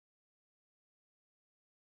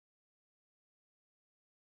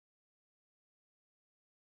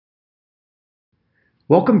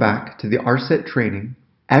Welcome back to the ARSET training,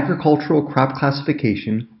 Agricultural Crop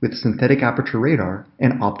Classification with Synthetic Aperture Radar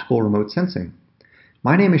and Optical Remote Sensing.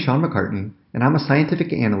 My name is Sean McCartney, and I'm a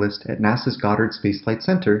scientific analyst at NASA's Goddard Space Flight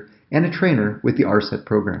Center and a trainer with the ARSET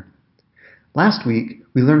program. Last week,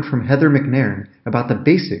 we learned from Heather McNairn about the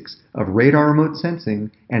basics of radar remote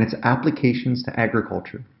sensing and its applications to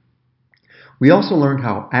agriculture. We also learned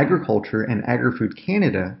how Agriculture and Agri-Food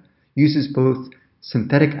Canada uses both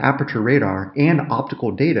synthetic aperture radar and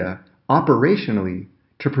optical data operationally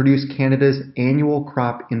to produce Canada's annual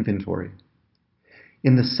crop inventory.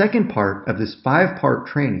 In the second part of this 5-part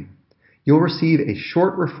training, you'll receive a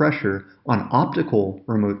short refresher on optical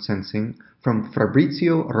remote sensing from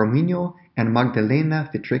Fabrizio, Ramoino, and Magdalena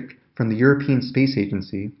Fitrzyk from the European Space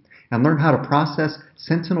Agency, and learn how to process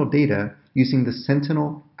Sentinel data using the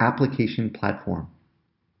Sentinel application platform.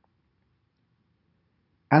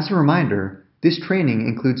 As a reminder, this training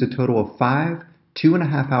includes a total of 5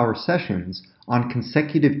 2.5-hour sessions on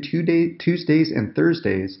consecutive Tuesdays and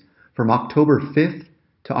Thursdays from October 5th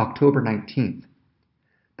to October 19th.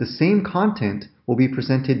 The same content will be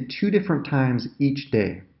presented 2 different times each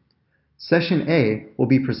day. Session A will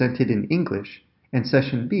be presented in English and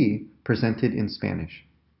Session B presented in Spanish.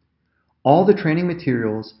 All the training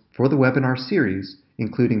materials for the webinar series,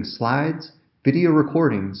 including slides, video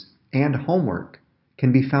recordings, and homework,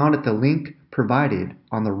 can be found at the link provided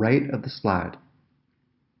on the right of the slide.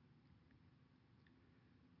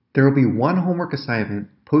 There will be one homework assignment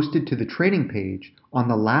posted to the training page on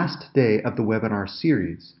the last day of the webinar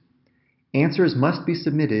series. Answers must be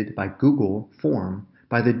submitted by Google Form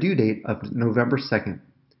by the due date of November 2nd.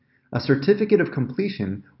 A certificate of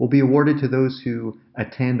completion will be awarded to those who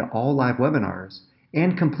attend all live webinars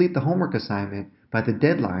and complete the homework assignment by the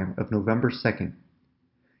deadline of November 2nd.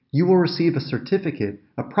 You will receive a certificate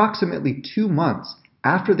approximately 2 months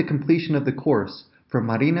after the completion of the course from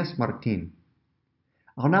Marines Martin.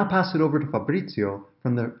 I'll now pass it over to Fabrizio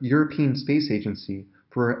from the European Space Agency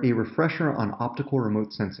for a refresher on optical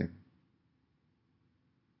remote sensing.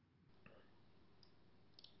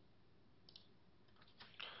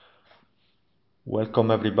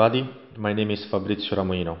 Welcome everybody, my name is Fabrizio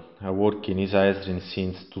Ramoino. I work in ESA ESRIN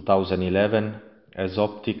since 2011 as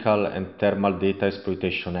optical and thermal data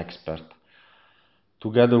exploitation expert.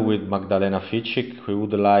 Together with Magdalena Fitrzyk, we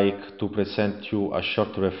would like to present you a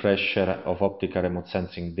short refresher of optical remote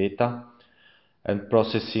sensing data and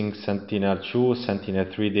processing Sentinel-2,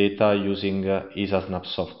 Sentinel-3 data using ESA SNAP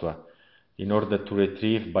software in order to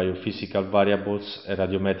retrieve biophysical variables and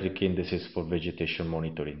radiometric indices for vegetation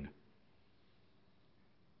monitoring.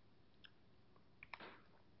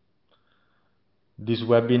 This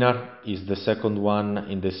webinar is the second one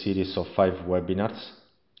in the series of 5 webinars,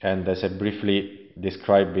 and as I briefly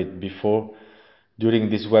described it before, during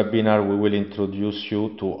this webinar we will introduce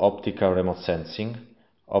you to optical remote sensing,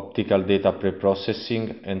 optical data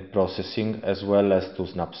pre-processing and processing, as well as to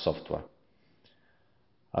SNAP software.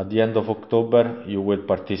 At the end of October you will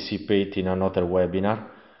participate in another webinar,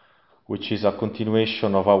 which is a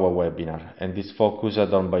continuation of our webinar and is focused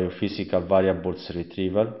on biophysical variables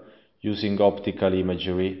retrieval using optical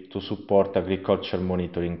imagery to support agriculture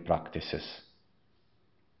monitoring practices.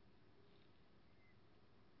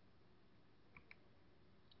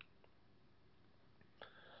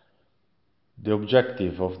 The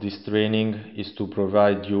objective of this training is to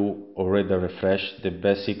provide you, already refreshed, the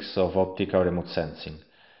basics of optical remote sensing,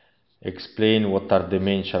 explain what are the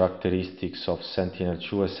main characteristics of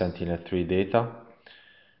Sentinel-2 and Sentinel-3 data.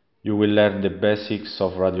 You will learn the basics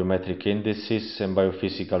of radiometric indices and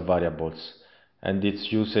biophysical variables and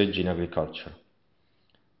its usage in agriculture.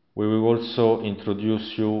 We will also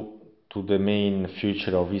introduce you to the main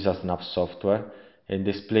feature of ESA SNAP software and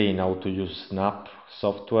explain how to use SNAP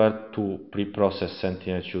software to pre-process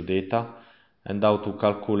Sentinel-2 data and how to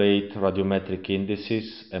calculate radiometric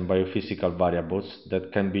indices and biophysical variables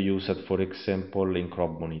that can be used, for example, in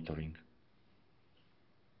crop monitoring.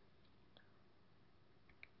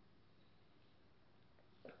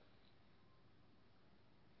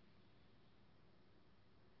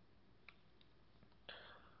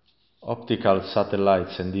 Optical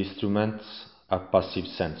satellites and instruments are passive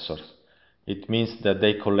sensors. It means that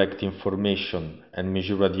they collect information and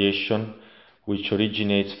measure radiation which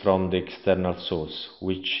originates from the external source,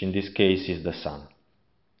 which in this case is the sun.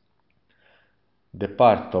 The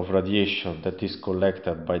part of radiation that is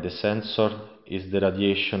collected by the sensor is the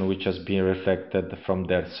radiation which has been reflected from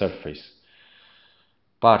the Earth's surface.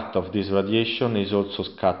 Part of this radiation is also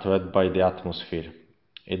scattered by the atmosphere.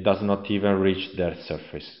 It does not even reach the Earth's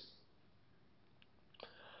surface.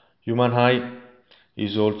 Human eye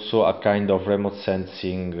is also a kind of remote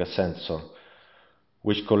sensing sensor.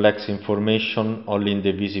 which collects information only in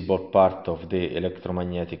the visible part of the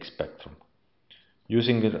electromagnetic spectrum.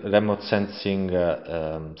 Using remote sensing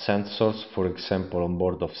sensors, for example on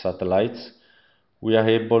board of satellites, we are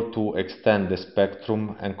able to extend the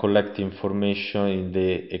spectrum and collect information in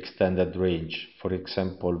the extended range, for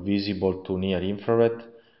example visible to near infrared,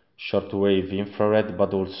 shortwave infrared,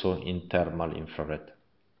 but also in thermal infrared.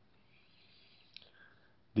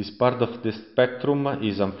 This part of the spectrum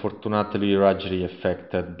is unfortunately largely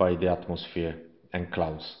affected by the atmosphere and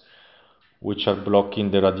clouds, which are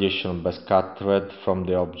blocking the radiation scattered from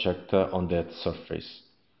the object on the Earth's surface.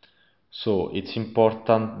 So it's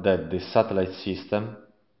important that the satellite system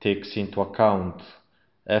takes into account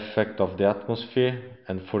effect of the atmosphere,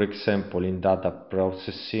 and for example in data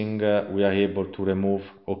processing we are able to remove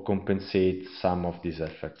or compensate some of these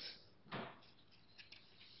effects.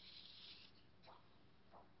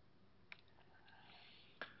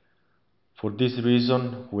 For this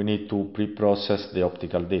reason, we need to pre-process the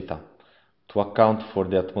optical data. To account for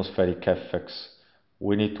the atmospheric effects,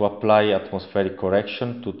 we need to apply atmospheric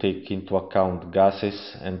correction to take into account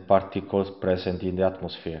gases and particles present in the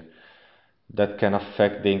atmosphere that can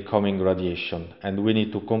affect the incoming radiation, and we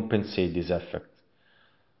need to compensate this effect.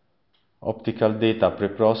 Optical data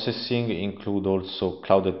pre-processing include also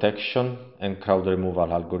cloud detection and cloud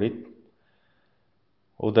removal algorithm.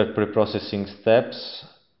 Other pre-processing steps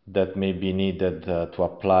that may be needed to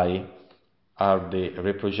apply are the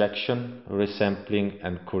reprojection, resampling,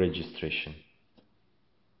 and co-registration.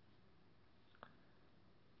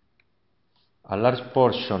 A large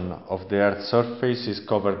portion of the Earth's surface is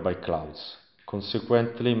covered by clouds.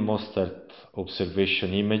 Consequently, most Earth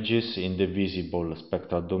observation images in the visible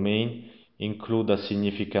spectral domain include a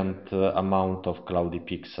significant amount of cloudy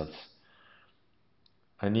pixels.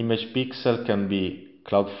 An image pixel can be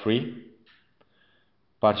cloud-free,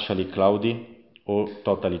 partially cloudy, or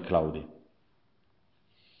totally cloudy.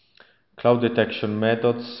 Cloud detection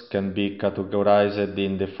methods can be categorized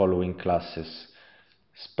in the following classes: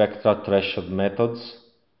 spectral threshold methods,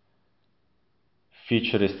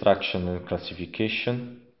 feature extraction and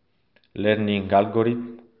classification, learning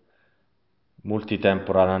algorithm,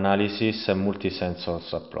 multitemporal analysis, and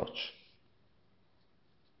multi-sensors approach.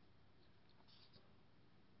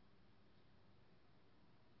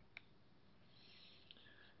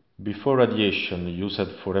 Before radiation used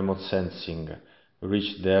for remote sensing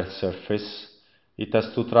reaches the Earth's surface, it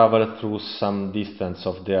has to travel through some distance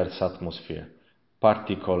of the Earth's atmosphere.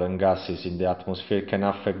 Particles and gases in the atmosphere can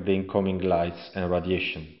affect the incoming lights and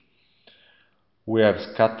radiation. We have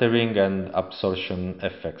scattering and absorption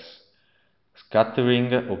effects.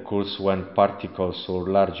 Scattering occurs when particles or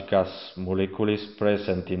large gas molecules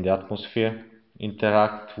present in the atmosphere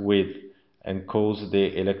interact with and cause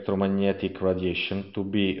the electromagnetic radiation to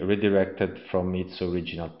be redirected from its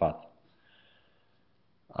original path.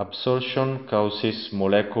 Absorption causes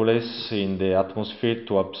molecules in the atmosphere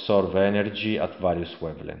to absorb energy at various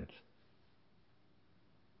wavelengths.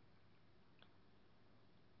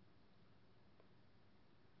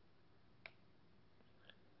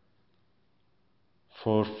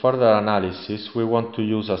 For further analysis, we want to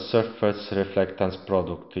use a surface reflectance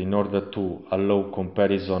product in order to allow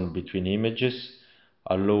comparison between images,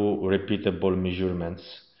 allow repeatable measurements,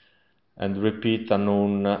 and repeat a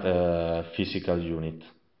known physical unit.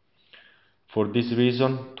 For this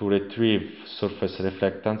reason, to retrieve surface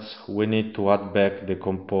reflectance, we need to add back the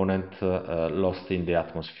component lost in the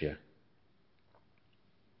atmosphere.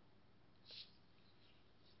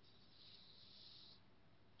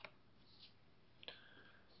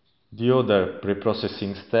 The other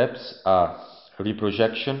pre-processing steps are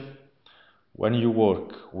reprojection. When you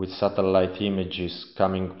work with satellite images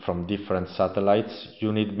coming from different satellites,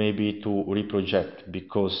 you need maybe to reproject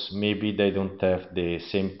because maybe they don't have the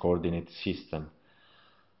same coordinate system.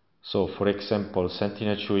 So, for example,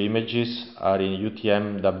 Sentinel-2 images are in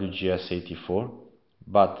UTM WGS84,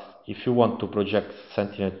 but if you want to project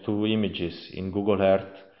Sentinel-2 images in Google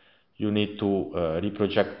Earth, you need to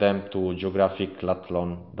reproject them to Geographic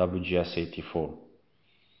Lathlon WGS84.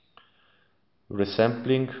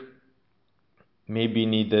 Resampling may be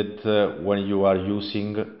needed when you are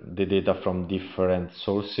using the data from different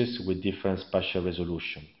sources with different spatial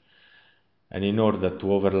resolution. And in order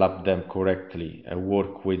to overlap them correctly and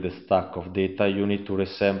work with the stack of data, you need to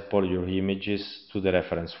resample your images to the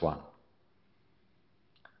reference one.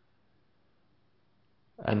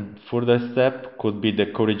 And further step could be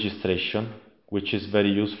the co-registration, which is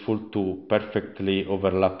very useful to perfectly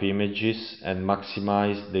overlap images and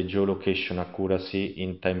maximize the geolocation accuracy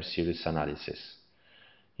in time series analysis.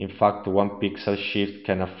 In fact, one pixel shift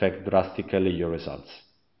can affect drastically your results.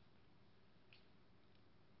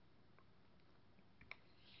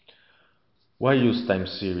 Why use time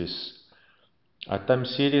series? A time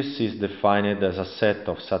series is defined as a set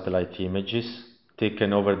of satellite images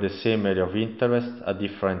taken over the same area of interest at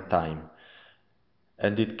different time,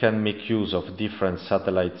 and it can make use of different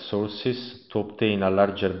satellite sources to obtain a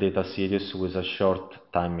larger data series with a short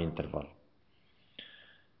time interval.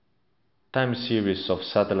 Time series of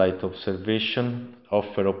satellite observation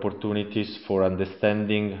offer opportunities for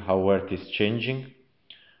understanding how Earth is changing,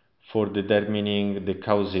 for determining the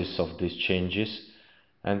causes of these changes,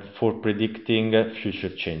 and for predicting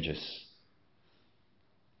future changes.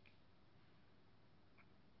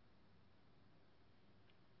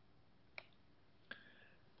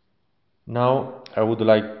 Now I would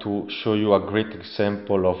like to show you a great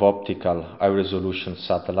example of optical high-resolution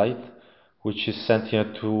satellite, which is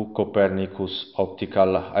Sentinel-2 Copernicus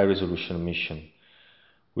optical high-resolution mission,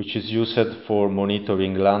 which is used for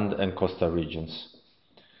monitoring land and coastal regions.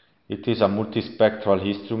 It is a multispectral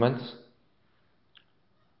instrument,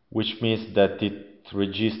 which means that it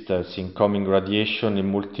registers incoming radiation in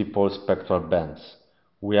multiple spectral bands.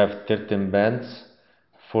 We have 13 bands,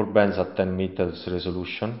 4 bands at 10 meters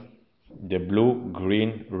resolution, the blue,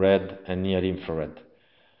 green, red, and near infrared.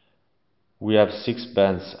 We have 6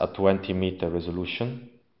 bands at 20-meter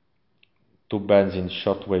resolution, 2 bands in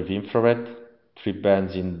shortwave infrared, 3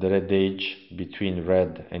 bands in the red age between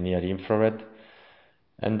red and near infrared,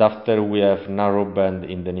 and after we have narrow band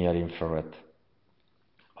in the near infrared.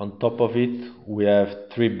 On top of it, we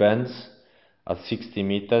have 3 bands at 60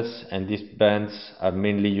 meters, and these bands are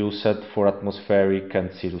mainly used for atmospheric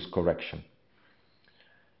and cirrus correction.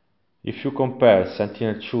 If you compare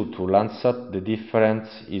Sentinel-2 to Landsat, the difference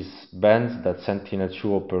is bands that Sentinel-2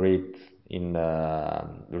 operate in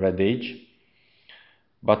red age,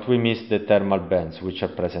 but we miss the thermal bands which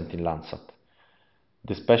are present in Landsat.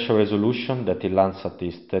 The spatial resolution that in Landsat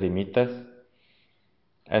is 30 meters,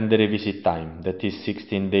 and the revisit time that is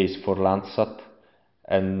 16 days for Landsat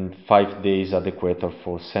and 5 days at the equator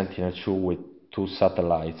for Sentinel-2 with 2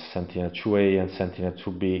 satellites, Sentinel-2A and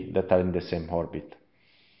Sentinel-2B, that are in the same orbit.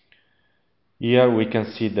 Here we can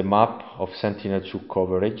see the map of Sentinel-2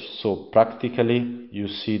 coverage, so practically you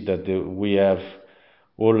see that we have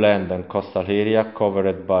all land and coastal area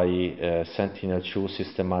covered by Sentinel-2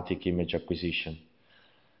 systematic image acquisition,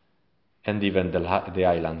 and even the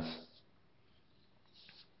islands.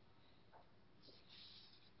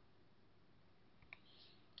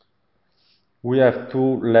 We have 2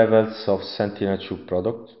 levels of Sentinel-2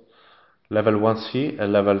 product, level 1C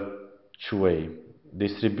and level 2A,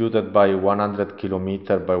 distributed by 100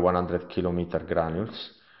 km by 100 km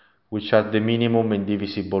granules, which are the minimum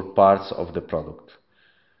indivisible parts of the product.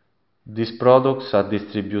 These products are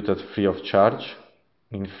distributed free of charge,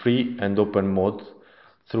 in free and open mode,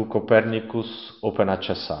 through Copernicus Open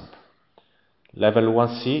Access Hub. Level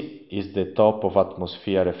 1C is the top of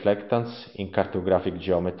atmosphere reflectance in cartographic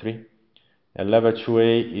geometry, and level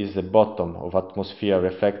 2A is the bottom of atmosphere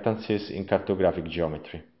reflectances in cartographic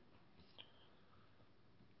geometry.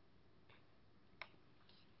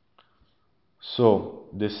 So,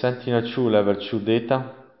 the Sentinel-2 level 2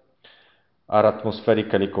 data are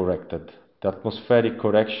atmospherically corrected. The atmospheric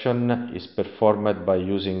correction is performed by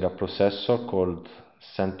using a processor called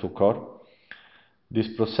Sen2 Core. This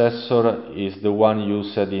processor is the one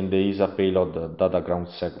used in the ESA payload data ground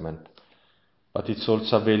segment, but it's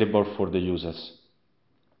also available for the users.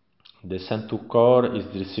 The Sen2 Core is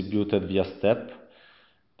distributed via STEP,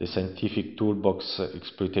 the Scientific Toolbox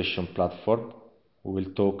Exploitation Platform. We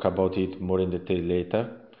will talk about it more in detail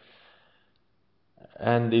later.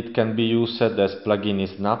 And it can be used as plugin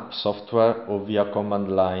in Snap software or via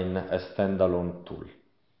command line as standalone tool.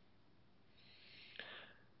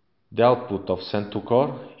 The output of Sen2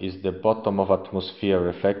 Core is the bottom of atmosphere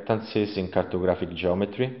reflectances in cartographic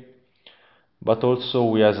geometry, but also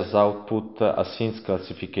we have as output a scenes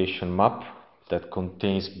classification map that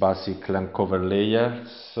contains basic land cover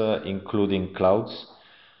layers, including clouds.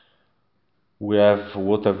 We have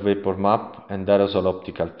water vapor map and aerosol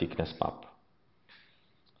optical thickness map.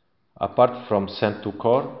 Apart from Sen2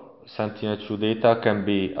 Core, Sentinel-2 data can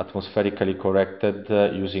be atmospherically corrected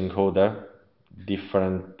using other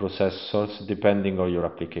different processors depending on your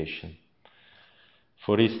application.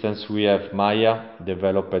 For instance, we have Maya,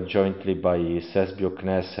 developed jointly by CESBio,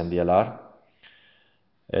 CNES and DLR,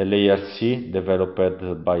 Layer C,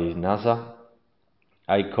 developed by NASA,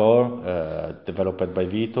 iCore, developed by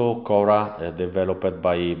Vito, Cora, developed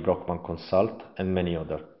by Brockman Consult, and many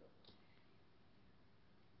others.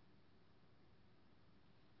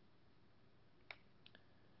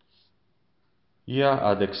 Here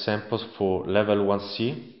are the examples for level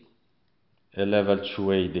 1C and level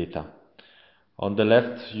 2A data. On the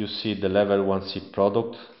left you see the level 1C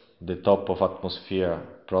product, the top of atmosphere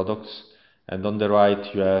products, and on the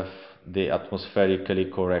right you have the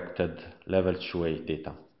atmospherically corrected level 2A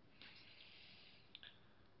data.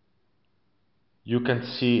 You can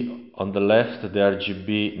see on the left the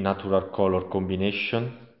RGB natural color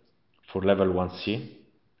combination for level 1C,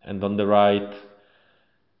 and on the right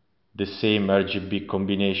the same RGB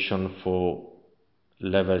combination for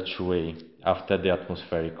level 2A after the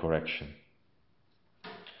atmospheric correction.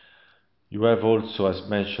 You have also, as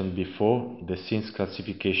mentioned before, the scenes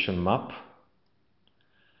classification map,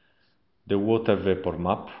 the water vapor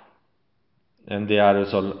map, and the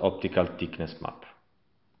aerosol optical thickness map.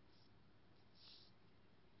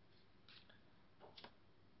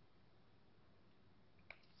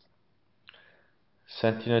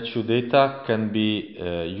 Sentinel-2 data can be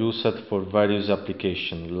used for various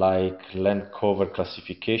applications like land cover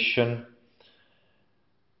classification,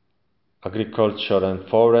 agriculture and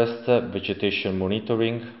forest, vegetation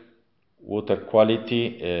monitoring, water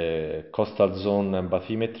quality, coastal zone and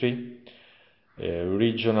bathymetry,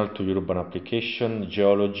 regional to urban application,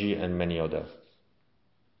 geology, and many others.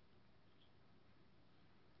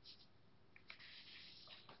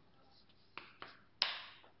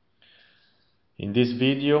 In this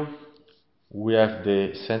video, we have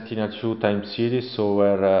the Sentinel-2 time series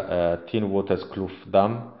over Thin Waters Kloof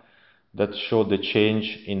Dam that show the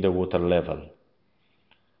change in the water level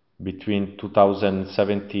between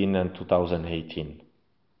 2017 and 2018.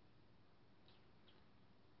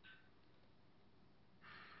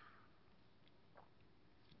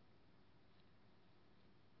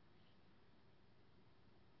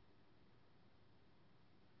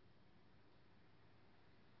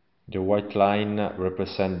 The white line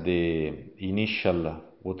represents the initial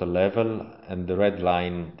water level and the red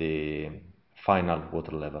line the final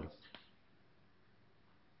water level.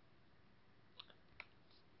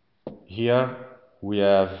 Here we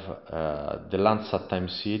have the Landsat time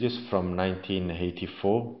series from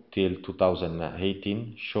 1984 till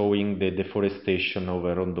 2018 showing the deforestation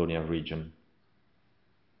over Rondonian region.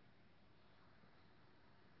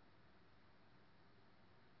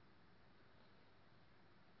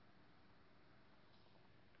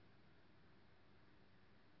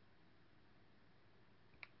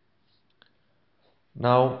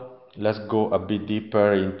 Now let's go a bit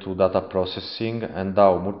deeper into data processing and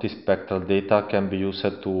how multispectral data can be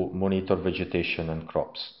used to monitor vegetation and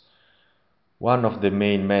crops. One of the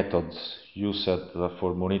main methods used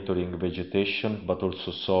for monitoring vegetation, but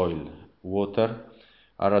also soil, water,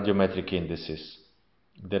 are radiometric indices.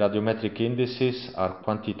 The radiometric indices are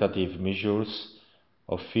quantitative measures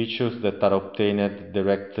of features that are obtained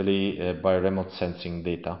directly by remote sensing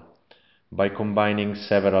data by combining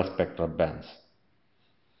several spectral bands.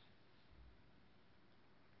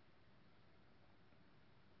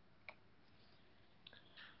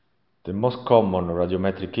 The most common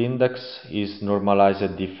radiometric index is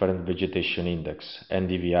normalized different vegetation index,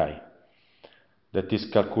 NDVI, that is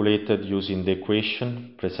calculated using the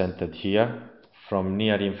equation presented here from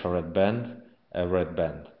near-infrared band and red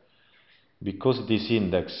band. Because this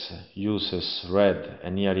index uses red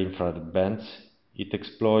and near-infrared bands, it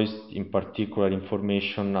exploits in particular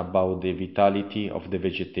information about the vitality of the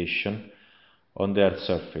vegetation on the Earth's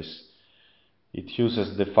surface. It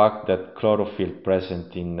uses the fact that chlorophyll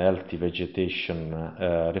present in healthy vegetation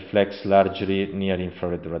reflects largely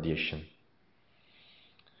near-infrared radiation.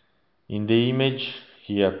 In the image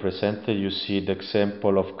here presented, you see the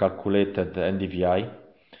example of calculated NDVI.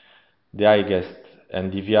 The highest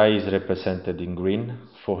NDVI is represented in green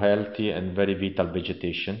for healthy and very vital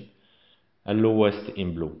vegetation, and lowest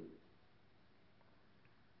in blue.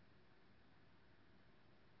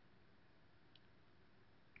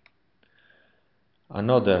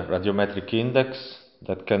 Another radiometric index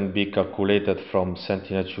that can be calculated from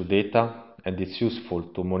Sentinel-2 data and is useful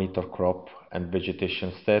to monitor crop and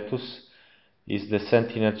vegetation status is the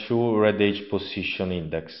Sentinel-2 red age position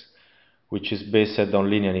index, which is based on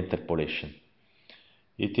linear interpolation.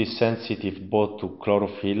 It is sensitive both to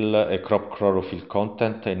chlorophyll, crop chlorophyll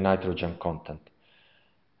content and nitrogen content,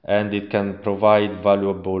 and it can provide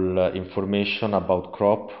valuable information about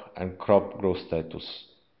crop and crop growth status.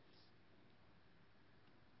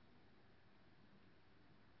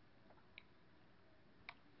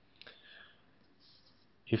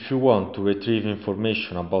 If you want to retrieve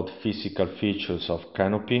information about physical features of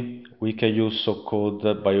canopy, we can use so-called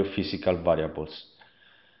biophysical variables.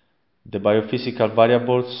 The biophysical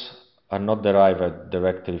variables are not derived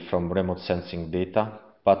directly from remote sensing data,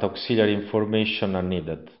 but auxiliary information are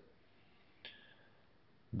needed.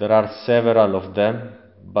 There are several of them,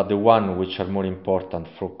 but the ones which are more important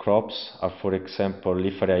for crops are, for example,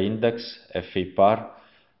 leaf area index, FAPAR,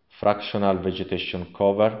 fractional vegetation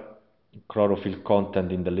cover, chlorophyll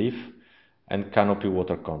content in the leaf, and canopy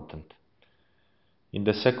water content. In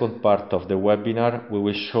the second part of the webinar, we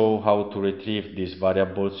will show how to retrieve these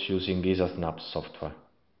variables using ISASnap software.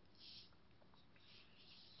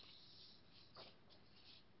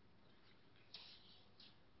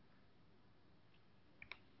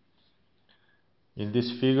 In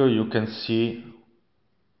this figure, you can see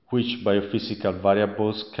which biophysical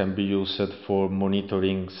variables can be used for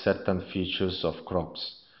monitoring certain features of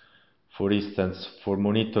crops. For instance, for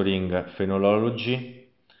monitoring phenology,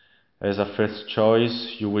 as a first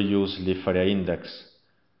choice, you will use leaf area index.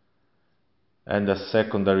 And as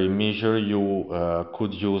secondary measure, you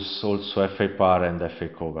could use also FAPAR and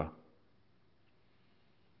FA-cover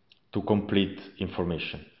to complete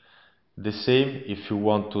information. The same if you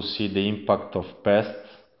want to see the impact of pests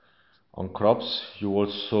on crops, you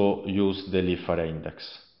also use the leaf area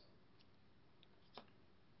index.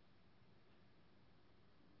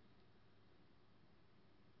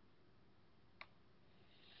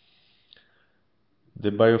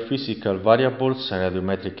 The biophysical variables and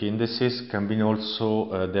radiometric indices can be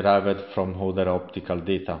also derived from other optical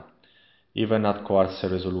data, even at coarser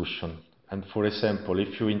resolution. And for example,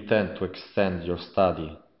 if you intend to extend your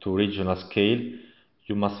study to regional scale,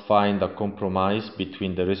 you must find a compromise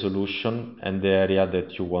between the resolution and the area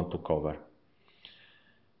that you want to cover.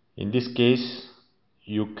 In this case,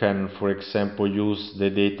 you can, for example, use the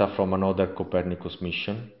data from another Copernicus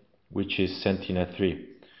mission, which is Sentinel-3.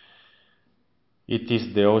 It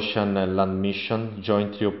is the ocean and land mission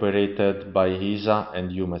jointly operated by ESA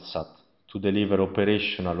and EUMETSAT to deliver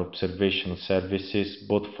operational observation services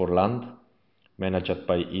both for land, managed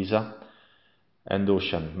by ESA, and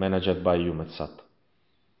ocean, managed by EUMETSAT.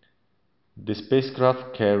 The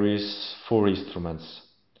spacecraft carries 4 instruments: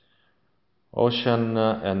 ocean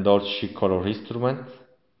and earth color instrument,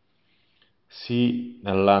 sea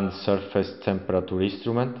and land surface temperature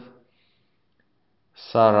instrument,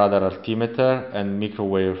 SAR radar altimeter, and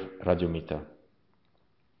microwave radiometer.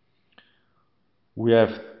 We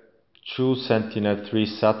have 2 Sentinel-3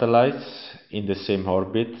 satellites in the same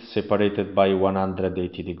orbit, separated by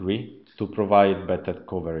 180 degrees to provide better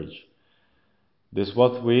coverage. The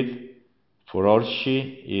swath width for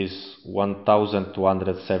Orsi is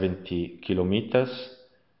 1270 kilometers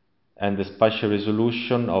and the spatial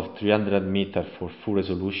resolution of 300 meters for full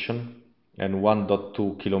resolution and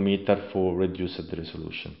 1.2 kilometers for reduced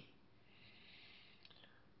resolution.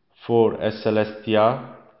 For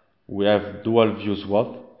SLSTR, we have dual view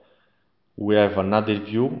swath. We have another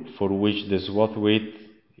view for which the swath width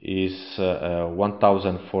is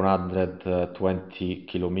 1420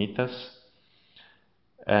 kilometers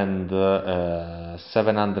and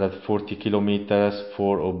 740 kilometers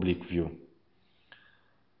for oblique view.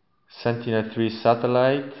 Sentinel-3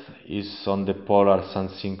 satellite is on the polar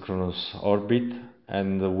sun-synchronous orbit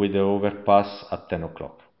and with the overpass at 10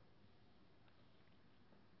 o'clock.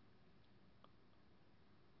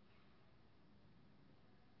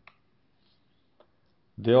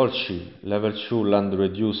 The Orsi Level 2 land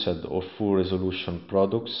reduced or full resolution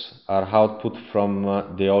products are output from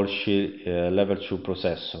the Orsi Level 2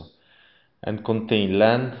 processor and contain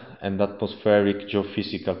land and atmospheric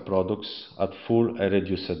geophysical products at full and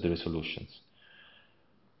reduced resolutions.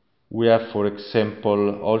 We have, for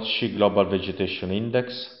example, Orsi Global Vegetation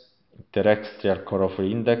Index, Terrestrial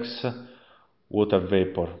Chlorophyll Index, Water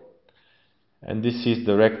Vapor, and this is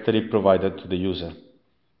directly provided to the user.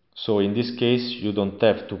 So in this case, you don't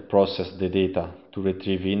have to process the data to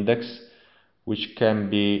retrieve index, which can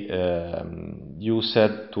be used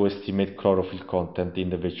to estimate chlorophyll content in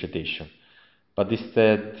the vegetation, but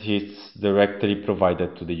instead it's directly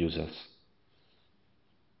provided to the users.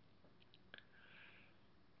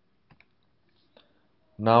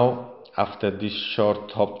 Now, after this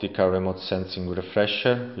short optical remote sensing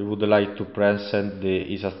refresher, we would like to present the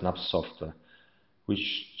ISASnap software,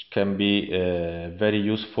 which can be very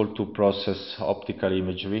useful to process optical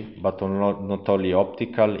imagery, but not only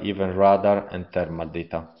optical, even radar and thermal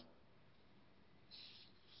data.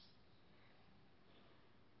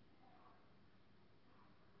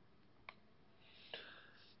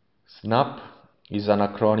 SNAP is an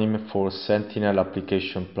acronym for Sentinel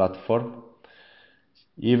Application Platform,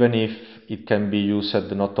 even if it can be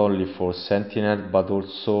used not only for Sentinel, but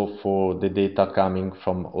also for the data coming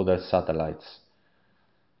from other satellites.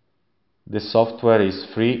 The software is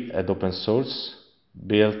free and open source,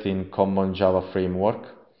 built in Common Java framework,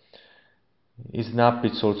 In Snap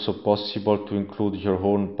it's also possible to include your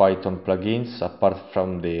own Python plugins apart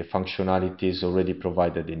from the functionalities already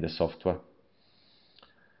provided in the software.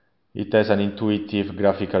 It has an intuitive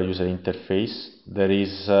graphical user interface. There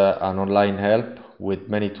is an online help with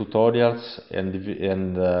many tutorials and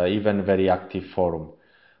even very active forum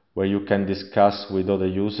where you can discuss with other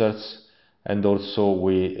users and also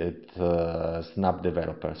with Snap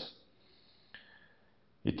developers.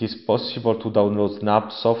 It is possible to download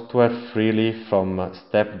Snap software freely from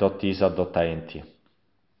step.isa.int.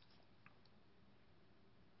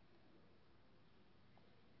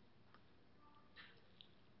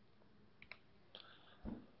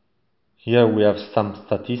 Here we have some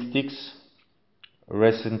statistics.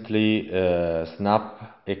 Recently,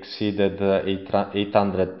 Snap exceeded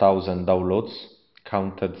 800,000 downloads,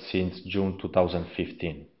 counted since June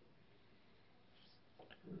 2015.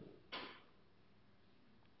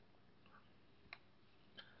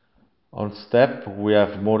 On Step, we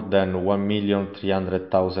have more than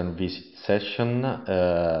 1,300,000 visit sessions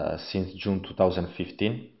since June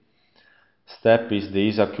 2015. Step is the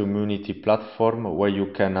ISA community platform where you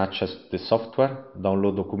can access the software,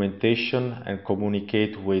 download documentation, and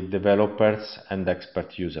communicate with developers and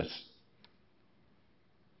expert users.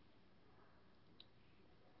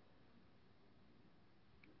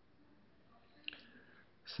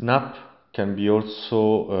 Snap can be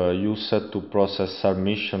also used to process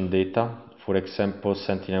submission data, for example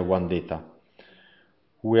Sentinel-1 data.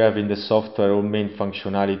 We have in the software all main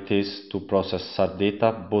functionalities to process SAR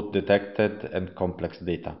data, both detected and complex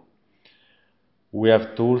data. We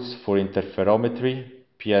have tools for interferometry,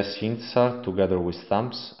 PS INSAR together with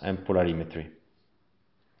stamps, and polarimetry.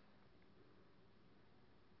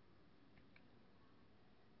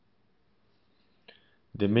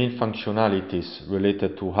 The main functionalities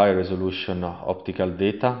related to high resolution optical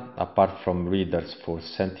data, apart from readers for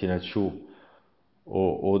Sentinel-2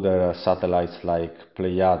 or other satellites like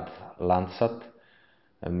Pleiad, Landsat,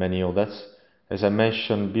 and many others. As I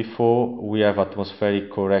mentioned before, we have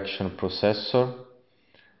atmospheric correction processor,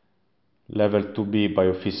 level 2B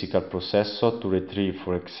biophysical processor to retrieve,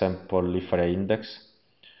 for example, Lipharia index.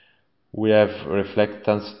 We have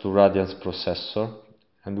reflectance to radiance processor,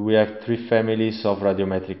 and we have three families of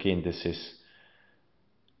radiometric indices.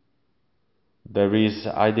 There is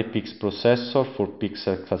IDPix processor for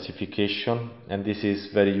pixel classification, and this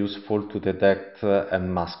is very useful to detect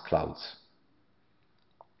and mask clouds.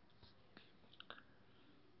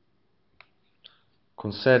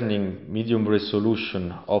 Concerning medium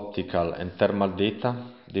resolution optical and thermal data,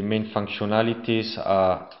 the main functionalities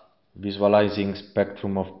are visualizing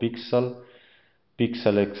spectrum of pixel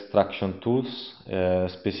extraction tools,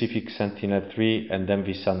 specific Sentinel-3 and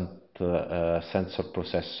MVSANT sensor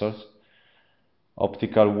processors,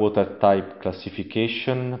 optical water type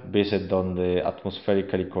classification based on the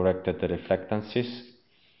atmospherically corrected reflectances.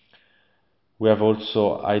 We have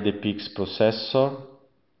also IDPix processor,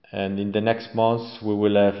 and in the next months we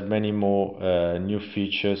will have many more new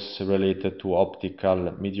features related to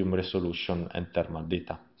optical, medium resolution and thermal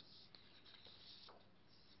data.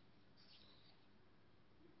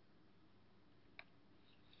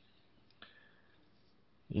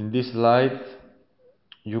 In this slide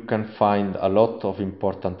you can find a lot of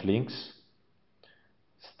important links.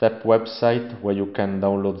 Step website where you can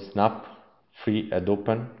download Snap, free and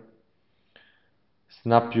open.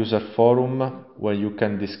 Snap user forum where you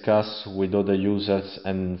can discuss with other users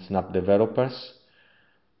and Snap developers.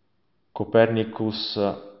 Copernicus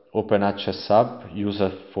Open Access Hub, user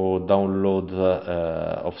for download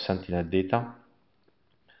of Sentinel data.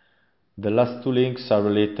 The last two links are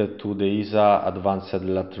related to the ISA Advanced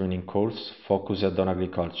Lab Training course focused on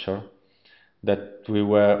agriculture that we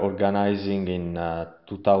were organizing in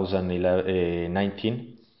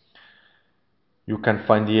 2019. You can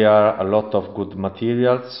find here a lot of good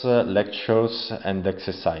materials, lectures and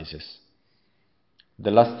exercises.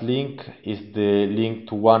 The last link is the link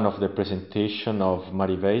to one of the presentation of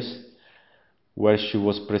Marie Weiss, where she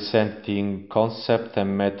was presenting concepts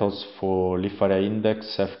and methods for Lipharia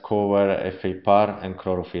index, F-cover, FA-par and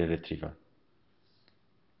chlorophyll retrieval.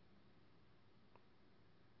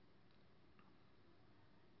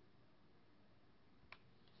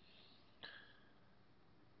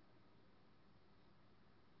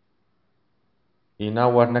 In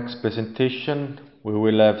our next presentation, we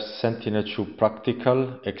will have Sentinel-2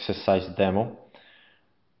 practical exercise demo,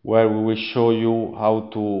 where we will show you how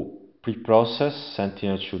to pre-process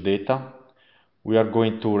Sentinel-2 data. We are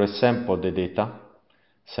going to resample the data.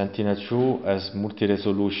 Sentinel-2 has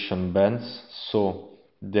multi-resolution bands, so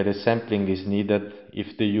the resampling is needed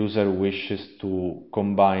if the user wishes to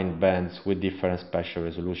combine bands with different spatial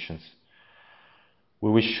resolutions. We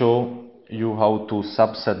will show you how to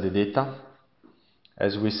subset the data.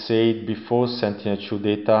 As we said before, Sentinel-2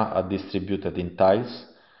 data are distributed in tiles,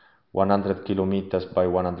 100 kilometers by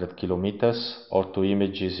 100 kilometers, or to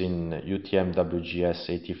images in UTM WGS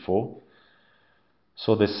 84.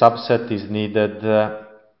 So the subset is needed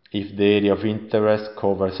if the area of interest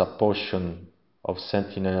covers a portion of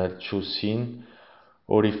Sentinel-2 scene,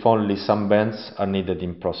 or if only some bands are needed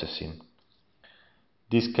in processing.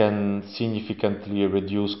 This can significantly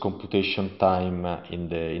reduce computation time in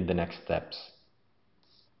the next steps.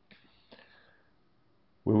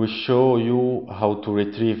 We will show you how to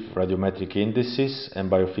retrieve radiometric indices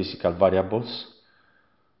and biophysical variables.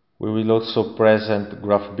 We will also present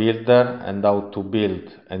Graph Builder and how to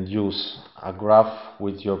build and use a graph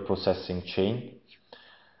with your processing chain.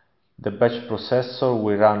 The batch processor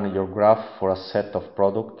will run your graph for a set of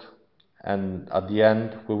products, and at the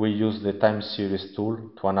end we will use the time series tool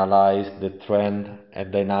to analyze the trend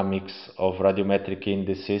and dynamics of radiometric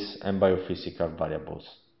indices and biophysical variables.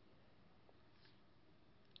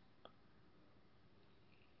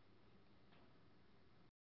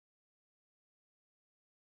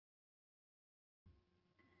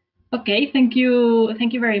 Okay, thank you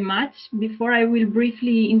very much. Before I will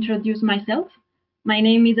briefly introduce myself, my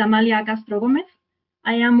name is Amalia Castro Gomez.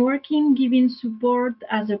 I am working giving support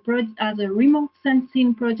as a remote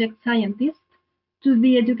sensing project scientist to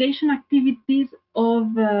the education activities of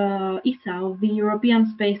ESA, of the European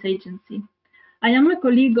Space Agency. I am a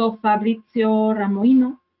colleague of Fabrizio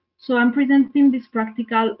Ramoino, so I'm presenting this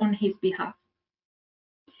practical on his behalf.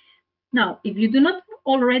 Now, if you do not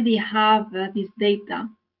already have this data,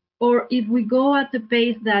 or if we go at a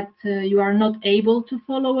pace that you are not able to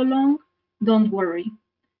follow along, don't worry.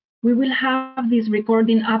 We will have this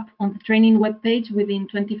recording up on the training webpage within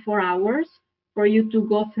 24 hours for you to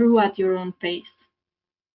go through at your own pace.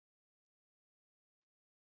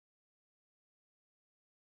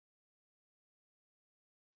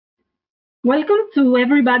 Welcome to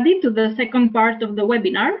everybody to the second part of the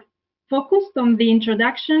webinar, focused on the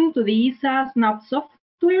introduction to the ESA SNAP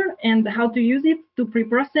software and how to use it to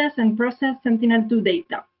pre-process and process Sentinel-2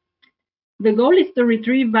 data. The goal is to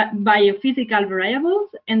retrieve biophysical variables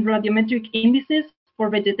and radiometric indices for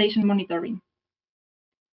vegetation monitoring.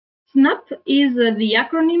 SNAP is the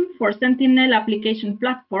acronym for Sentinel Application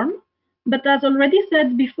Platform, but as already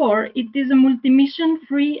said before, it is a multi-mission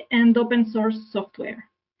free and open source software.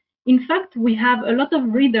 In fact, we have a lot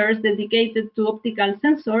of readers dedicated to optical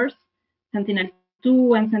sensors,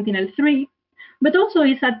 Sentinel-2 and Sentinel-3, but also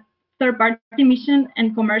is a third-party mission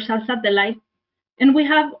and commercial satellite. And we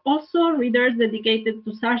have also readers dedicated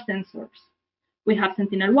to SAR sensors. We have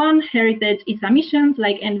Sentinel-1, heritage ESA missions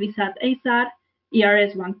like Envisat ASAR,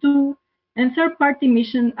 ERS-12, and third-party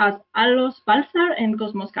missions as ALOS, PALSAR, and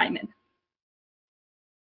Cosmos Skymed.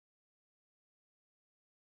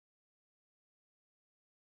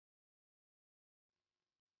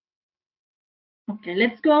 Okay,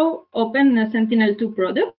 let's go open a Sentinel-2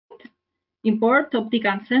 product, import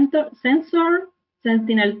optical sensor,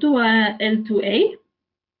 Sentinel-2 L2A.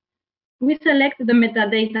 We select the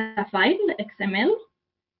metadata file, XML,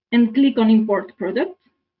 and click on import product.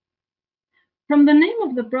 From the name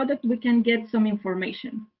of the product, we can get some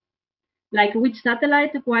information, like which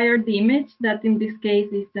satellite acquired the image, that in this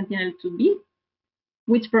case is Sentinel-2B,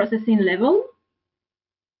 which processing level,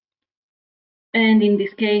 and in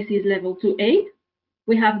this case is level 2A.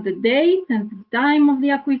 We have the date and the time of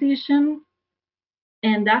the acquisition,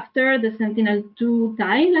 and after the Sentinel-2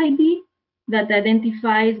 tile ID that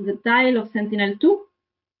identifies the tile of Sentinel-2,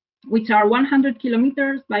 which are 100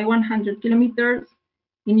 kilometers by 100 kilometers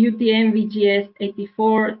in UTM VGS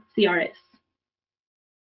 84 CRS.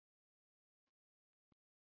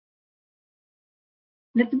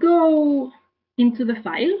 Let's go into the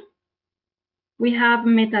file. We have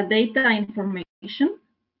metadata information.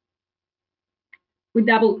 We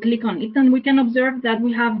double click on it and we can observe that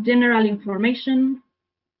we have general information,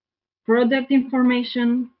 product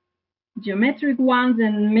information, geometric ones,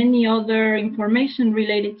 and many other information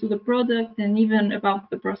related to the product and even about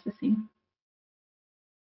the processing.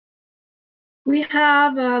 We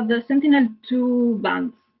have the Sentinel-2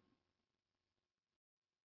 bands.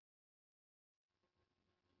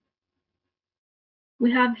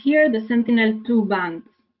 We have here the Sentinel-2 bands.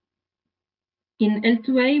 In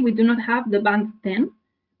L2A, we do not have the band 10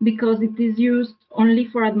 because it is used only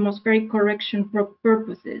for atmospheric correction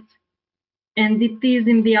purposes, and it is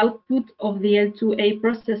in the output of the L2A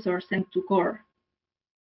processor sent to core.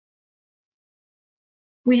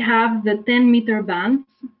 We have the 10-meter bands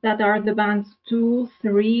that are the bands 2,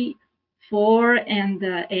 3, 4, and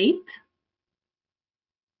 8.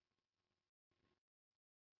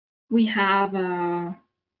 we have the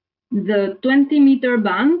 20-meter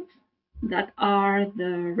bands that are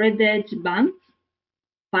the red edge bands,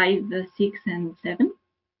 5, 6, and 7.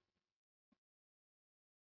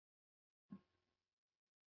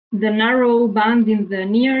 The narrow band in the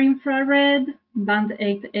near infrared, band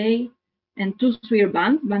 8A, and 2 sphere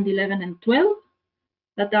bands, band 11 and 12,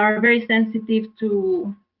 that are very sensitive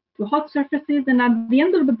to hot surfaces. And at the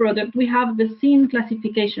end of the product, we have the scene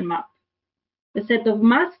classification map, a set of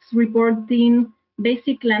masks reporting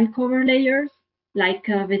basic land cover layers like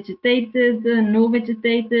vegetated, no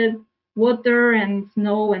vegetated, water and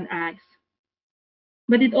snow and ice.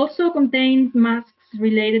 But it also contains masks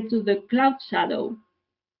related to the cloud shadow,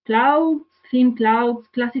 clouds, thin clouds,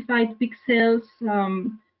 classified pixels,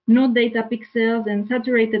 no data pixels, and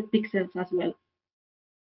saturated pixels as well.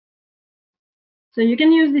 So you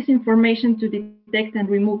can use this information to detect and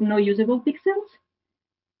remove no usable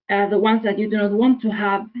pixels, the ones that you do not want to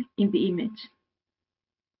have in the image.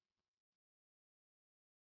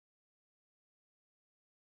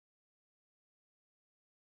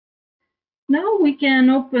 Now we can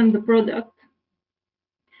open the product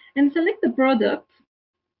and select the product,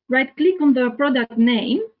 right-click on the product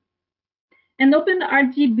name, and open the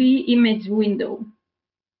RGB image window.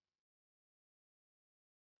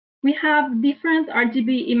 We have different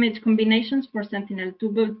RGB image combinations for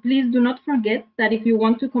Sentinel-2, but please do not forget that if you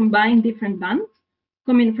want to combine different bands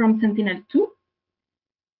coming from Sentinel-2,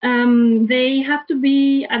 they have to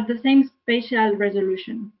be at the same spatial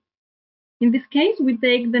resolution. In this case, we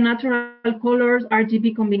take the natural colors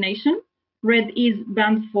RGB combination. Red is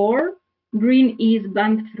band 4, green is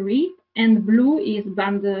band 3, and blue is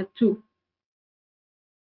band 2.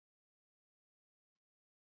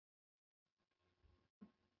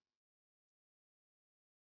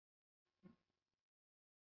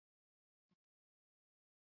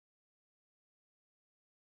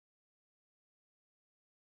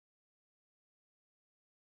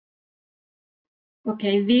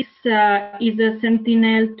 Okay, this is a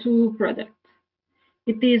Sentinel-2 product.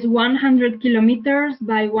 It is 100 kilometers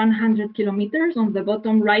by 100 kilometers. On the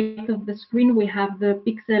bottom right of the screen, we have the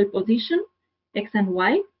pixel position, X and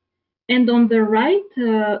Y. And on the right,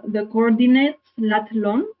 the coordinates, lat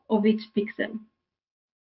long, of each pixel.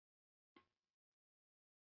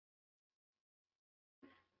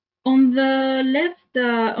 On the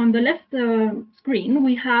left screen,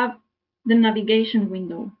 we have the navigation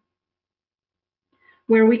window,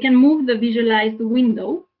 where we can move the visualized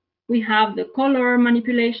window. We have the color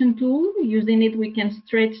manipulation tool. Using it, we can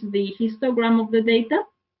stretch the histogram of the data.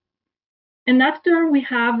 And after, we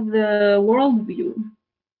have the world view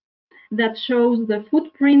that shows the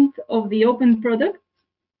footprint of the open product.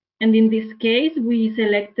 And in this case, we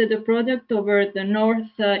selected a product over the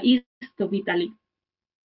northeast of Italy.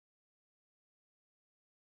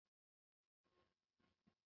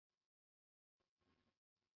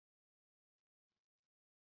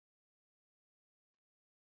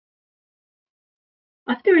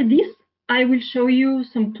 After this, I will show you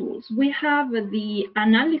some tools. We have the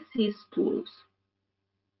analysis tools.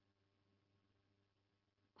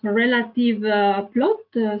 Correlative plot,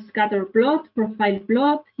 scatter plot, profile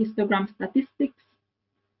plot, histogram statistics.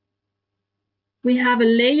 We have a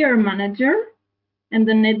layer manager and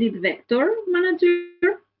an edit vector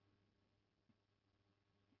manager.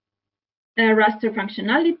 Raster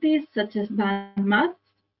functionalities such as band math.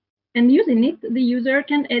 And using it, the user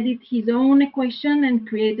can edit his own equation and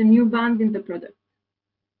create a new band in the product.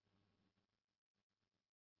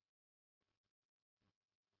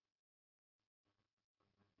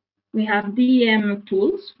 We have DM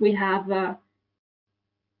tools. We have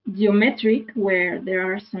geometric, where there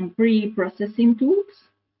are some pre-processing tools,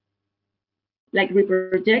 like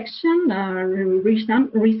reprojection,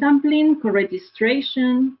 resampling,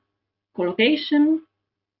 co-registration, collocation.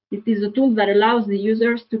 It is a tool that allows the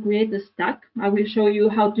users to create a stack. I will show you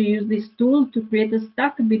how to use this tool to create a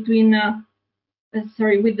stack between,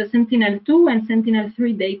 with the Sentinel-2 and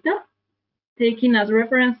Sentinel-3 data, taking as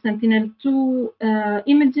reference Sentinel-2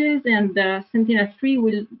 images, and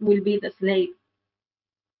Sentinel-3 will be the slave.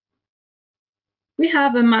 We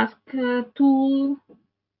have a mask tool,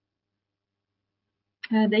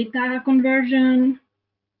 data conversion,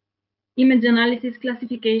 image analysis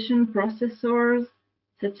classification processors,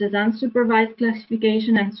 such as unsupervised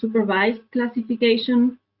classification and supervised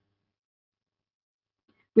classification,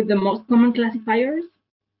 with the most common classifiers,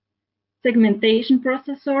 segmentation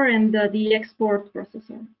processor, and the export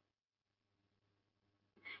processor.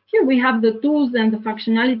 Here we have the tools and the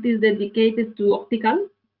functionalities dedicated to optical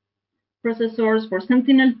processors for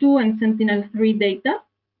Sentinel-2 and Sentinel-3 data,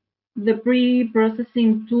 the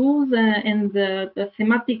pre-processing tools and the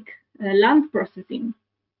thematic land processing.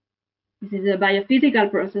 This is a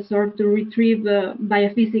biophysical processor to retrieve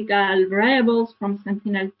biophysical variables from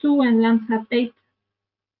Sentinel-2 and Landsat-8.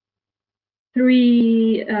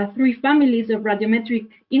 Three families of radiometric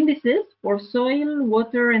indices for soil,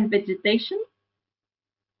 water, and vegetation.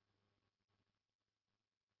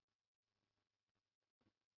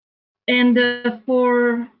 And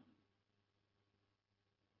for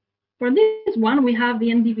this one, we have the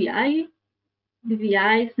NDVI,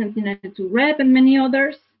 DVI, Sentinel-2 Rep, and many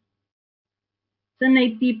others. It's an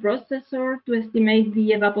AT processor to estimate the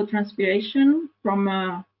evapotranspiration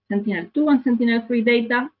from Sentinel-2 and Sentinel-3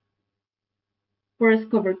 data.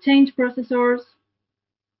 Forest cover change processors.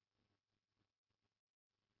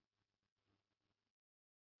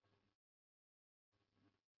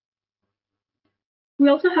 We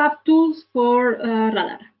also have tools for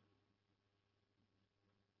radar.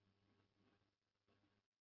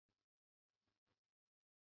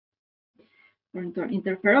 For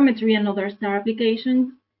interferometry and other star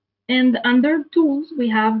applications. And under tools, we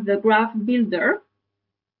have the graph builder,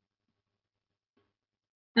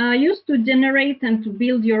 used to generate and to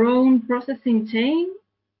build your own processing chain,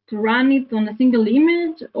 to run it on a single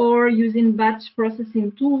image, or using batch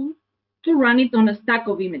processing tool to run it on a stack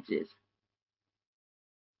of images.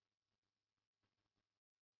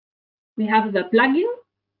 We have the plugin.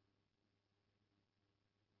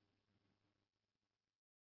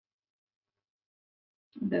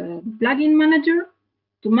 The plugin manager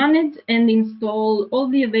to manage and install all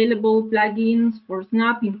the available plugins for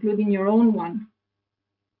Snap, including your own one.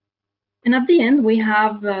 And at the end, we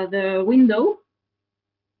have the window.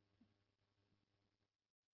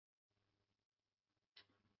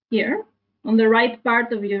 Here, on the right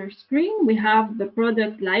part of your screen, we have the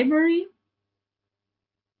product library.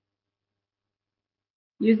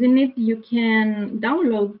 Using it, you can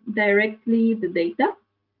download directly the data.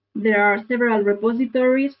 There are several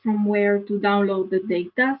repositories from where to download the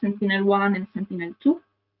data, Sentinel-1 and Sentinel-2.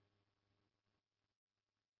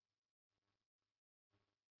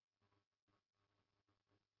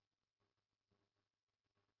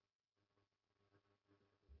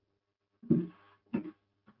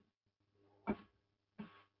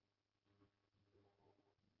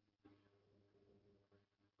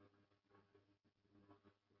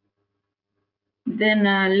 Then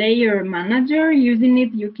a layer manager. Using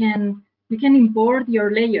it, you can import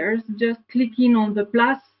your layers just clicking on the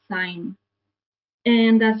plus sign.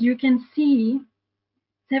 And as you can see,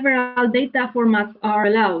 several data formats are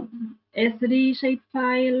allowed: SD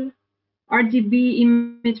shapefile, RGB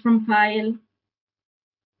image from file.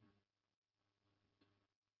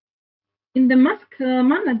 In the mask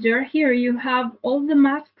manager, here you have all the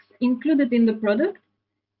masks included in the product,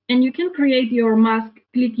 and you can create your mask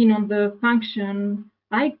clicking on the function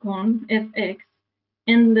icon fx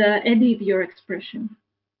and edit your expression.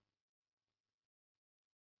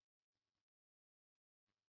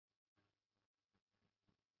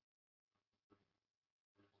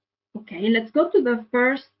 Okay, let's go to the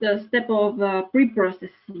first step of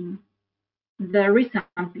pre-processing, the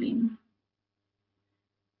resampling.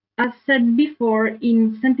 As said before,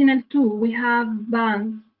 in Sentinel-2, we have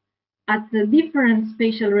bands at a different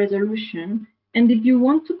spatial resolution, and if you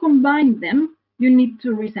want to combine them, you need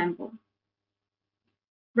to resample.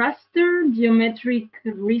 Raster geometric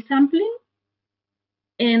resampling,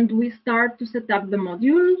 and we start to set up the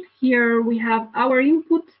module. Here we have our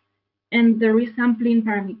input and the resampling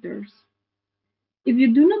parameters. If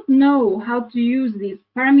you do not know how to use these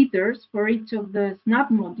parameters for each of the Snap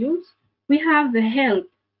modules, we have the help,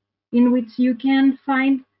 in which you can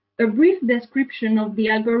find a brief description of the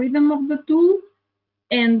algorithm of the tool,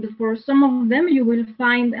 and for some of them you will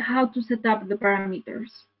find how to set up the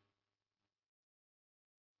parameters.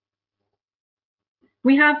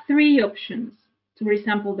 We have three options to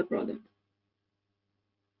resample the product.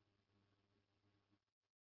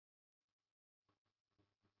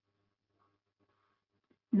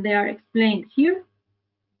 They are explained here.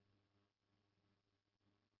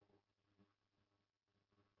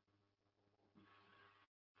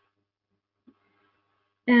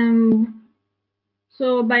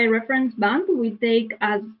 So by reference band, we take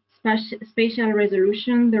as spatial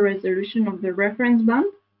resolution the resolution of the reference band.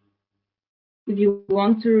 If you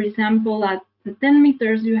want to resample at 10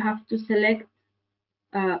 meters, you have to select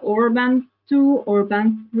or band 2 or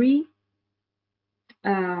band 3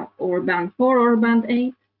 or band 4 or band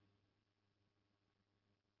 8.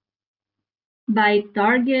 By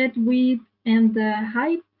target width and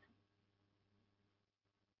height.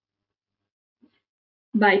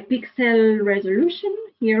 By pixel resolution,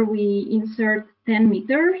 here we insert 10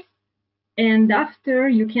 meters, and after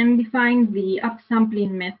you can define the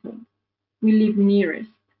upsampling method. we leave nearest.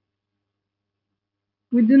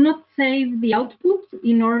 We do not save the output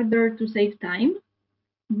in order to save time.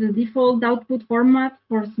 The default output format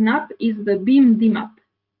for Snap is the beam DMAP.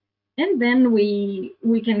 And then we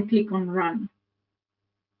can click on Run.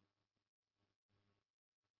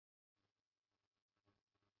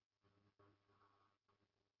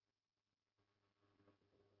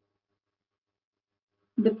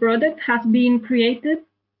 The product has been created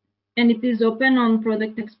and it is open on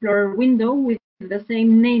Product Explorer window with the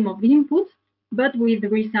same name of the input, but with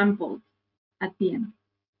resampled at the end.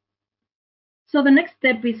 So the next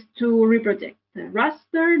step is to reproject the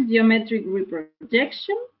raster geometric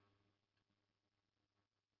reprojection.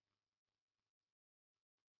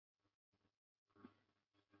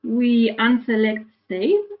 We unselect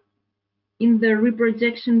Save. In the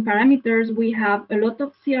reprojection parameters, we have a lot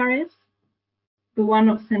of CRS. The one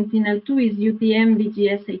of Sentinel-2 is UTM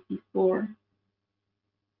VGS84.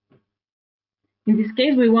 In this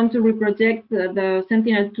case, we want to reproject the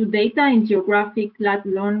Sentinel-2 data in geographic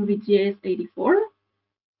lat-long VGS84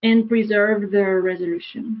 and preserve the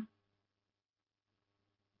resolution.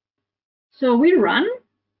 So we run,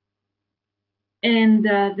 and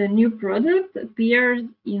the new product appears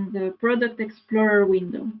in the Product Explorer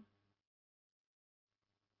window.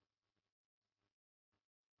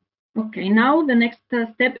 Okay, now the next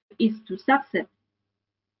step is to subset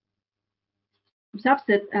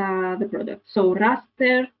the product. So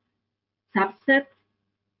raster, subset,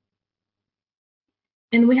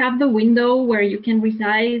 and we have the window where you can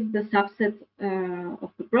resize the subset of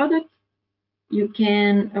the product. You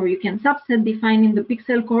can subset defining the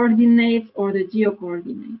pixel coordinates or the geo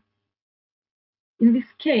coordinates. In this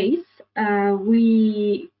case,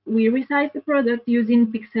 we resize the product using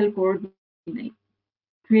pixel coordinates,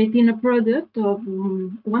 creating a product of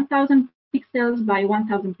 1000 pixels by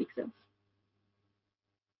 1000 pixels.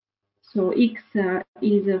 So X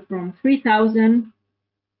is from 3000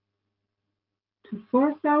 to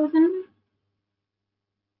 4000,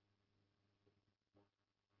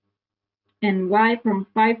 and Y from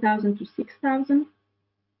 5000 to 6000.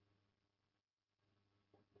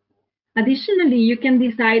 Additionally, you can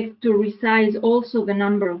decide to resize also the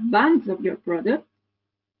number of bands of your product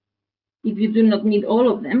if you do not need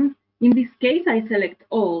all of them. In this case, I select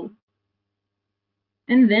all,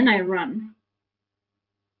 and then I run.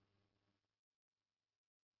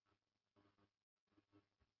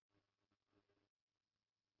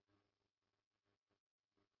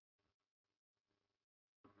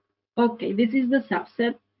 Okay, this is the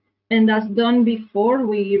subset, and as done before,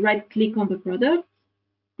 we right-click on the product.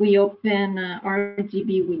 We open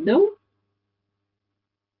RGB window.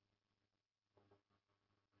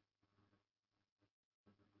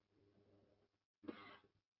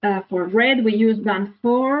 For red, we use band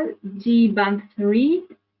 4, G band 3,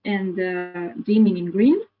 and G meaning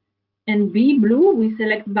green. And B, blue, we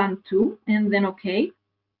select band 2, and then OK.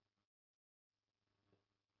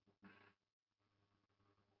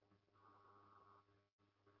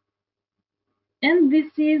 And this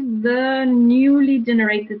is the newly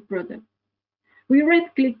generated product. We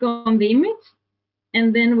right-click on the image,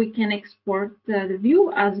 and then we can export the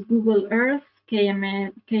view as Google Earth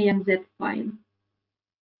KMZ file.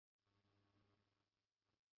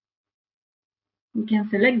 We can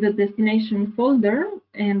select the destination folder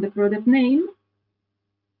and the product name,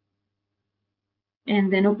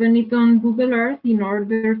 and then open it on Google Earth in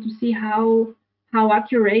order to see how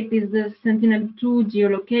accurate is the Sentinel-2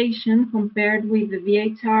 geolocation compared with the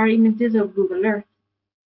VHR images of Google Earth.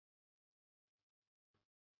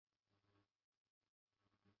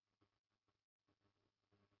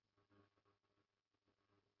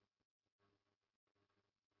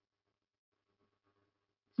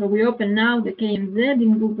 So we open now the KMZ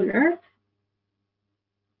in Google Earth.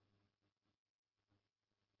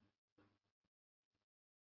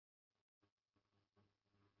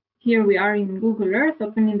 Here we are in Google Earth,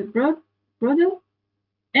 opening the product,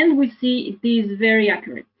 and we see it is very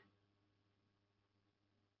accurate.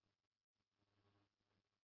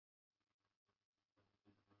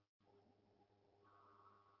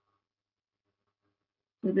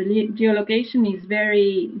 So the geolocation is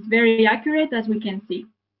very accurate, as we can see.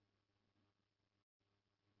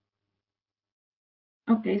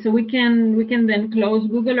 Okay, so we can then close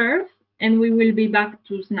Google Earth, and we will be back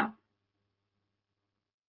to Snap.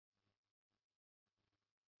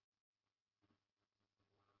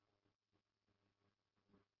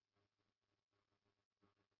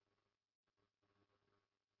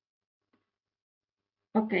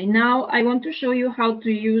 Okay, now I want to show you how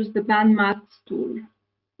to use the band maths tool.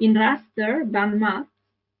 In raster band maths,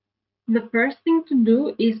 the first thing to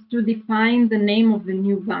do is to define the name of the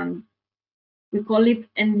new band. We call it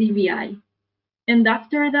NDVI. And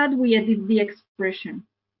after that, we edit the expression.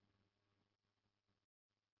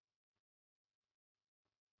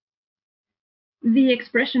 The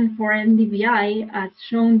expression for NDVI, as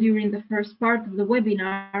shown during the first part of the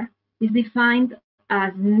webinar, is defined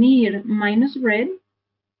as near minus red,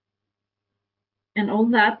 and all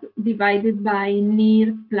that divided by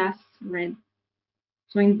near plus red.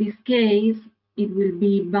 So in this case, it will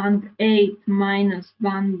be band 8 minus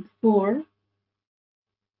band 4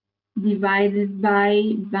 divided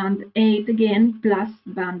by band 8 again plus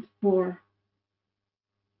band 4.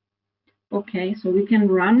 Okay, so we can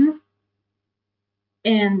run,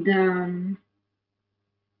 and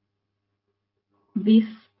this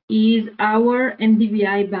is our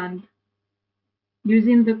NDVI band.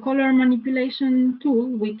 Using the color manipulation tool,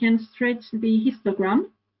 we can stretch the histogram,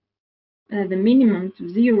 the minimum to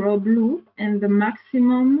 0 blue and the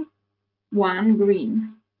maximum 1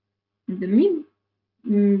 green. The medium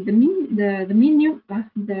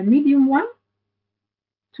one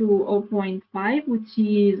to 0.5, which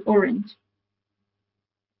is orange.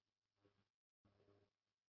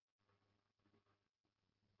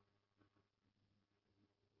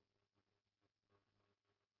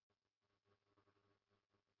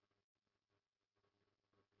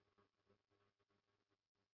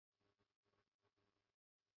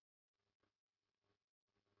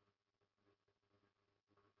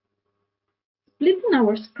 Splitting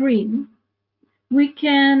our screen, we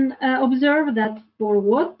can observe that for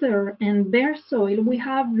water and bare soil, we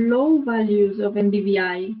have low values of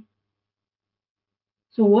NDVI.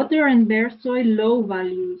 So water and bare soil, low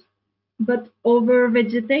values. But over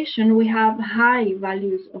vegetation, we have high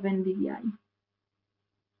values of NDVI.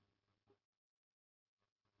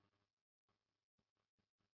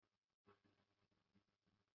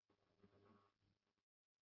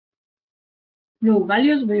 Low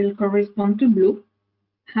values will correspond to blue,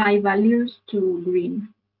 high values to green.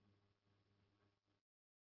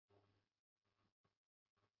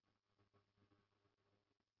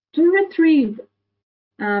 To retrieve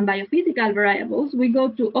biophysical variables, we go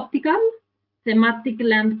to Optical, Thematic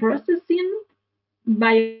Land Processing,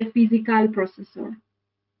 Biophysical Processor.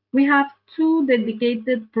 We have 2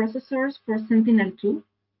 dedicated processors for Sentinel-2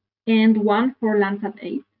 and 1 for Landsat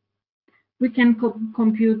 8. We can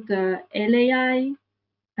compute LAI,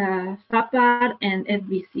 FAPAR, and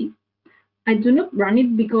FVC. I do not run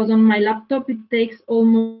it because on my laptop it takes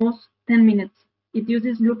almost 10 minutes. It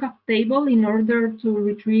uses lookup table in order to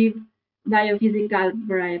retrieve biophysical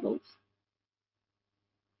variables.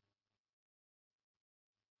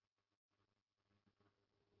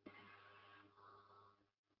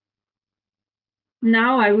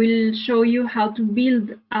 Now I will show you how to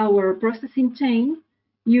build our processing chain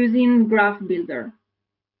using Graph Builder.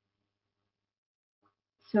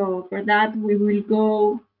 So for that, we will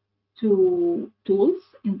go to Tools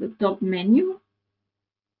in the top menu.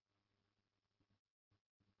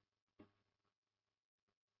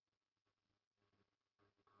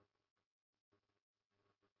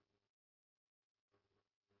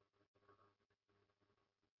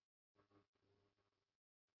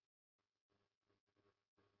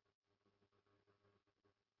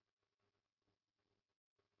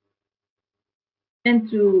 And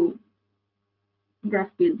to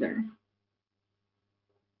Graph Builder,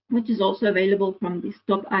 which is also available from this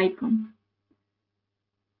top icon.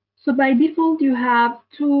 So by default, you have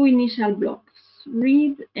 2 initial blocks,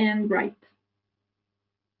 read and write.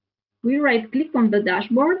 We right-click on the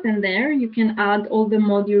dashboard, and there you can add all the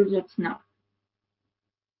modules of Snap.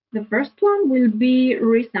 The first one will be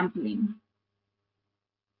resampling.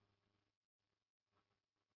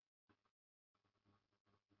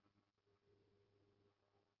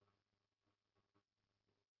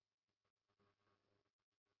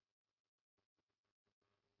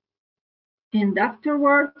 And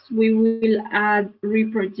afterwards, we will add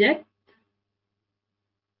reproject,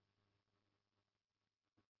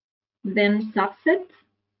 then subset,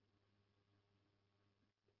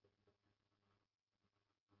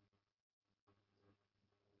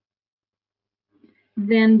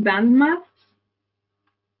 then band maps,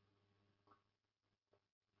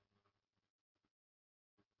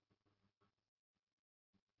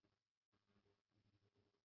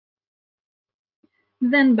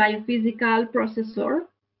 then biophysical processor,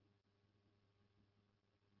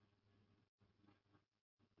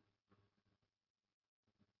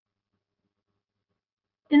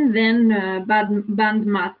 and then band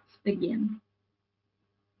maps again.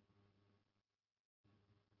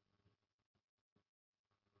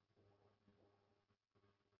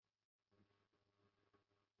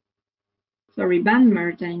 Sorry, band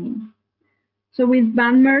merge, I mean. So with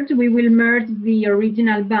band merge, we will merge the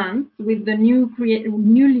original bands with the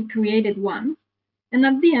newly created ones. And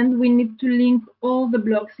at the end, we need to link all the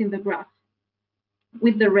blocks in the graph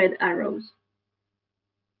with the red arrows.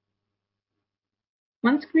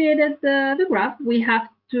 Once created the graph, we have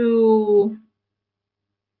to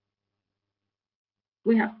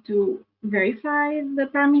verify the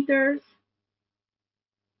parameters.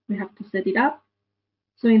 We have to set it up.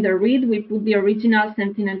 So in the read, we put the original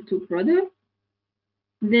Sentinel-2 product.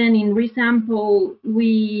 Then in resample,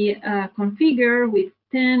 we configure with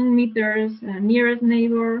 10 meters nearest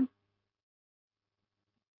neighbor.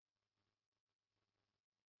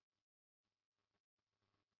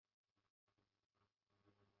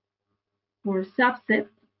 For subset,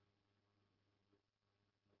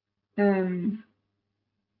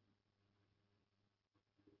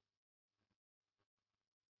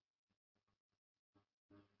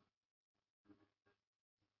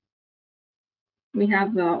 we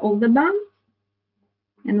have all the bands,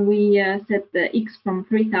 and we set the X from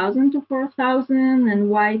 3000 to 4000 and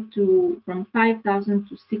Y from 5000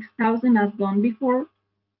 to 6000 as done before.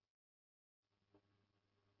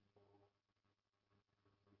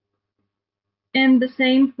 And the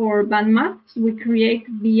same for band maps. We create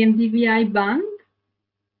the MDVI band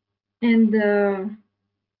and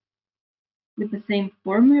with the same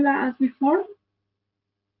formula as before.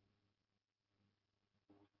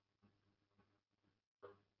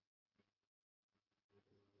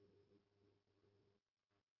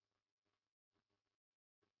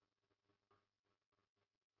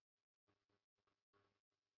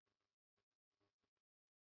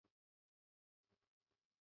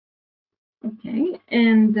 Okay,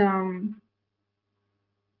 and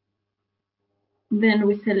then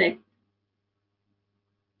we select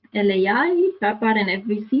LAI, FAPAR, and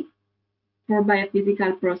FVC for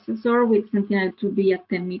biophysical processor with Sentinel-2B at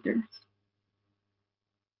 10 meters.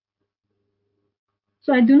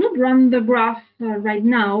 So I do not run the graph right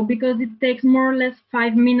now because it takes more or less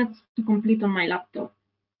 5 minutes to complete on my laptop.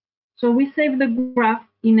 So we save the graph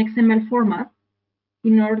in XML format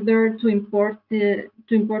in order to import it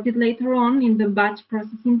later on in the batch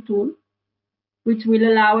processing tool, which will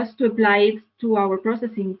allow us to apply it to our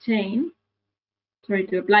processing chain. Sorry,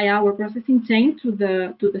 to apply our processing chain to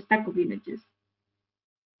the stack of images.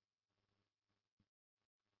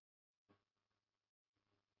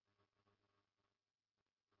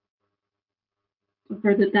 So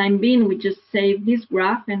for the time being, we just save this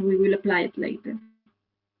graph and we will apply it later.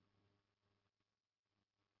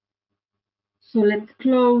 So let's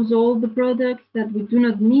close all the products that we do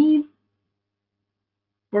not need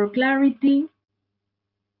for clarity.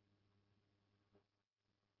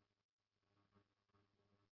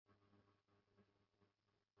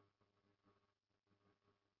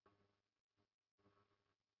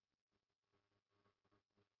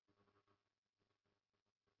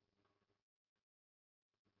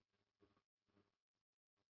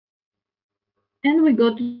 And we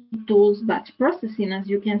go to Tools Batch Processing. As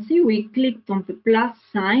you can see, we clicked on the plus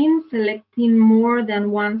sign, selecting more than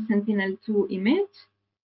one Sentinel-2 image.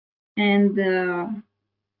 And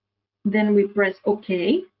then we press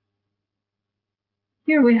OK.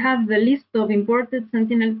 Here we have the list of imported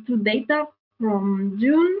Sentinel-2 data from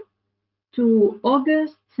June to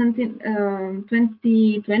August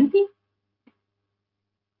 2020.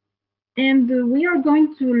 And we are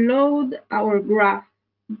going to load our graph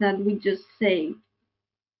that we just saved.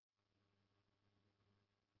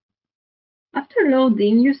 After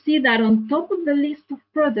loading, you see that on top of the list of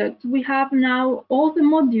products, we have now all the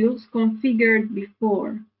modules configured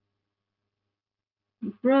before.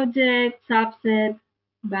 The project, subset,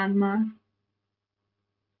 bandmap.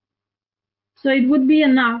 So it would be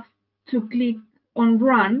enough to click on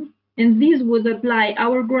Run, and this would apply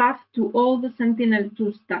our graph to all the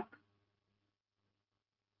Sentinel-2 stack.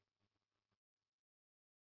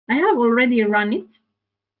 I have already run it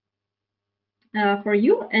for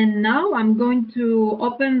you, and now I'm going to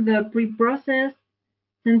open the pre-processed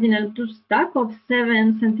Sentinel-2 stack of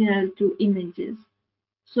 7 Sentinel-2 images.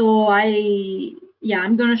 So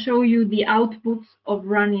I'm going to show you the outputs of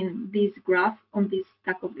running this graph on this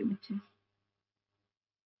stack of images.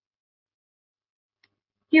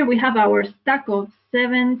 Here we have our stack of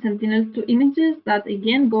 7 Sentinel-2 images that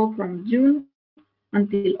again go from June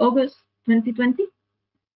until August 2020.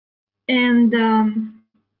 And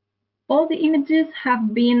all the images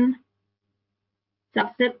have been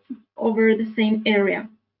subset over the same area.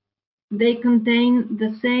 They contain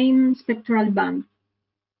the same spectral band.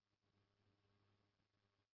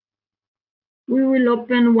 We will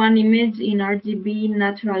open one image in RGB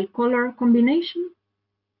natural color combination.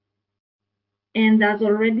 And as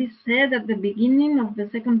already said at the beginning of the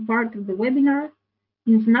second part of the webinar,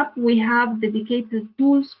 in Snap we have dedicated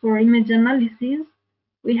tools for image analysis.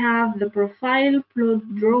 We have the profile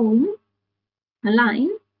plot drawing line,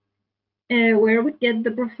 where we get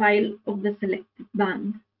the profile of the selected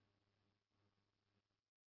band.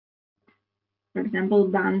 For example,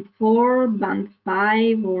 band 4, band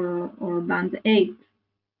 5, or band 8.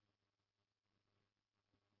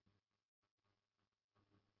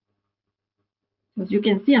 As you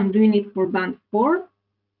can see, I'm doing it for band 4.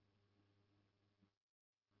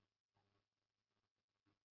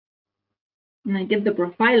 And I get the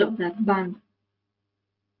profile of that band.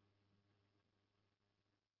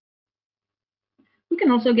 We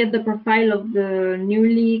can also get the profile of the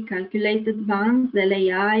newly calculated bands,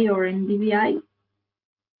 LAI or NDVI.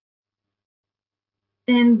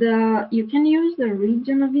 And you can use the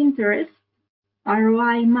region of interest,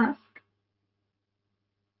 ROI mask.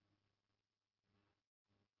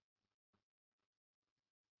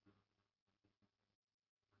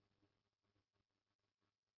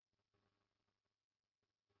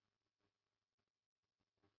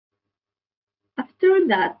 After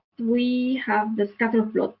that, we have the scatter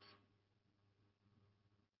plot.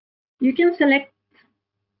 You can select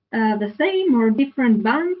the same or different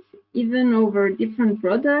bands, even over different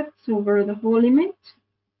products, over the whole image.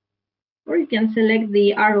 Or you can select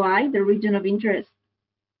the ROI, the region of interest.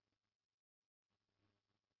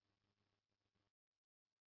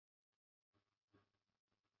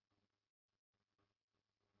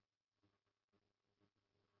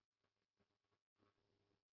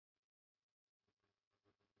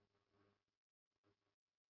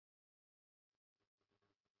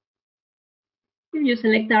 If you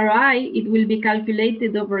select ROI, it will be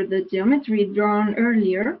calculated over the geometry drawn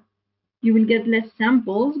earlier. You will get less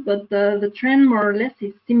samples, but the trend more or less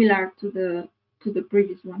is similar to the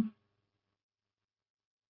previous one.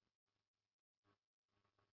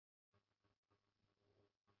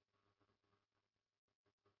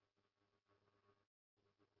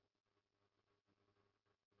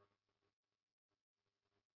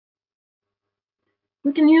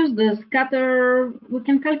 We can use the scatter, we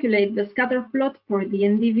can calculate the scatter plot for the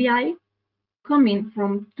NDVI coming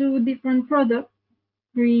from two different products,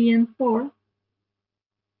 3 and 4.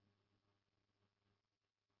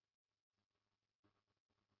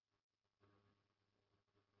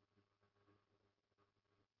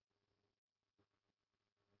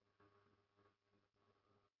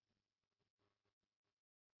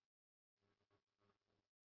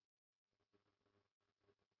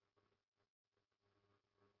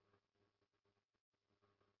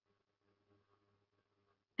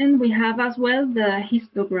 And we have as well the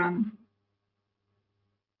histogram.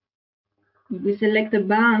 If we select a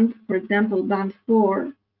band, for example, band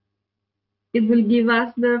 4, it will give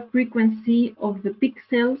us the frequency of the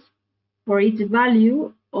pixels for each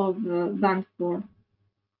value of band 4.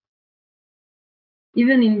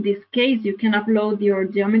 Even in this case, you can upload your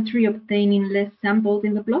geometry, obtaining less samples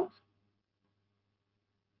in the plot.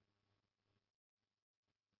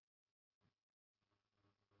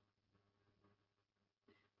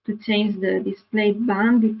 To change the displayed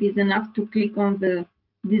band, it is enough to click on the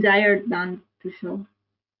desired band to show.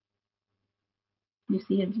 You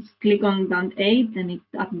see, I just click on band 8 and it's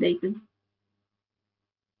updated.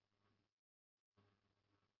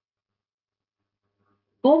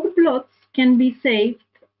 All the plots can be saved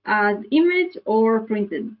as image or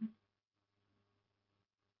printed.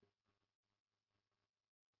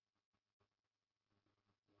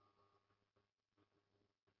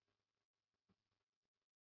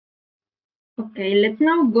 Okay, let's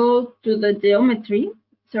now go to the geometry.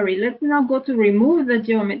 Sorry, let's now go to remove the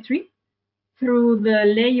geometry through the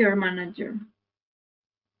layer manager.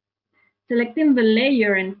 Selecting the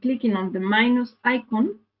layer and clicking on the minus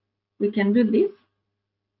icon, we can do this.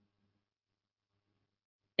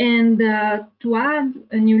 And to add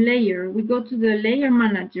a new layer, we go to the layer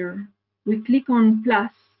manager. We click on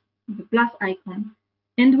plus, the plus icon,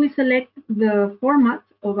 and we select the format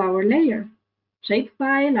of our layer.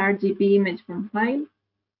 Shapefile, RGB image from file.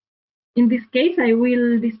 In this case, I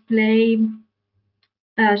will display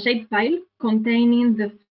a shapefile containing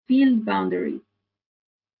the field boundary.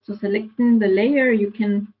 So selecting the layer, you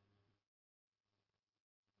can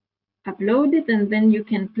upload it, and then you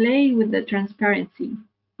can play with the transparency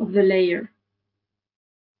of the layer.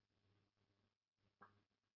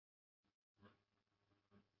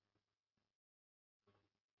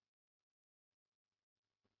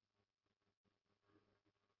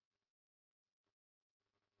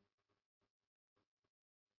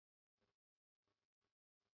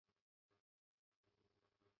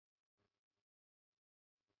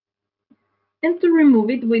 And to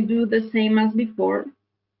remove it, we do the same as before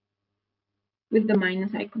with the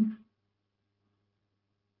minus icon.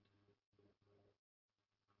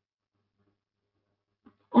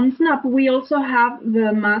 On Snap, we also have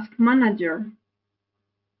the mask manager.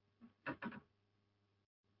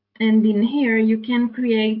 And in here, you can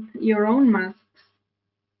create your own masks.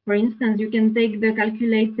 For instance, you can take the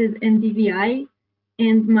calculated NDVI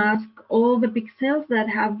and mask all the pixels that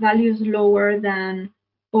have values lower than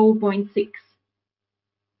 0.6.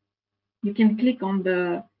 You can click on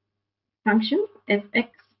the function fx,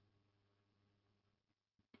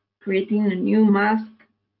 creating a new mask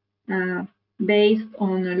based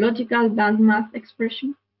on a logical bandmask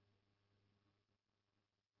expression.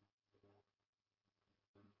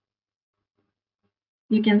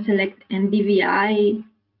 You can select NDVI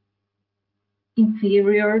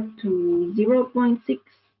inferior to 0.6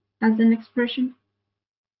 as an expression.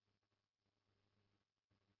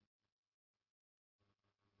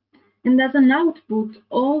 And as an output,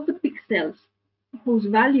 all the pixels whose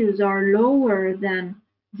values are lower than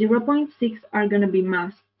 0.6 are going to be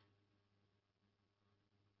masked.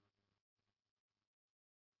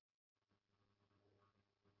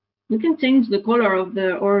 We can change the color of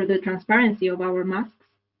the transparency of our masks.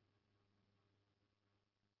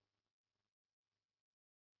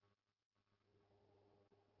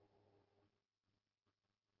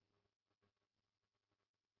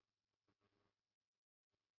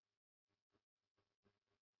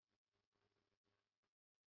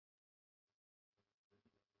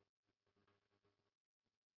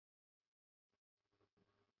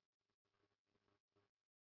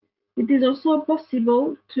 It is also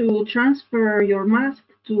possible to transfer your mask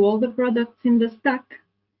to all the products in the stack,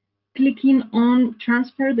 clicking on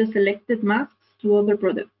Transfer the selected masks to other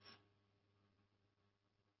products.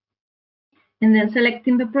 And then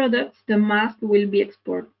selecting the products the mask will be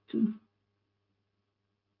exported to.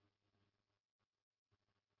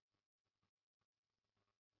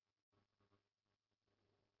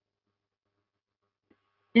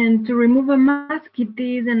 And to remove a mask, it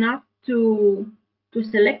is enough to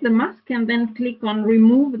select the mask and then click on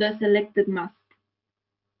Remove the selected mask.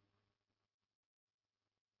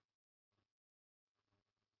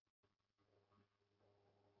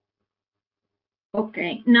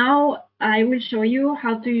 Okay, now I will show you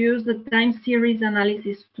how to use the time series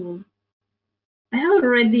analysis tool. I have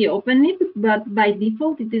already opened it, but by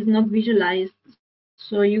default it is not visualized.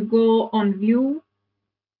 So you go on View,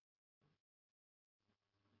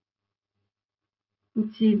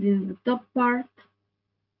 which is in the top part.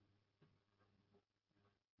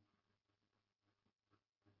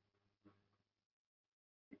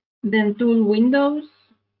 Then Tool Windows,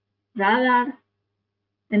 Radar,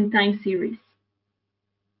 and Time Series.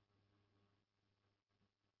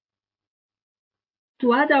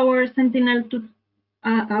 To add our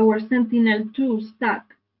Sentinel-2 stack,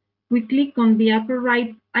 we click on the upper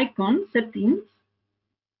right icon, Settings,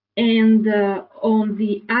 and on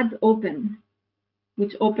the Add Open,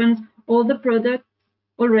 which opens all the products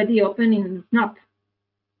already open in Snap.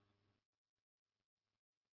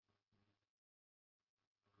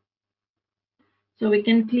 So we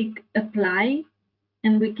can click Apply,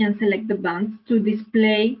 and we can select the bands to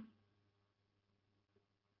display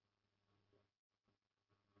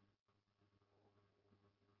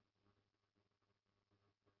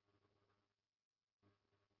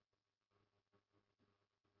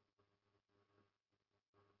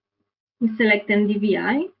we select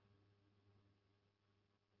NDVI,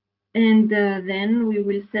 and then we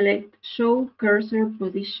will select Show Cursor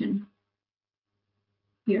Position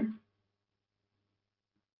here.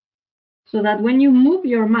 So that when you move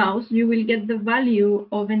your mouse, you will get the value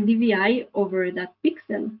of NDVI over that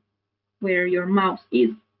pixel where your mouse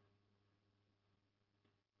is.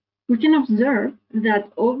 We can observe that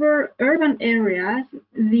over urban areas,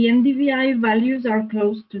 the NDVI values are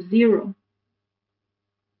close to 0.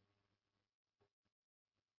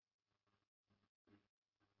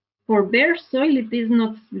 For bare soil, it is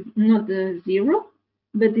not 0,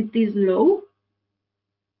 but it is low.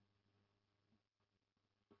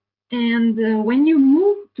 And when you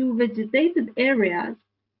move to vegetated areas,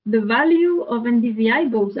 the value of NDVI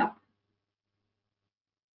goes up.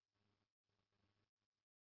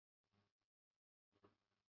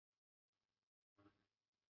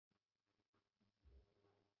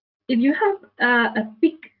 If you have a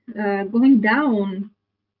peak going down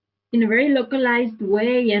in a very localized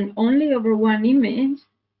way and only over one image,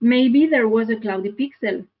 maybe there was a cloudy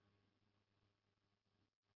pixel.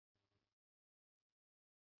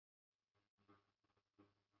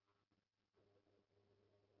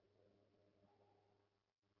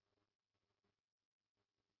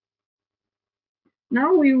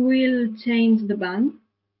 Now we will change the band.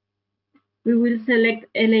 We will select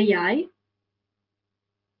LAI.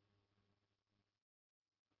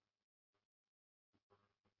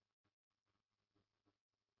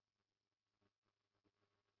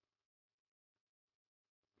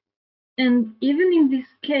 And even in this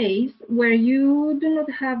case, where you do not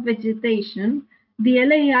have vegetation, the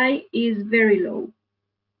LAI is very low.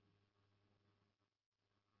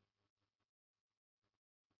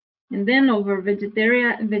 And then over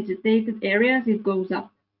vegetated areas, it goes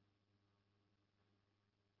up.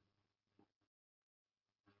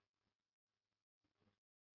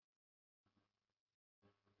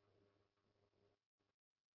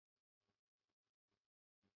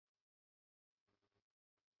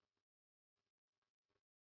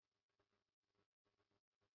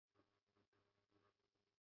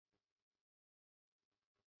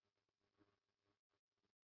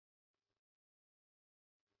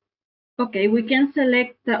 Okay, we can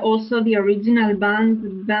select also the original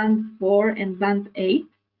band, band 4 and band 8,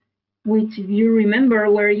 which, if you remember,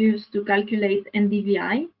 were used to calculate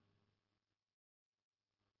NDVI.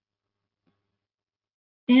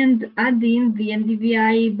 And adding the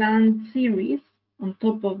NDVI band series on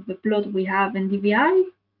top of the plot, we have NDVI.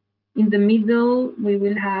 In the middle, we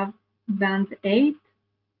will have band 8.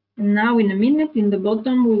 And now in a minute, in the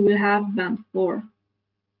bottom, we will have band 4.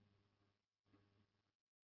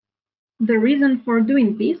 The reason for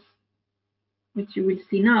doing this, which you will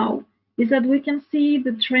see now, is that we can see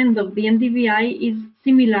the trend of the NDVI is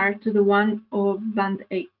similar to the one of band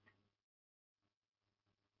 8.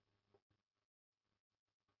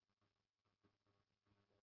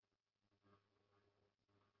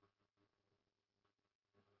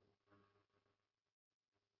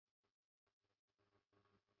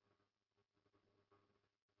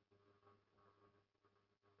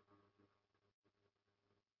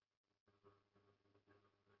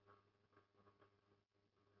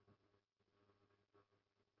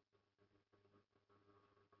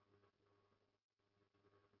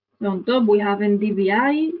 So on top we have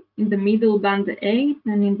NDVI, in the middle band 8,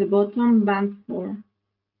 and in the bottom band 4.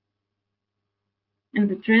 And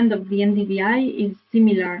the trend of the NDVI is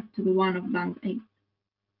similar to the one of band 8.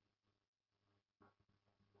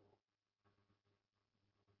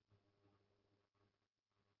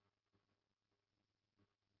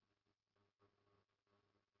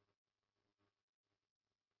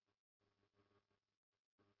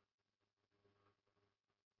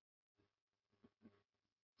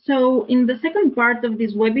 So in the second part of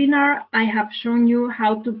this webinar, I have shown you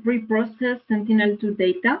how to pre-process Sentinel-2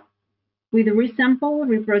 data with resample,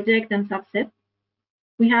 reproject, and subset.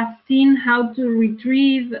 We have seen how to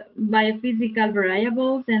retrieve biophysical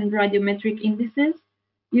variables and radiometric indices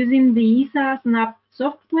using the ESA SNAP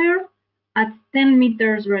software at 10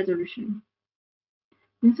 meters resolution.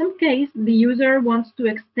 In some case, the user wants to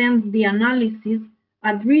extend the analysis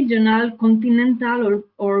at regional, continental,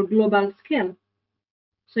 or global scale.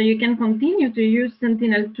 So you can continue to use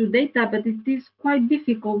Sentinel-2 data, but it is quite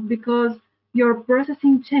difficult because your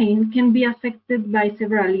processing chain can be affected by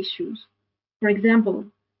several issues. For example,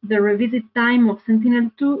 the revisit time of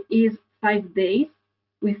Sentinel-2 is 5 days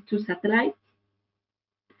with 2 satellites.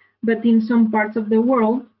 But in some parts of the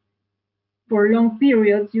world, for long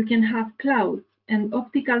periods, you can have clouds, and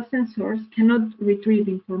optical sensors cannot retrieve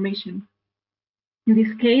information. In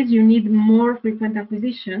this case, you need more frequent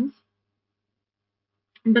acquisitions.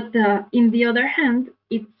 But in the other hand,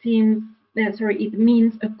 it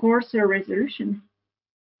means a coarser resolution.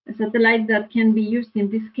 A satellite that can be used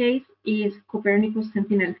in this case is Copernicus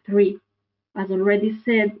Sentinel-3. As already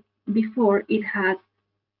said before, it has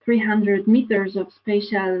 300 meters of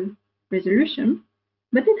spatial resolution,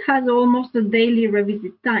 but it has almost a daily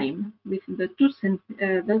revisit time with the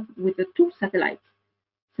two satellites,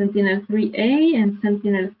 Sentinel-3A and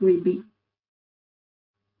Sentinel-3B.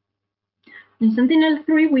 In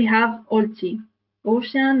Sentinel-3, we have OLTI,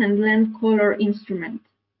 Ocean and Land Color Instrument,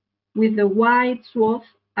 with a wide swath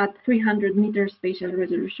at 300 meters spatial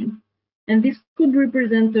resolution. And this could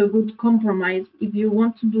represent a good compromise if you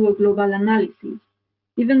want to do a global analysis,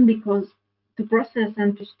 even because to process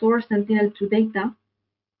and to store Sentinel-2 data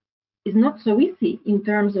is not so easy in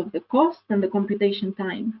terms of the cost and the computation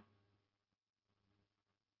time.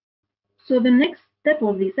 So the next step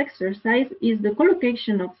of this exercise is the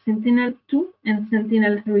collocation of Sentinel-2 and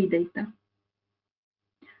Sentinel-3 data.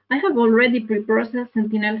 I have already pre-processed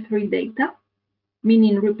Sentinel-3 data,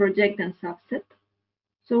 meaning reproject and subset.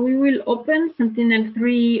 So we will open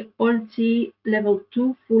Sentinel-3 OLTI Level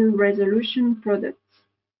 2 full resolution products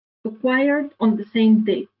acquired on the same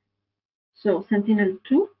date. So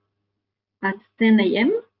Sentinel-2 at 10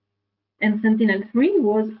 a.m., and Sentinel-3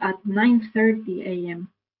 was at 9:30 a.m.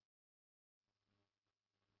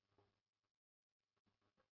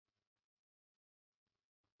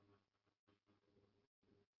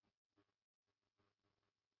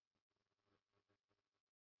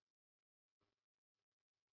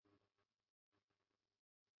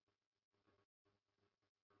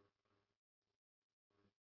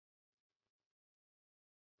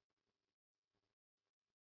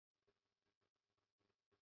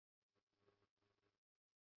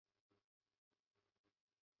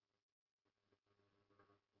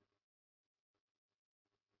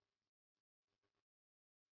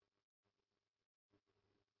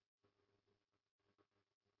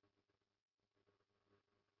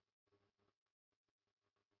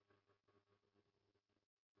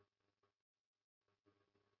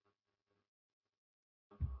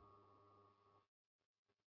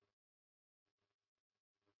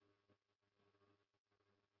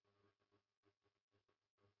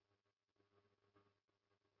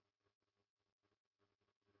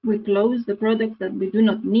 We close the products that we do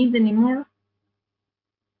not need anymore.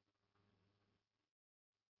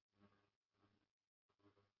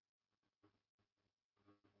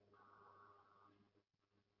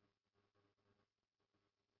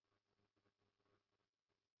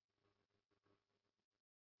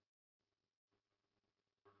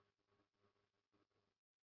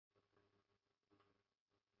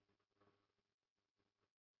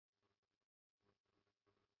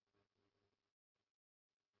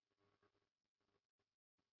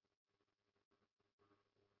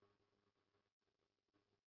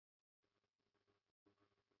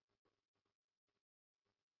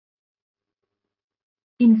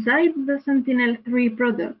 Inside the Sentinel-3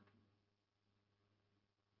 product,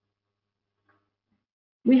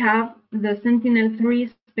 we have the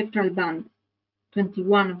Sentinel-3 spectral bands,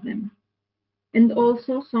 21 of them, and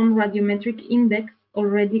also some radiometric index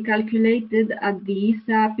already calculated at the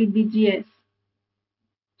ESA PDGS,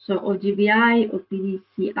 so OGVI or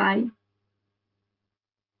PDCI.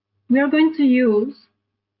 We are going to use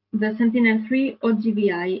the Sentinel-3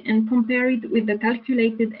 OGVI and compare it with the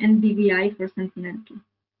calculated NDVI for Sentinel-2.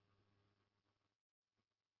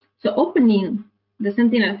 So opening the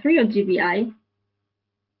Sentinel-3 OGVI,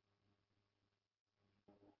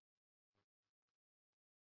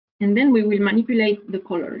 and then we will manipulate the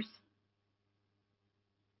colors.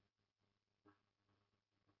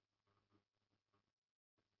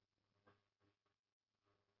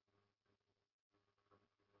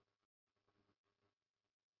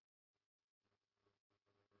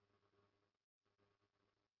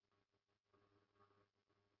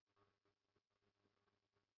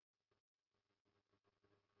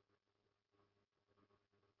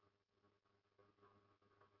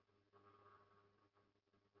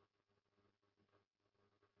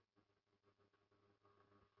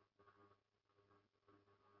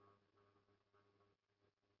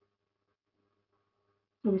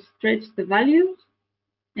 So we stretch the values,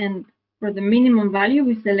 and for the minimum value,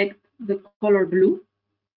 we select the color blue.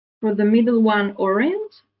 For the middle one,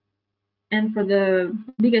 orange. And for the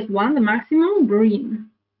biggest one, the maximum,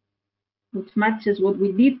 green, which matches what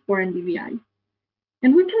we did for NDVI.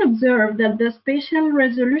 And we can observe that the spatial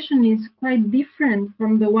resolution is quite different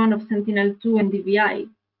from the one of Sentinel-2 NDVI.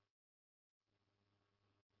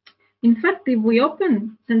 In fact, if we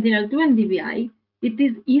open Sentinel-2 NDVI, it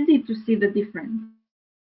is easy to see the difference.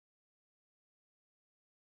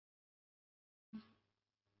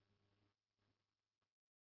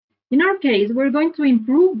 In our case, we're going to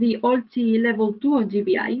improve the OLT level 2 of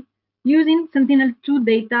GBI using Sentinel-2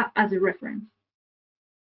 data as a reference.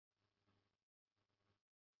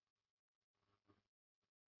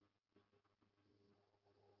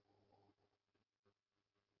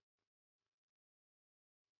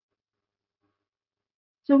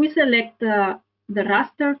 So we select the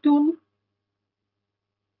raster tool,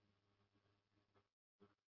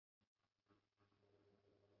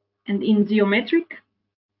 and in geometric,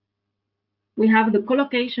 we have the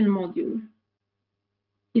collocation module.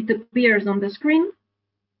 It appears on the screen,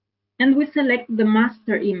 and we select the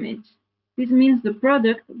master image. This means the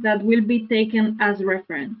product that will be taken as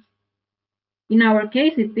reference. In our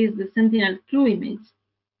case, it is the Sentinel-2 image.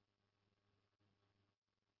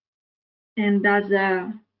 And as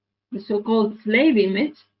the so-called slave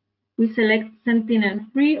image, we select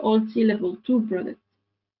Sentinel-3 OLT level 2 product.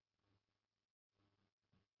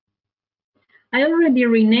 I already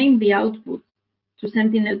renamed the output to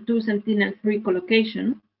Sentinel-2, Sentinel-3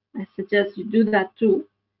 collocation. I suggest you do that too.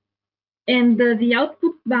 And the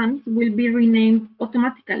output bands will be renamed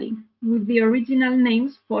automatically with the original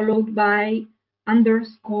names followed by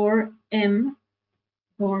 _M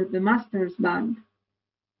for the master's band,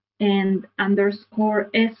 and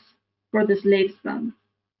 _S for the slave's band.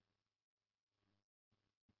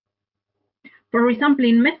 For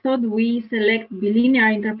resampling method, we select bilinear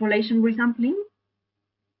interpolation resampling.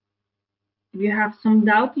 If you have some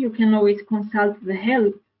doubt, you can always consult the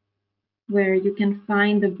help, where you can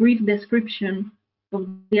find a brief description of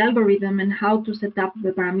the algorithm and how to set up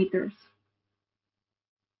the parameters.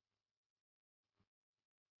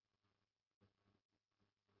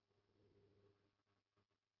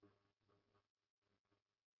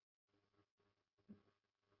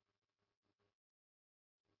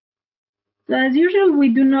 So as usual, we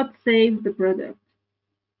do not save the product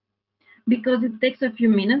because it takes a few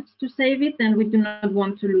minutes to save it and we do not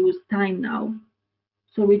want to lose time now.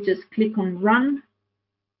 So we just click on Run.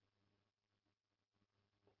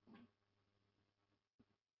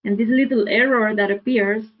 And this little error that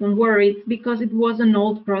appears, don't worry, it's because it was an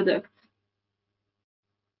old product.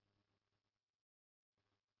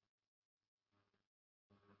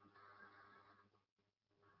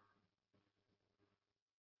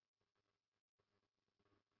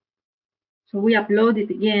 So we upload it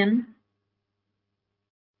again.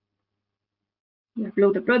 We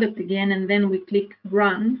upload the product again, and then we click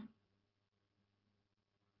Run.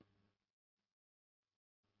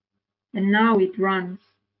 And now it runs.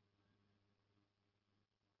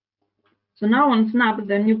 So now on Snap,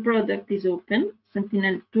 the new product is open,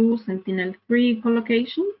 Sentinel-2, Sentinel-3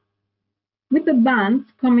 collocation, with the bands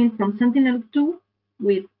coming from Sentinel-2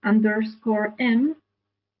 with _M,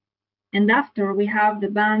 and after we have the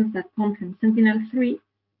bands that come from Sentinel-3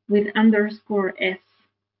 with _S.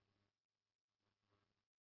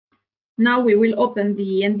 Now we will open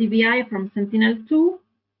the NDVI from Sentinel-2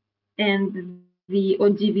 and the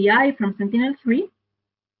OGVI from Sentinel-3.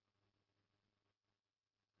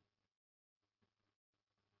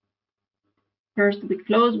 First, we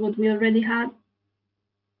close what we already had.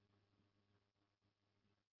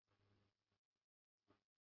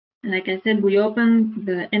 And like I said, we open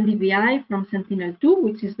the NDVI from Sentinel-2,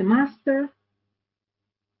 which is the master,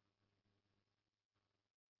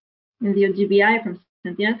 and the OGVI from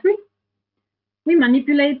Sentinel-3. We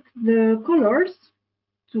manipulate the colors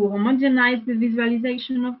to homogenize the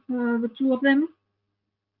visualization of the two of them.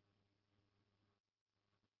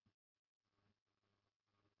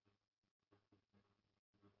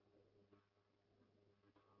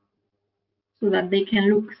 So that they can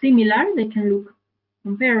look similar, they can look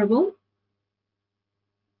comparable.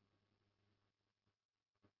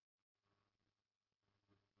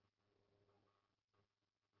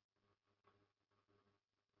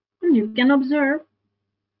 And you can observe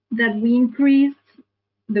that we increased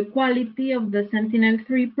the quality of the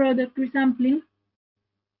Sentinel-3 product resampling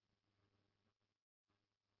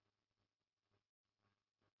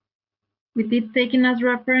with it taken as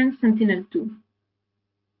reference Sentinel-2.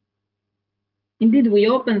 Indeed, we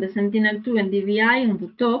open the Sentinel-2 NDVI on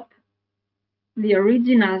the top, the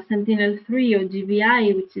original Sentinel-3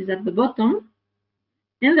 OGVI, which is at the bottom,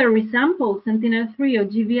 and the resampled Sentinel-3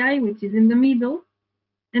 OGVI, which is in the middle,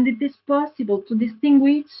 and it is possible to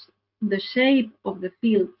distinguish the shape of the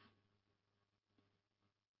fields.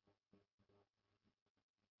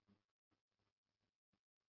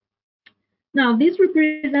 Now, this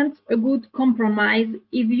represents a good compromise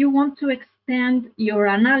if you want to extend your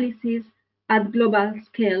analysis at global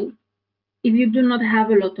scale, if you do not have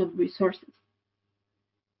a lot of resources.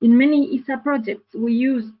 In many ESA projects, we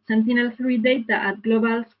use Sentinel-3 data at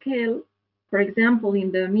global scale, for example,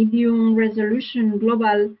 in the medium resolution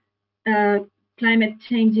global climate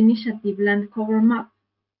change initiative land cover map.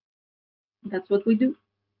 That's what we do.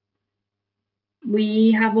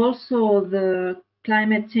 We have also the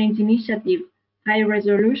climate change initiative high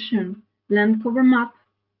resolution land cover map,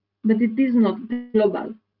 but it is not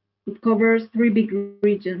global. It covers 3 big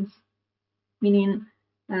regions, meaning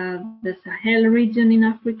the Sahel region in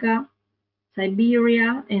Africa,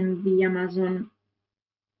 Siberia, and the Amazon.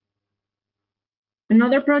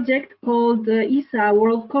 Another project called ESA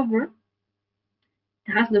World Cover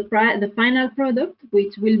has the final product,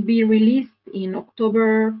 which will be released in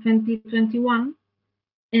October 2021.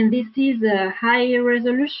 And this is a high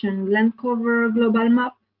resolution land cover global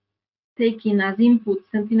map taking as input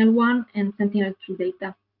Sentinel-1 and Sentinel-2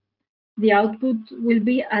 data. The output will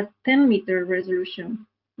be at 10-meter resolution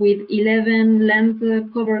with 11 land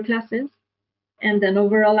cover classes and an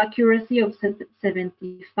overall accuracy of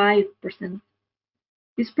 75%.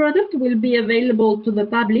 This product will be available to the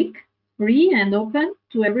public, free and open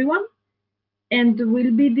to everyone, and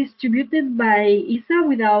will be distributed by ESA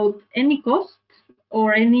without any cost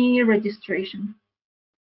or any registration.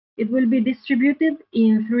 It will be distributed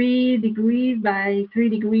in 3 degrees by 3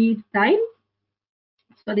 degrees tiles.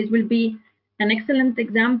 So this will be an excellent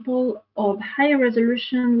example of high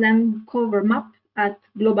resolution land cover map at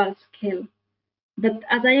global scale. But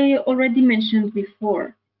as I already mentioned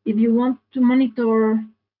before, if you want to monitor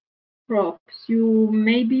crops, you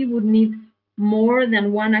maybe would need more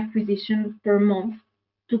than one acquisition per month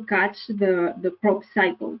to catch the crop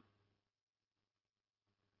cycle.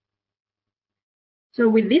 So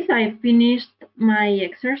with this, I finished my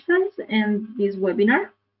exercise and this webinar,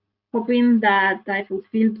 hoping that I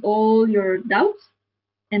fulfilled all your doubts.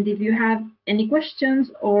 And if you have any questions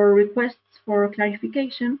or requests for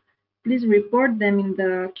clarification, please report them in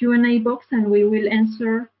the Q&A box and we will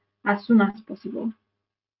answer as soon as possible.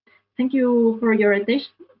 Thank you for your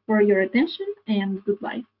attention and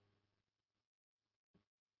goodbye.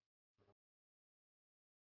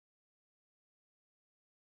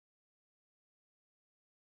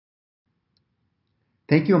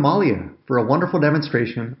 Thank you, Amalia, for a wonderful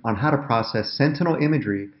demonstration on how to process Sentinel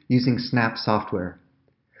imagery using Snap software.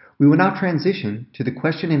 We will now transition to the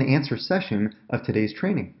question and answer session of today's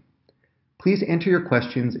training. Please enter your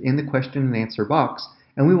questions in the question and answer box,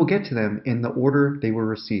 and we will get to them in the order they were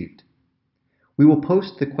received. We will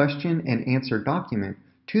post the question and answer document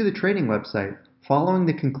to the training website following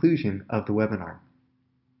the conclusion of the webinar.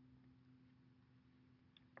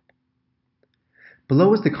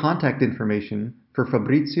 Below is the contact information for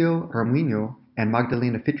Fabrizio, Ramoino, and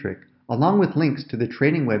Magdalena Fitrzyk, along with links to the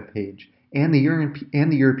training webpage and the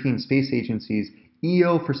European Space Agency's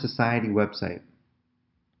EO for Society website.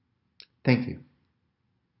 Thank you.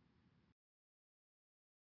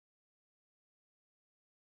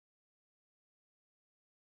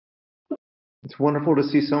 It's wonderful to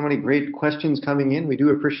see so many great questions coming in. We do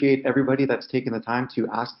appreciate everybody that's taken the time to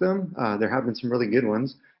ask them. There have been some really good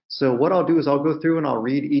ones. So what I'll do is I'll go through and I'll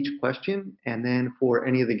read each question, and then for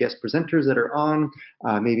any of the guest presenters that are on,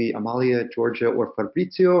 maybe Amalia, Georgia, or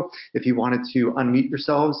Fabrizio, if you wanted to unmute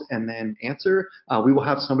yourselves and then answer, we will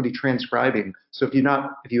have somebody transcribing. So if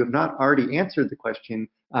you have not already answered the question,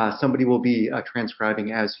 somebody will be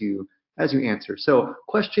transcribing as you answer. So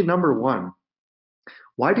question number 1.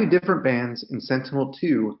 Why do different bands in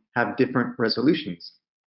Sentinel-2 have different resolutions?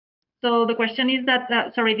 So the question is that,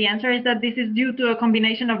 the answer is that this is due to a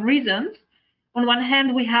combination of reasons. On one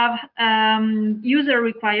hand, we have user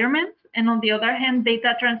requirements, and on the other hand,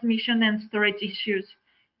 data transmission and storage issues.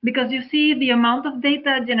 Because you see, the amount of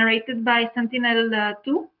data generated by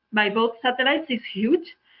Sentinel-2 by both satellites is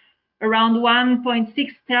huge, around 1.6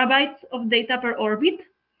 terabytes of data per orbit.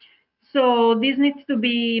 So this needs to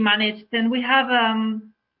be managed, and we have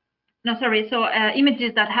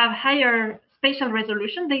images that have higher spatial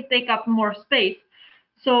resolution, they take up more space.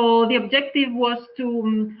 So the objective was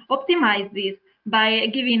to optimize this by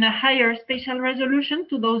giving a higher spatial resolution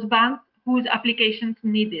to those bands whose applications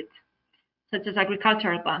need it, such as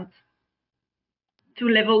agricultural bands, to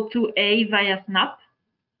level 2A via SNAP.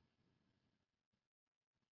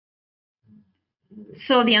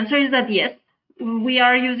 So the answer is that yes, we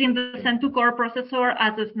are using the Sen2 core processor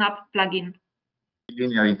as a SNAP plugin.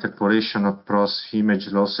 Linear interpolation across image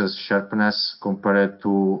losses sharpness compared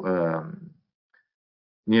to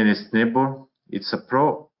nearest neighbor, it's a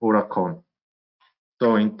pro or a con.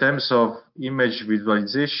 So in terms of image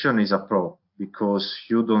visualization, is a pro because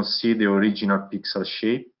you don't see the original pixel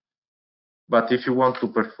shape. But if you want to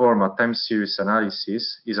perform a time series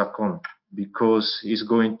analysis, is a con because it's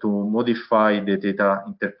going to modify the data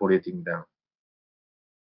interpolating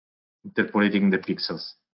the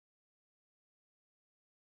pixels.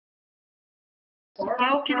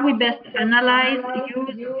 How can we best analyze,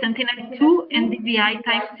 use Sentinel-2 and DVI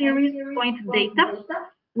time series point data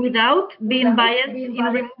without being biased in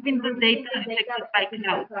removing the data affected by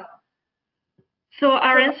cloud? So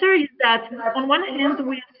our answer is that on one hand,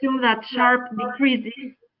 we assume that sharp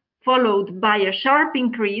decreases followed by a sharp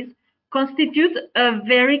increase constitute a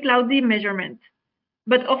very cloudy measurement.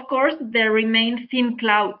 But of course, there remain thin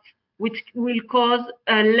clouds, which will cause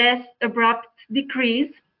a less abrupt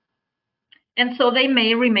decrease. And so they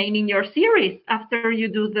may remain in your series after you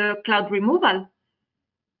do the cloud removal.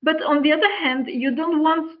 But on the other hand, you don't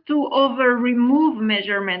want to over-remove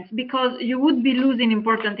measurements because you would be losing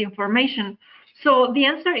important information. So the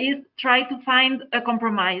answer is try to find a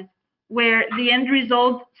compromise where the end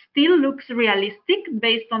result still looks realistic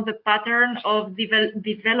based on the pattern of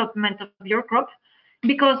development of your crop,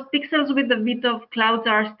 because pixels with a bit of clouds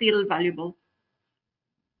are still valuable.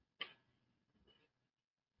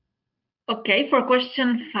 Okay, for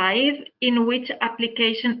question 5, in which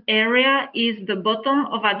application area is the bottom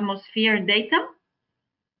of atmosphere data?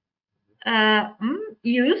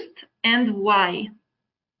 used and why?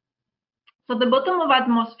 So the bottom of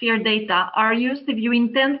atmosphere data are used if you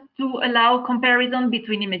intend to allow comparison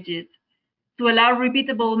between images, to allow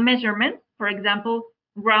repeatable measurement, for example,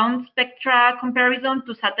 ground spectra comparison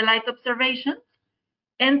to satellite observations,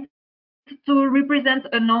 and to represent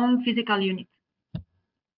a known physical unit.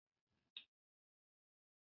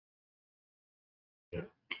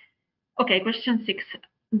 Okay, question 6.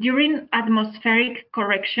 During atmospheric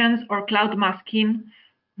corrections or cloud masking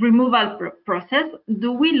removal process,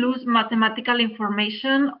 do we lose mathematical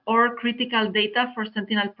information or critical data for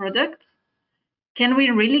Sentinel products? Can we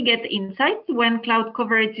really get insights when cloud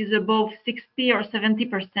coverage is above 60 or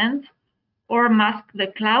 70%, or mask the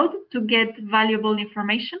cloud to get valuable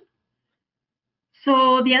information?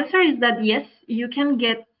 So the answer is that yes, you can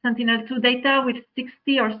get Sentinel-2 data with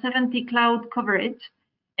 60 or 70 cloud coverage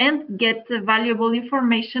and get valuable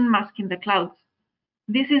information masking the clouds.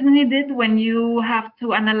 This is needed when you have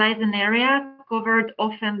to analyze an area covered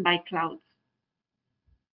often by clouds.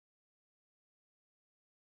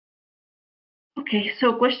 Okay,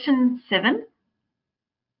 so question 7.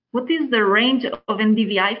 What is the range of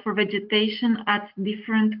NDVI for vegetation at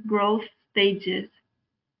different growth stages?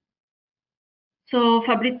 So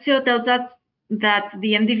Fabrizio tells us that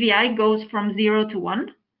the NDVI goes from 0 to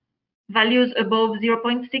 1. Values above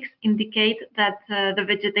 0.6 indicate that the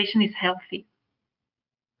vegetation is healthy.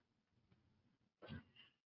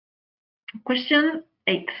 Question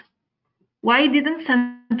 8. Why didn't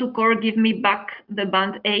Cent2Core give me back the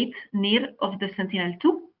band 8 near of the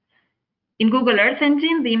Sentinel-2? In Google Earth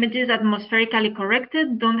Engine, the images atmospherically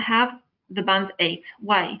corrected don't have the band 8.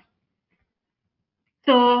 Why?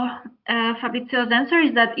 So Fabrizio's answer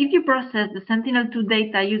is that if you process the Sentinel-2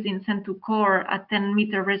 data using Cent2Core at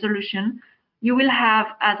 10-meter resolution, you will have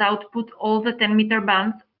as output all the 10-meter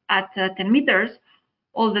bands at 10 meters,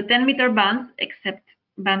 all the 10-meter bands except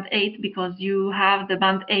band 8 because you have the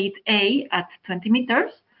band 8A at 20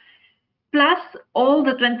 meters, plus all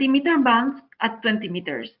the 20-meter bands at 20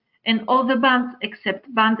 meters, and all the bands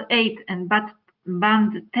except band 8 and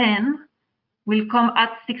band 10 will come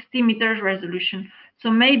at 60 meters resolution. So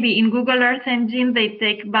maybe in Google Earth Engine, they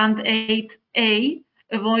take band 8A,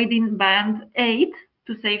 avoiding band 8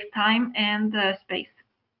 to save time and space.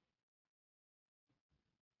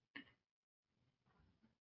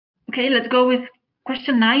 Okay, let's go with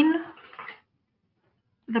question 9.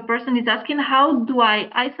 The person is asking, how do I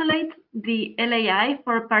isolate the LAI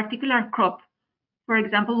for a particular crop, for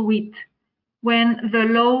example, wheat, when the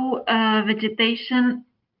low vegetation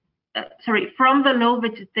from the low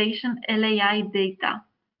vegetation LAI data.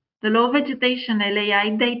 The low vegetation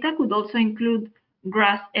LAI data could also include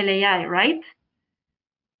grass LAI, right?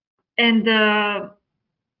 And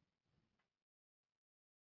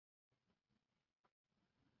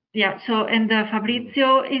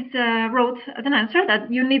Fabrizio wrote an answer that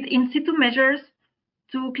you need in situ measures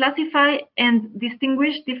to classify and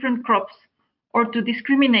distinguish different crops or to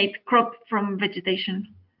discriminate crop from vegetation.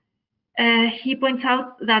 He points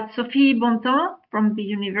out that Sophie Bontemps from the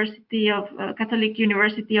Catholic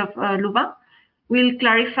University of Louvain will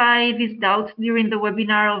clarify this doubt during the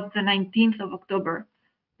webinar of the 19th of October.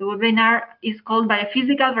 The webinar is called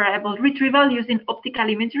Biophysical Variable Retrieval using Optical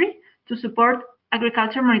Imagery to support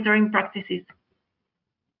agriculture monitoring practices.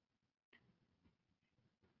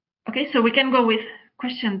 Okay, so we can go with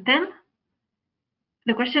question 10.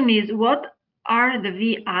 The question is, what are the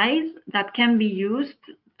VIs that can be used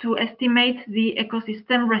to estimate the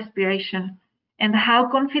ecosystem respiration, and how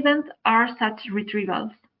confident are such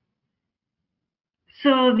retrievals?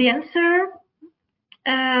 So the answer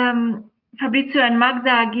Fabrizio and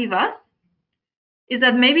Magda give us is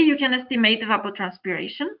that maybe you can estimate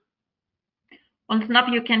evapotranspiration. On Snap,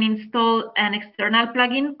 you can install an external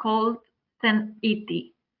plugin called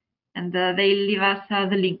SenET, and they leave us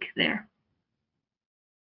the link there.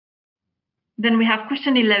 Then we have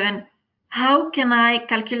question 11. How can I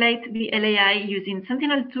calculate the LAI using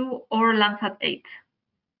Sentinel-2 or Landsat 8?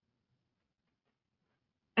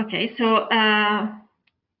 Okay, so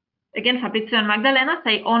again, Fabrizio and Magdalena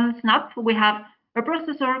say on Snap, we have a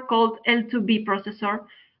processor called L2B processor,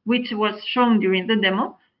 which was shown during the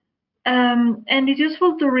demo. And it's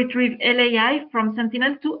useful to retrieve LAI from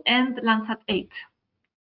Sentinel-2 and Landsat 8.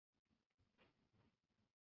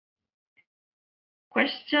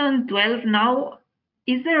 Question 12 now.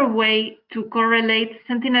 Is there a way to correlate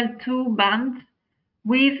Sentinel-2 bands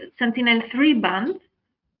with Sentinel-3 bands,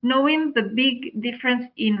 knowing the big difference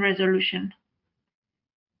in resolution?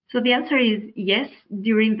 So the answer is yes.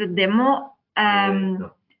 During the demo,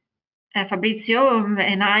 Fabrizio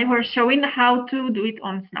and I were showing how to do it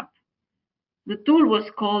on Snap. The tool was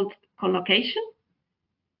called collocation,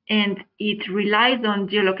 and it relies on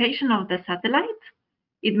geolocation of the satellite.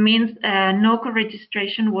 It means no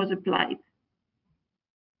co-registration was applied.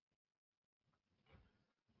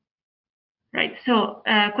 Right, so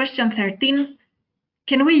question 13,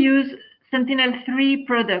 can we use Sentinel-3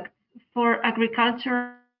 products for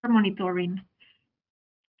agriculture monitoring?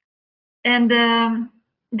 And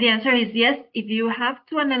the answer is yes. If you have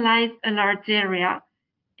to analyze a large area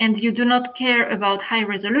and you do not care about high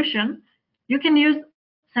resolution, you can use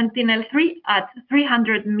Sentinel-3 at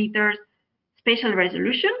 300 meters spatial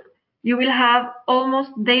resolution. You will have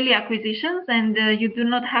almost daily acquisitions, and you do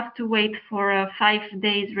not have to wait for a 5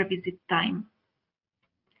 days revisit time.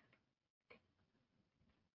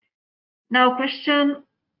 Now, question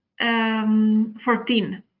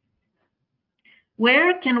 14.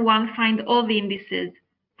 Where can one find all the indices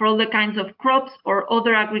for all the kinds of crops or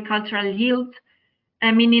other agricultural yields,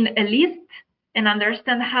 meaning a list, and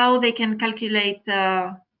understand how they can calculate,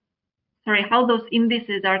 how those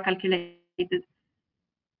indices are calculated?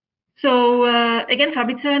 So again,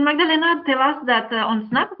 Fabrizio and Magdalena tell us that on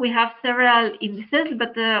SNAP we have several indices,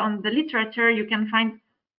 but on the literature you can find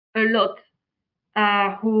a lot,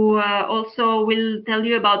 who also will tell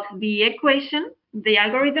you about the equation, the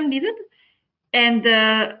algorithm needed, and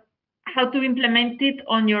how to implement it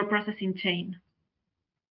on your processing chain.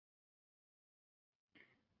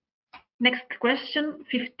 Next question,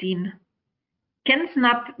 15. Can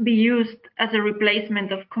SNAP be used as a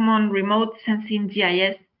replacement of common remote sensing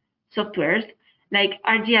GIS softwares like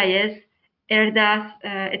ArcGIS, AirDAS,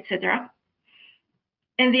 etc.?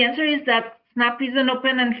 And the answer is that SNAP is an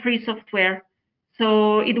open and free software,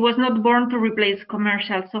 so it was not born to replace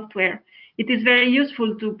commercial software. It is very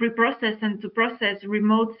useful to pre-process and to process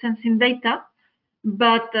remote sensing data,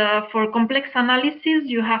 but for complex analysis,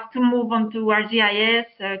 you have to move on to ArcGIS,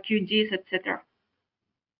 QGIS, etc.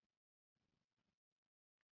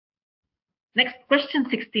 Next, question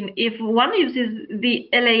 16. If one uses the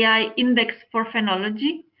LAI index for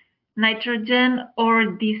phenology, nitrogen, or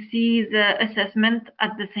disease assessment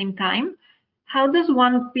at the same time, how does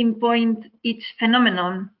one pinpoint each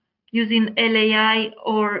phenomenon using LAI,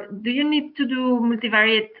 or do you need to do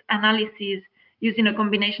multivariate analysis using a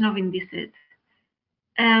combination of indices?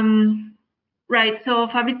 Right, so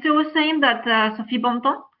Fabrizio was saying that Sophie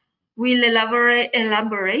Bontemps will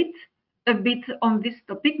elaborate a bit on this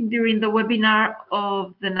topic during the webinar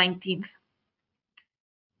of the 19th.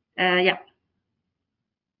 Yeah,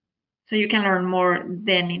 so you can learn more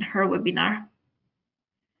then in her webinar.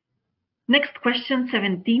 Next question,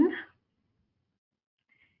 17.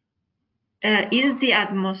 Is the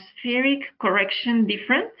atmospheric correction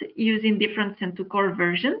different using different Cent2Core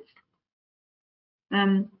versions?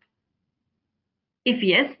 If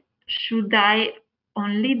yes, should I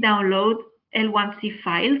only download L1C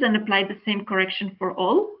files and apply the same correction for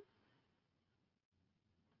all?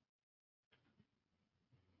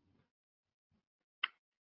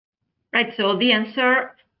 Right, so the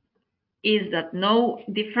answer is that no,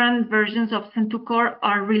 different versions of Cent2Core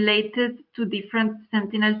are related to different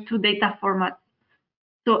Sentinel-2 data formats.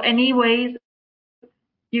 So anyways,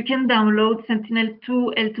 you can download Sentinel-2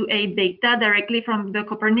 L2A data directly from the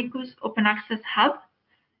Copernicus Open Access Hub,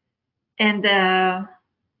 and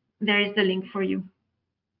there is the link for you.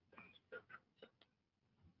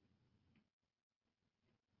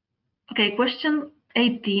 Okay, question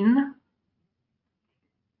 18.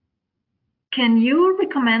 Can you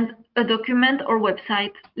recommend a document or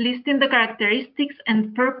website listing the characteristics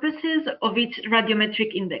and purposes of each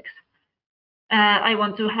radiometric index? I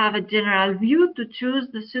want to have a general view to choose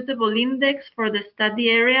the suitable index for the study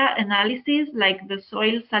area analysis, like the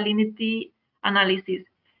soil salinity analysis.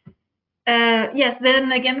 Yes,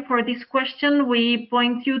 then again, for this question, we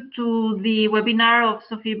point you to the webinar of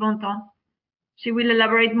Sophie Bontemps. She will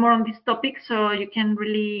elaborate more on this topic, so you can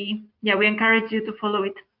really, yeah, we encourage you to follow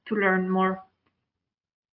it to learn more.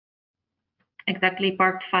 Exactly,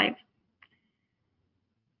 part 5.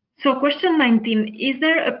 So question 19, is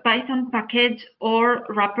there a Python package or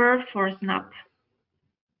wrapper for SNAP?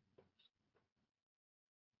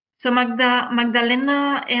 So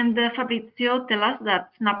Magdalena and Fabrizio tell us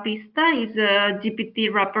that Snapista is a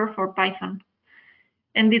GPT wrapper for Python.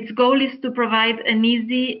 And its goal is to provide an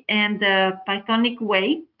easy and Pythonic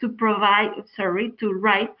way to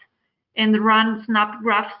write and run Snap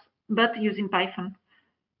graphs, but using Python.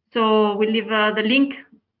 So we'll leave the link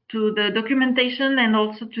to the documentation and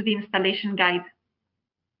also to the installation guide.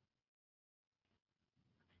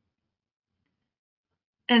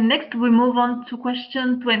 And next we move on to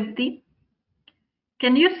question 20.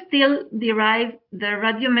 Can you still derive the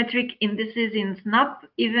radiometric indices in SNAP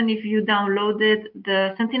even if you downloaded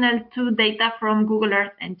the Sentinel-2 data from Google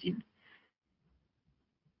Earth Engine?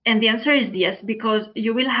 And the answer is yes, because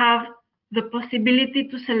you will have the possibility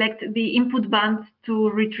to select the input band to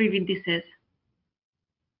retrieve indices.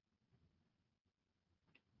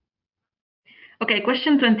 Okay,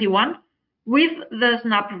 question 21. With the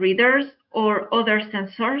SNAP readers or other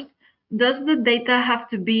sensors, does the data have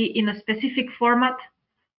to be in a specific format?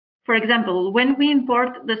 For example, when we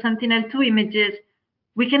import the Sentinel-2 images,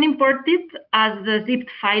 we can import it as the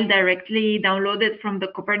zipped file directly downloaded from the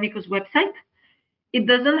Copernicus website. It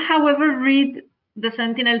doesn't, however, read the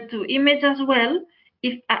Sentinel-2 image as well,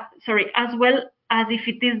 as if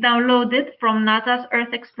it is downloaded from NASA's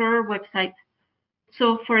Earth Explorer website.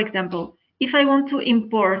 So, for example, if I want to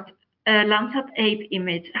import a Landsat 8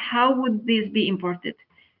 image, how would this be imported?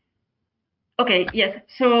 Okay, yes.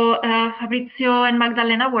 So Fabrizio and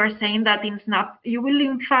Magdalena were saying that in SNAP, you will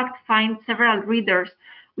in fact find several readers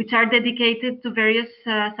which are dedicated to various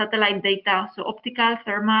satellite data, so optical,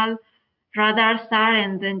 thermal, radar, SAR,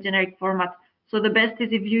 and then generic format. So the best is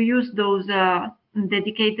if you use those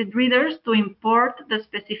dedicated readers to import the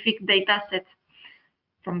specific data set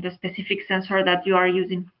from the specific sensor that you are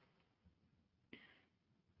using.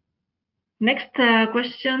 Next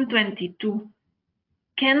question 22.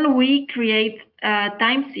 Can we create a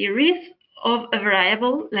time series of a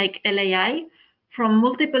variable like LAI from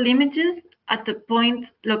multiple images at a point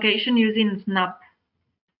location using SNAP?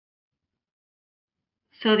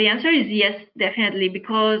 So the answer is yes, definitely,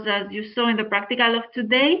 because as you saw in the practical of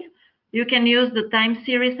today, you can use the time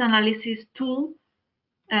series analysis tool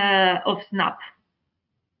of SNAP.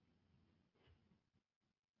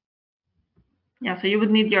 Yeah, so you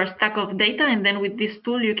would need your stack of data, and then with this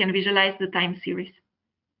tool, you can visualize the time series.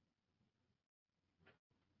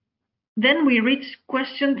 Then we reach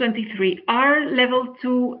question 23. Are level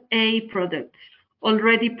 2A products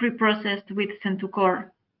already pre-processed with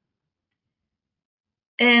Send2Core?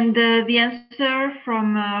 And the answer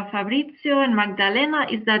from Fabrizio and Magdalena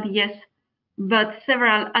is that yes, but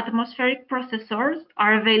several atmospheric processors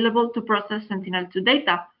are available to process Sentinel-2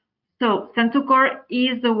 data. So Send2Core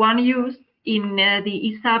is the one used in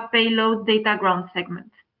the ESA payload data ground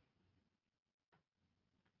segment.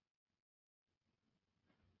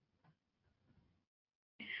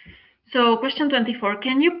 So question 24,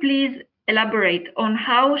 can you please elaborate on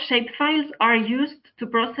how shapefiles are used to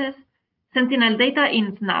process Sentinel data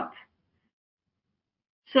in SNAP?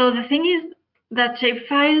 So the thing is that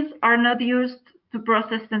shapefiles are not used to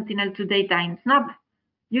process Sentinel-2 data in SNAP.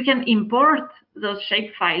 You can import those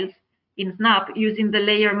shapefiles in SNAP using the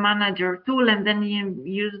layer manager tool, and then you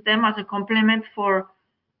use them as a complement for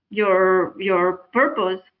your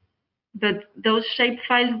purpose. But those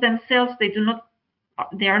shapefiles themselves,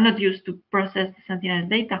 they are not used to process the Sentinel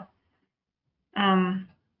data.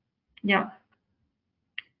 Yeah.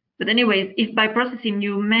 But anyways, if by processing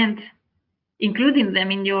you meant including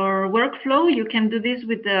them in your workflow, you can do this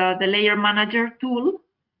with the layer manager tool.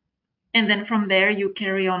 And then from there, you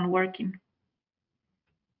carry on working.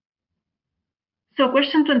 So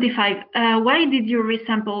question 25, why did you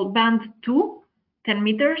resample band 2, 10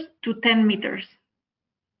 meters, to 10 meters?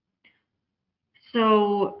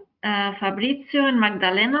 So Fabrizio and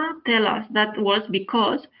Magdalena tell us that was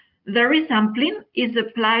because the resampling is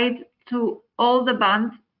applied to all the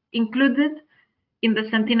bands included in the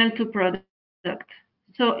Sentinel-2 product.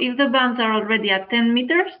 So if the bands are already at 10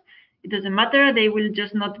 meters, it doesn't matter, they will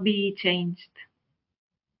just not be changed.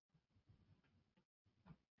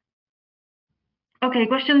 Okay,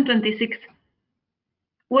 question 26.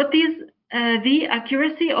 What is the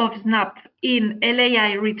accuracy of SNAP in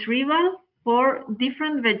LAI retrieval for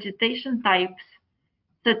different vegetation types,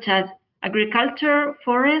 such as agriculture,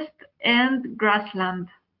 forest, and grassland?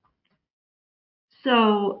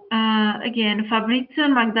 So again, Fabrizio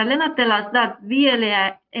and Magdalena tell us that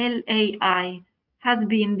the LAI has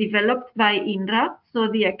been developed by INRA, so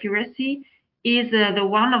the accuracy is the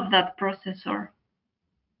one of that processor.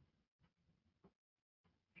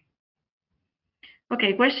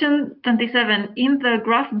 Okay, question 27. In the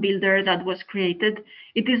graph builder that was created,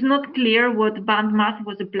 it is not clear what bandmath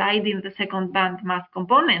was applied in the second bandmath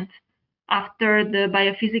component after the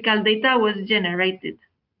biophysical data was generated.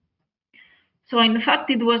 So in fact,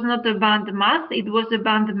 it was not a bandmath, it was a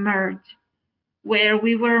band merge, where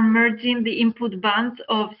we were merging the input bands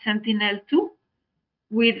of Sentinel-2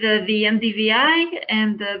 with the NDVI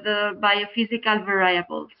and the biophysical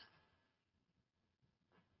variables.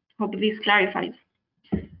 Hope this clarifies.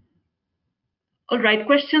 All right,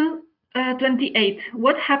 question 28.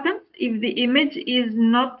 What happens if the image is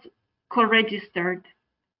not co-registered.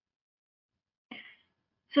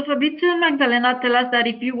 So Fabrizio and Magdalena tell us that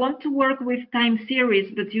if you want to work with time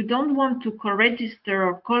series, but you don't want to co-register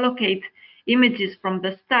or collocate images from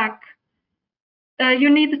the stack, you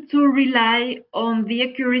need to rely on the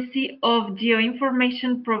accuracy of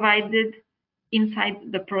geoinformation provided inside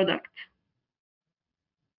the product.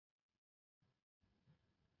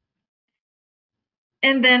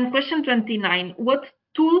 And then question 29, what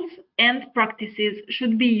tools and practices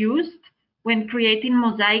should be used when creating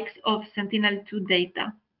mosaics of Sentinel-2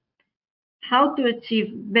 data? How to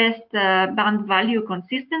achieve best band value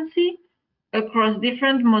consistency across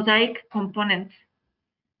different mosaic components?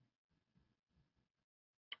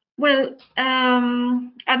 Well,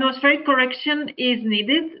 atmospheric correction is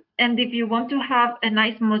needed, and if you want to have a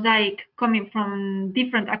nice mosaic coming from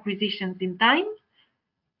different acquisitions in time,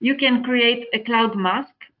 you can create a cloud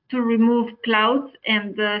mask to remove clouds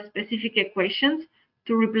and specific equations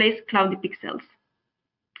to replace cloudy pixels.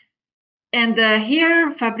 And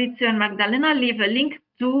here, Fabrizio and Magdalena leave a link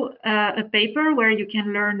to a paper where you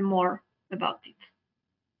can learn more about it.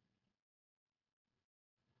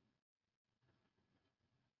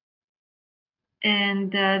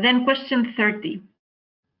 And then question 30.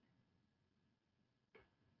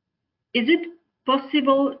 Is it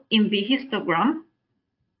possible in the histogram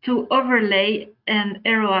to overlay an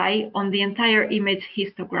ROI on the entire image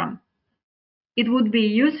histogram? It would be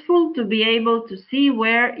useful to be able to see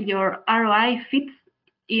where your ROI fits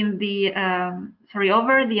in the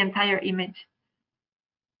over the entire image.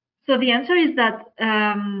 So the answer is that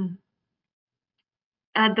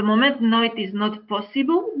at the moment, no, it is not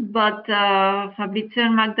possible, but Fabrizio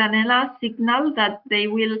and Magdalena signal that they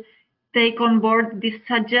will take on board this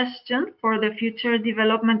suggestion for the future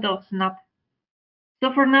development of Snap.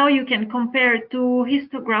 So for now, you can compare two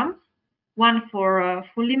histograms, one for a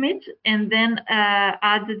full image, and then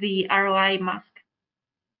add the ROI mask.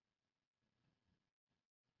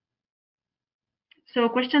 So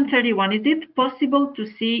question 31, is it possible to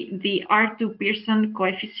see the R2 Pearson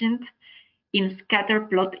coefficient in scatter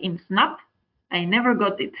plot in Snap? I never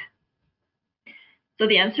got it. So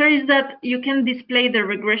the answer is that you can display the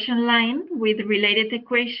regression line with related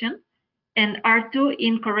equation and R2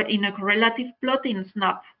 in a correlative plot in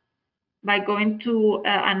Snap by going to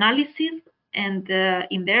analysis, and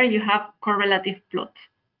in there you have correlative plot.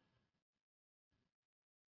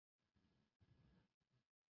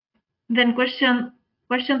 Then question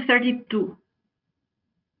 32.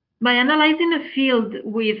 By analyzing a field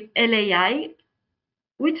with LAI,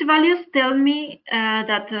 which values tell me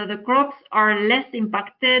that the crops are less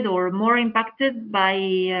impacted or more impacted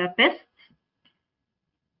by pests?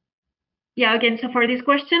 Yeah, again, so for this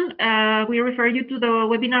question, we refer you to the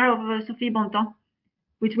webinar of Sophie Bontemps,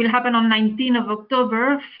 which will happen on 19th of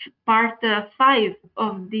October, part 5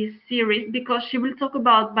 of this series, because she will talk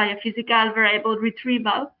about biophysical variable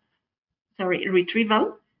retrieval,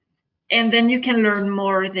 and then you can learn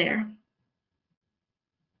more there.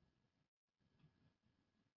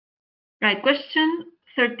 Right, question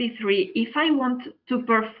 33. If I want to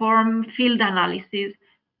perform field analysis,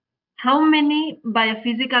 how many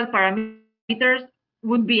biophysical parameters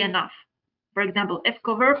would be enough? For example,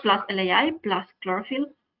 F-cover plus LAI plus chlorophyll,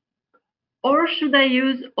 or should I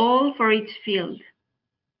use all for each field?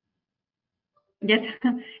 Yes,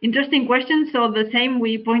 interesting question. So the same,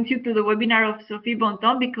 we point you to the webinar of Sophie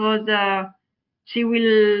Bontemps because she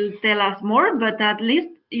will tell us more, but at least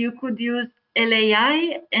you could use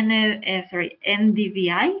LAI and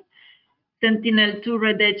NDVI, Sentinel-2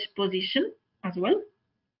 red edge position as well.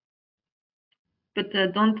 But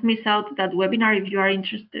don't miss out that webinar if you are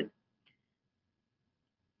interested.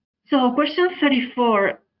 So question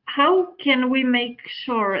 34, how can we make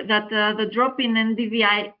sure that the drop in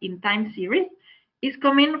NDVI in time series is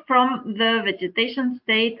coming from the vegetation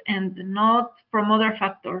state and not from other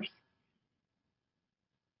factors?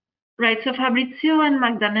 Right, so Fabrizio and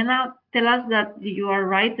Magdalena tell us that you are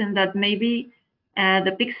right and that maybe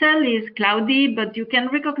the pixel is cloudy, but you can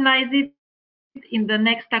recognize it in the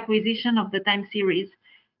next acquisition of the time series,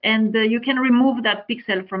 and you can remove that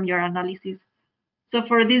pixel from your analysis. So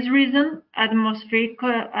for this reason, atmospheric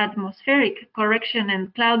correction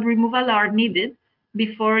and cloud removal are needed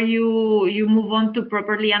before you move on to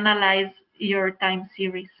properly analyze your time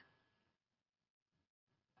series.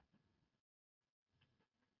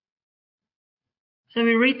 So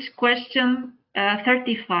we reach question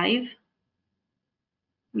 35,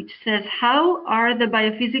 which says, how are the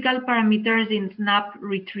biophysical parameters in SNAP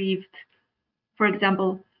retrieved? For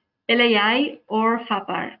example, LAI or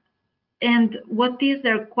FAPAR? And what is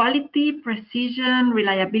their quality, precision,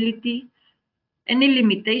 reliability? Any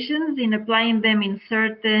limitations in applying them in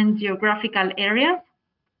certain geographical areas?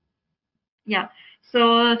 Yeah,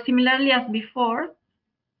 so similarly as before,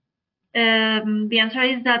 the answer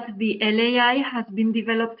is that the LAI has been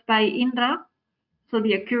developed by INRA, so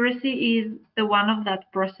the accuracy is the one of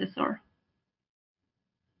that processor.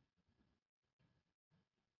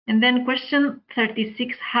 And then question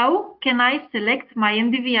 36, how can I select my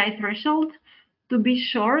NDVI threshold to be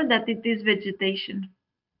sure that it is vegetation?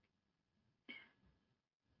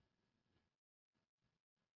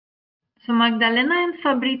 So Magdalena and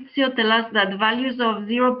Fabrizio tell us that values of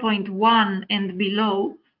 0.1 and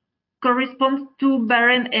below correspond to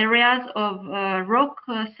barren areas of rock,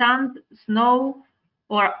 sand, snow,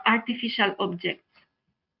 or artificial objects,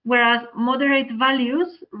 whereas moderate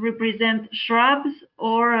values represent shrubs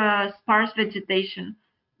or sparse vegetation.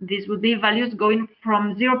 These would be values going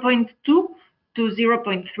from 0.2 to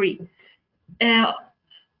 0.3.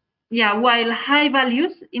 While high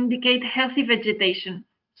values indicate healthy vegetation.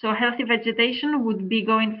 So healthy vegetation would be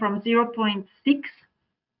going from 0.6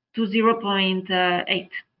 to 0.8.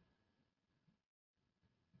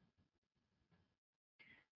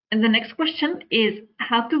 And the next question is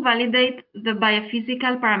how to validate the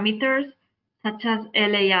biophysical parameters such as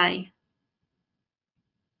LAI.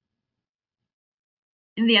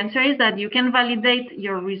 And the answer is that you can validate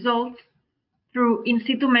your results through in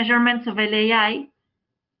situ measurements of LAI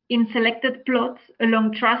in selected plots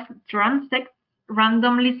along transects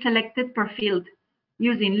randomly selected per field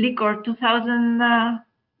using LICOR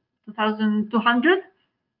 2200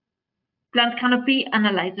 plant canopy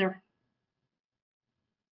analyzer.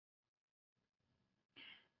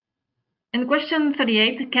 And question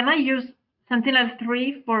 38, can I use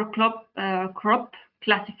Sentinel-3 for crop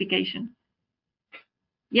classification?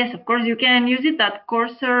 Yes, of course, you can use it at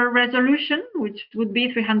coarser resolution, which would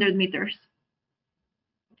be 300 meters.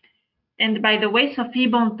 And by the way, Sophie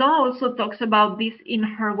Bontemps also talks about this in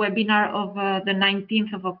her webinar of the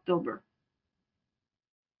 19th of October.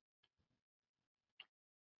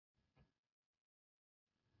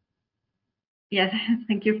 Yes,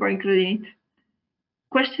 thank you for including it.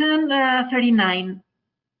 Question 39.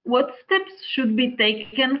 What steps should be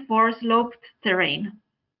taken for sloped terrain?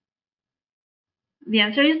 The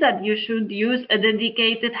answer is that you should use a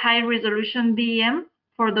dedicated high-resolution DEM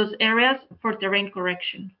for those areas for terrain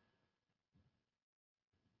correction.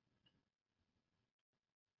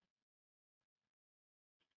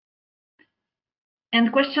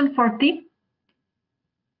 And question 40.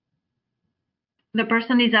 The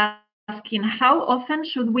person is asking, how often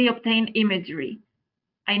should we obtain imagery?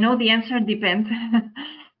 I know the answer depends.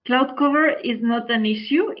 Cloud cover is not an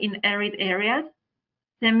issue in arid areas,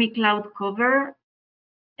 semi-cloud cover,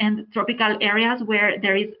 and tropical areas where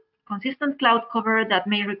there is consistent cloud cover that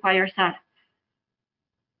may require SAR.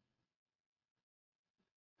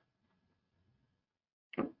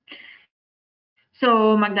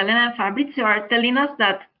 So Magdalena and Fabrizio are telling us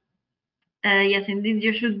that, yes, indeed,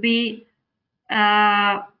 you should be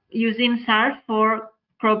using SAR for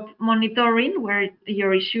crop monitoring, where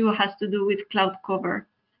your issue has to do with cloud cover.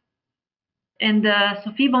 And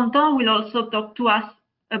Sophie Bontemps will also talk to us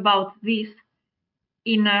about this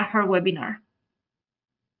in her webinar.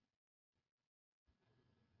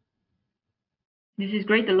 This is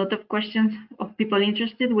great, a lot of questions of people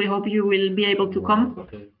interested. We hope you will be able to come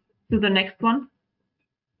to the next one.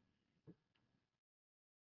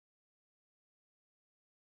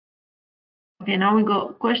 Okay, now we go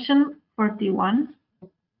question 41.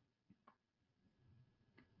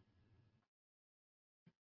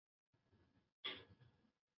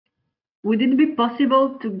 Would it be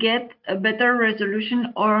possible to get a better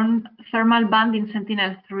resolution on thermal band in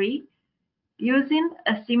Sentinel-3 using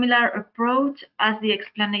a similar approach as the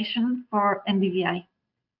explanation for NDVI?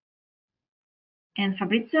 And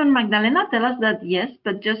Fabrizio and Magdalena tell us that yes,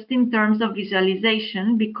 but just in terms of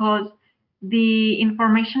visualization, because the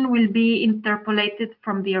information will be interpolated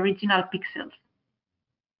from the original pixels.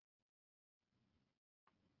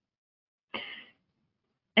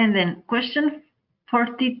 And then question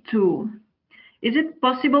 42. Is it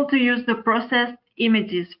possible to use the processed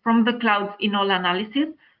images from the clouds in all analysis,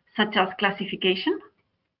 such as classification?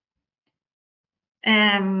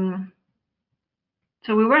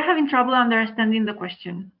 So we were having trouble understanding the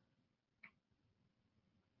question.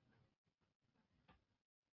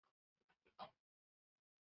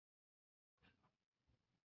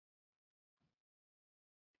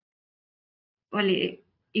 Well,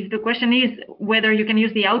 if the question is whether you can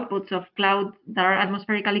use the outputs of clouds that are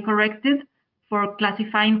atmospherically corrected for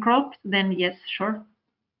classifying crops, then yes, sure.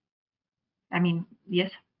 I mean, yes.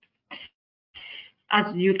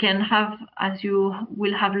 as you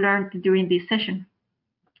will have learned during this session.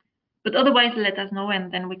 But otherwise, let us know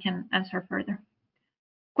and then we can answer further.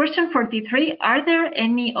 Question 43, are there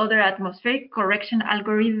any other atmospheric correction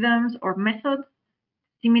algorithms or methods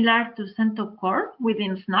similar to CentoCore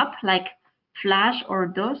within SNAP, like Flash or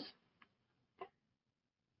DOS?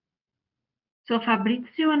 So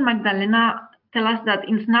Fabrizio and Magdalena tell us that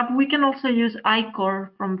in SNAP we can also use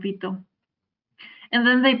iCore from Vito. And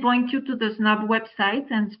then they point you to the SNAP website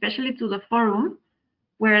and especially to the forum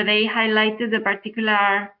where they highlighted a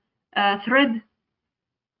particular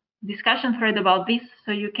discussion thread about this,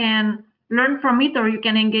 so you can learn from it or you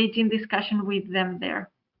can engage in discussion with them there.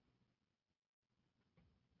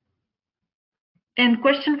 And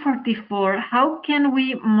question 44, how can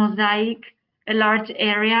we mosaic a large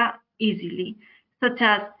area easily, such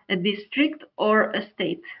as a district or a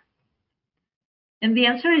state? And the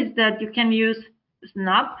answer is that you can use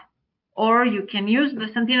SNAP or you can use the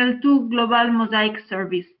Sentinel-2 Global Mosaic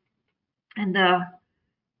Service. And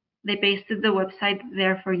they pasted the website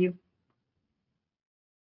there for you.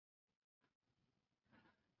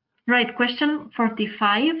 Right, question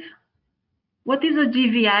 45. What is a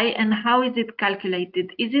GVI and how is it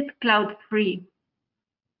calculated? Is it cloud-free?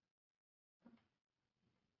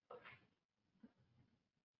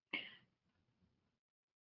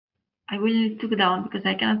 I will need to go down because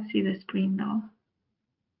I cannot see the screen now.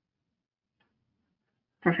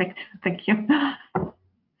 Perfect, thank you.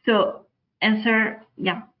 So answer,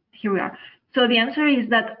 yeah, here we are. So the answer is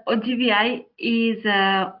that OGVI is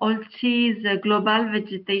OLCI's Global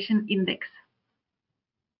Vegetation Index.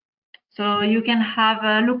 So you can have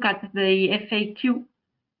a look at the FAQ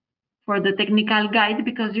for the technical guide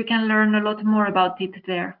because you can learn a lot more about it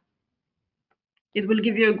there. It will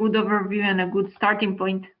give you a good overview and a good starting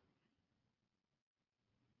point.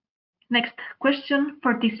 Next, question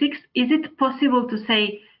 46. Is it possible to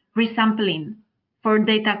say resampling for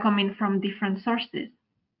data coming from different sources?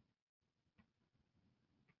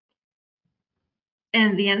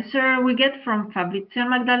 And the answer we get from Fabrizio and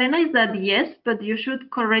Magdalena is that yes, but you should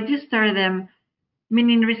co-register them,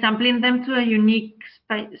 meaning resampling them to a unique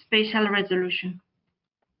spatial resolution.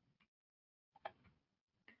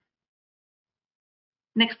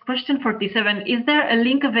 Next question 47. Is there a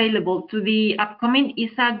link available to the upcoming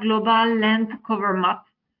ESA Global Land Cover Map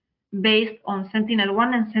based on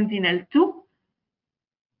Sentinel-1 and Sentinel-2?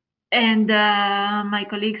 And my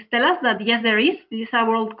colleagues tell us that yes, there is. This is a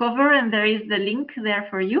world cover and there is the link there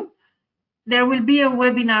for you. There will be a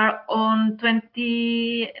webinar on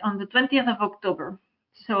the 20th of October.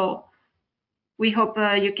 So we hope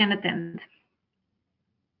you can attend.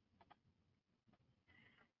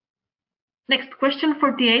 Next, question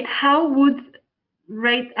 48. How would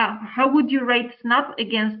you rate SNAP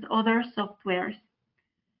against other softwares?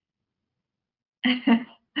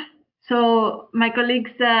 So my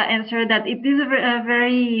colleagues answer that it is a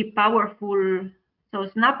very powerful, so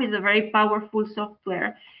SNAP is a very powerful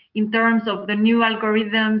software in terms of the new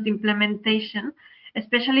algorithms implementation,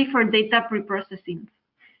 especially for data preprocessing.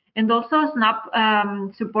 And also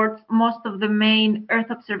SNAP supports most of the main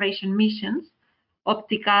Earth observation missions,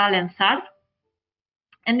 Optical and SAR.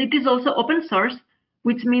 And it is also open source,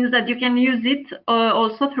 which means that you can use it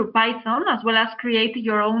also through Python, as well as create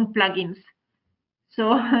your own plugins.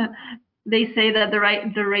 So they say that the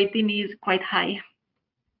rating is quite high.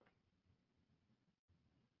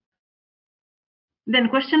 Then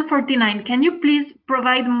question 49, can you please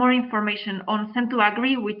provide more information on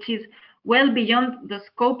Cent2Agri, which is well beyond the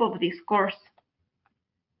scope of this course?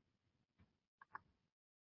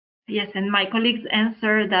 Yes, and my colleagues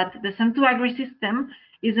answer that the Cent2Agri system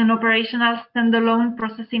is an operational standalone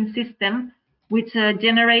processing system which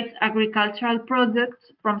generates agricultural products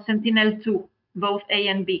from Sentinel-2, both A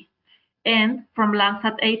and B, and from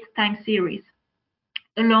Landsat 8 time series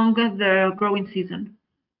along the growing season.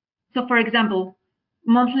 So for example,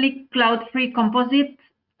 monthly cloud-free composite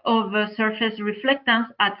of surface reflectance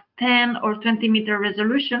at 10 or 20 meter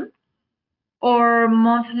resolution, or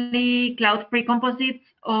monthly cloud-free composites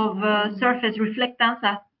of surface reflectance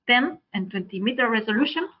at 10 and 20 meter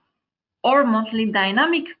resolution, or monthly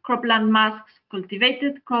dynamic cropland masks,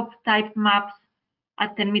 cultivated crop type maps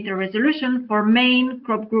at 10 meter resolution for main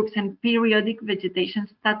crop groups and periodic vegetation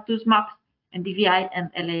status maps and DVI and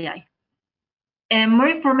LAI. And more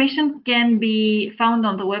information can be found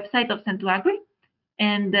on the website of Cent2Agri,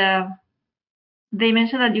 and they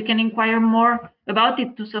mention that you can inquire more about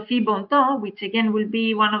it to Sophie Bonton, which again will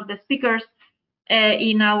be one of the speakers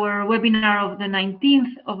in our webinar of the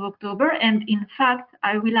 19th of October. And in fact,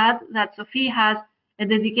 I will add that Sophie has a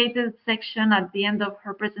dedicated section at the end of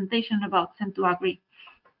her presentation about Cent2Agri.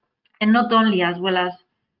 And not only, as well as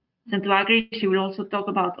Sentuagri, she will also talk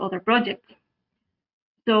about other projects.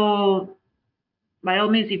 So by all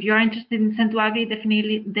means, if you are interested in Sentuagri,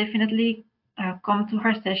 definitely come to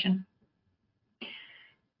her session.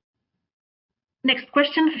 Next,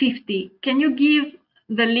 question 50. Can you give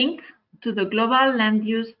the link to the global land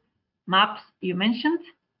use maps you mentioned?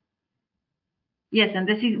 Yes, and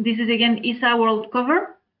this is again ESA World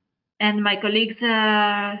Cover, and my colleagues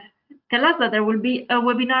tell us that there will be a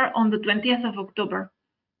webinar on the 20th of October.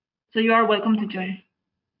 So you are welcome to join.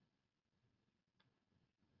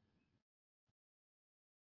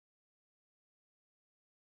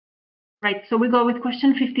 Right, so we go with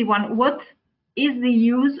question 51. What is the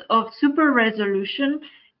use of super resolution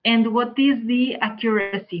and what is the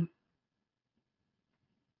accuracy?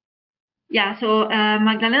 Yeah, so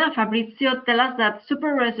Magdalena and Fabrizio tell us that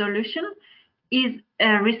super resolution is a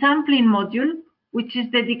resampling module which is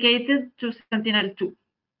dedicated to Sentinel-2.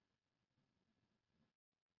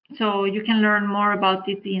 So you can learn more about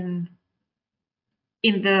it in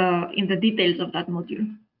the details of that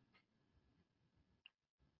module.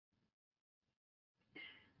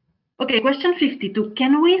 Okay, question 52.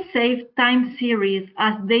 Can we save time series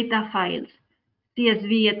as data files,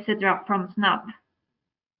 CSV, etc. from SNAP?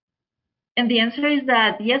 And the answer is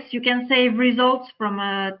that yes, you can save results from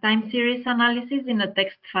a time series analysis in a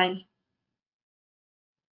text file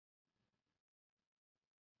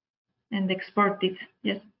and export it.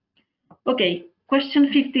 Yes. Okay,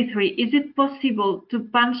 question 53. Is it possible to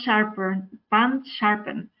pan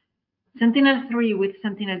sharpen Sentinel-3 with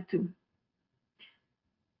Sentinel-2?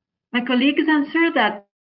 My colleagues answer that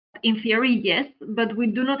in theory, yes, but we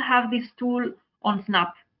do not have this tool on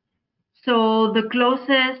SNAP. So the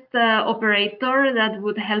closest operator that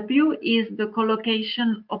would help you is the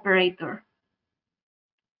collocation operator.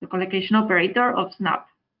 The collocation operator of SNAP.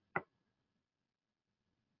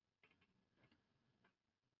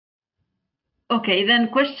 Okay, then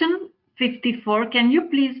question 54. Can you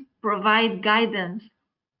please provide guidance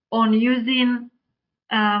on using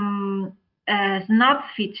SNAP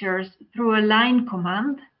features through a line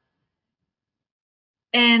command?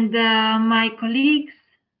 And my colleagues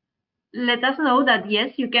let us know that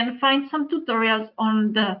yes, you can find some tutorials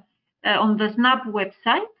on the SNAP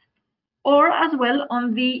website, or as well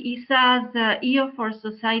on the ESA's EO for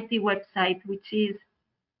Society website, which is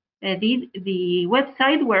the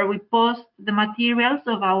website where we post the materials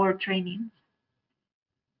of our trainings,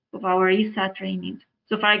 of our ESA trainings.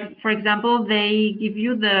 So for example, they give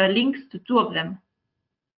you the links to two of them.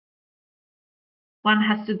 One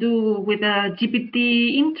has to do with a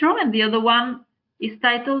GPT intro, and the other one is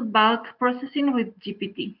titled Bulk Processing with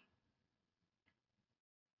GPT.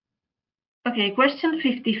 Okay, question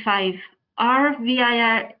 55. Are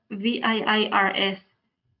VIIRS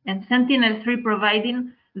and Sentinel-3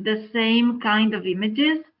 providing the same kind of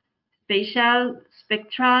images, spatial,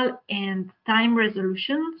 spectral, and time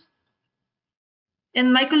resolutions?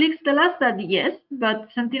 And my colleagues tell us that yes, but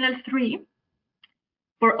Sentinel-3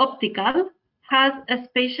 for optical has a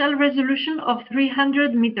spatial resolution of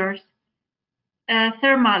 300 meters,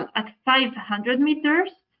 thermal at 500 meters,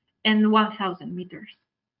 and 1000 meters.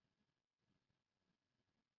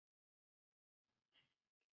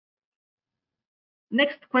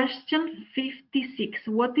 Next question, 56.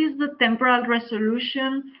 What is the temporal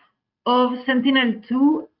resolution of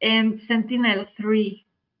Sentinel-2 and Sentinel-3?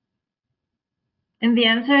 And the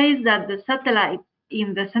answer is that the satellites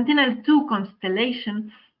in the Sentinel-2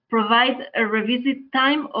 constellation provide a revisit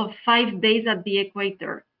time of 5 days at the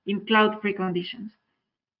equator in cloud-free conditions.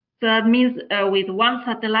 So that means with one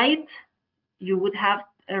satellite, you would have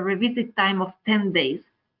a revisit time of 10 days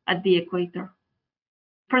at the equator.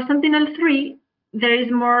 For Sentinel-3, there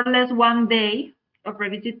is more or less 1 day of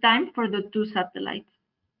revisit time for the two satellites.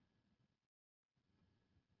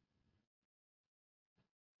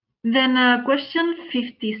 Then question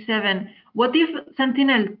 57. What if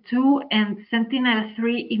Sentinel-2 and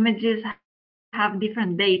Sentinel-3 images have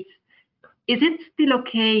different dates? Is it still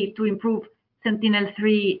okay to improve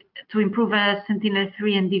Sentinel-3 to improve a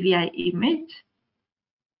Sentinel-3 and DVI image?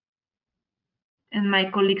 And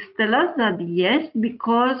my colleagues tell us that yes,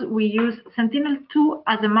 because we use Sentinel-2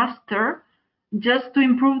 as a master just to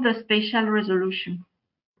improve the spatial resolution.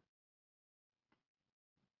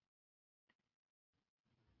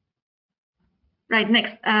 Right,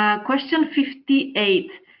 next, question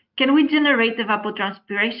 58. Can we generate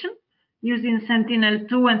evapotranspiration using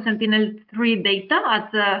Sentinel-2 and Sentinel-3 data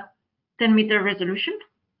at 10-meter resolution?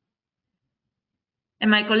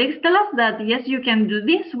 And my colleagues tell us that yes, you can do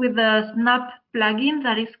this with a SNAP plugin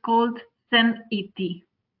that is called SenET.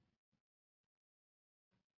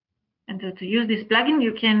 And to use this plugin,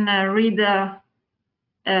 you can read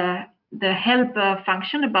the help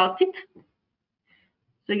function about it,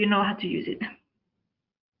 so you know how to use it.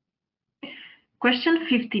 Question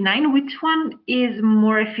 59, which one is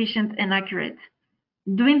more efficient and accurate?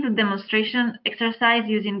 Doing the demonstration exercise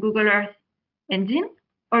using Google Earth Engine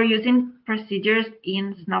or using procedures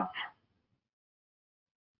in Snap?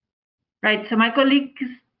 Right, so my colleagues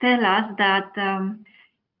tell us that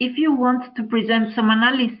if you want to present some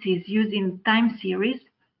analysis using time series,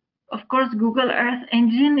 of course, Google Earth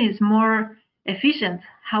Engine is more efficient.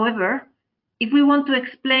 However, if we want to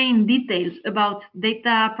explain details about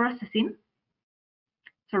data processing,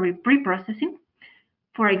 pre-processing,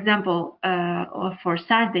 for example, or for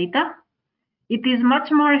SAR data, it is much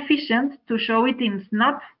more efficient to show it in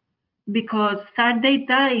Snap because SAR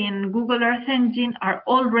data in Google Earth Engine are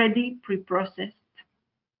already pre-processed.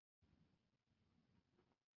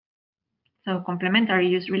 So complementary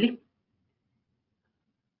use, really.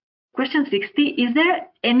 Question 60, is there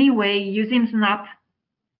any way using Snap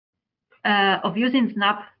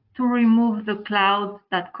to remove the clouds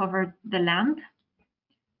that covered the land?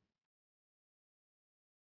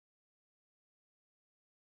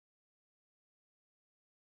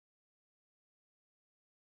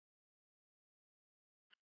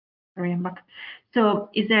 Sorry, I'm back. So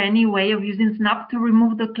is there any way of using Snap to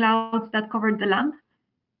remove the clouds that covered the land?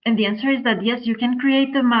 And the answer is that yes, you can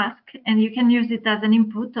create a mask and you can use it as an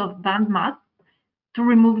input of band mask to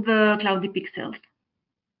remove the cloudy pixels.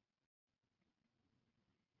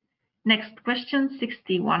 Next question,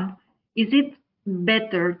 61. Is it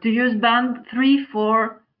better to use band 3,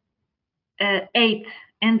 4, 8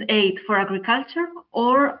 and 8 for agriculture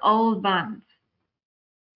or all bands?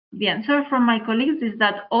 The answer from my colleagues is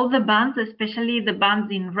that all the bands, especially the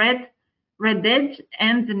bands in red, red edge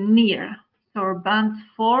and near, so bands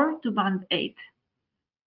 4 to band 8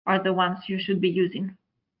 are the ones you should be using.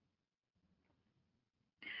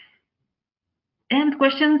 And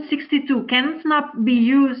question 62, can Snap be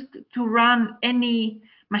used to run any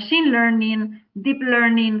machine learning, deep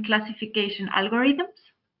learning classification algorithms?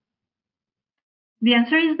 The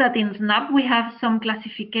answer is that in Snap we have some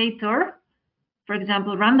classificator, for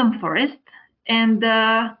example, random forest, and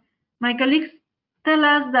my colleagues tell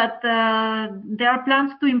us that there are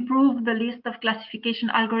plans to improve the list of classification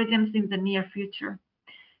algorithms in the near future.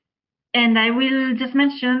 And I will just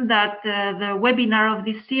mention that the webinar of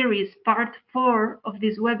this series, part 4 of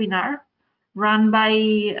this webinar, run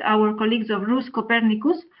by our colleagues of RUS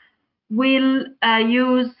Copernicus, will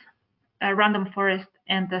use a random forest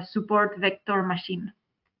and a support vector machine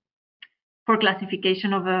for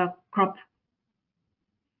classification of a crop.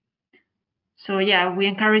 So yeah, we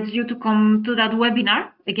encourage you to come to that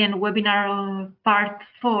webinar, again, webinar part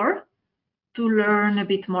 4, to learn a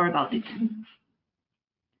bit more about it.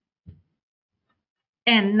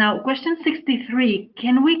 And now question 63,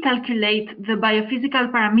 can we calculate the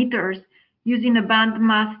biophysical parameters using a band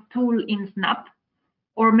math tool in Snap,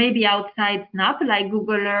 or maybe outside Snap, like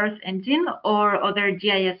Google Earth Engine or other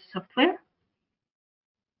GIS software?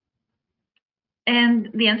 And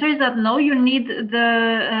the answer is that no, you need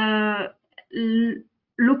the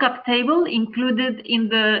lookup table included in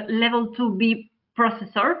the level 2B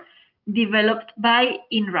processor developed by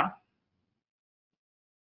INRA.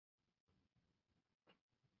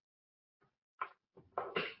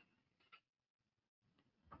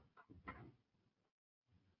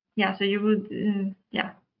 Yeah, so you would,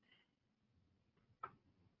 yeah.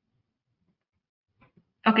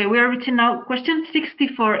 Okay, we are reaching now question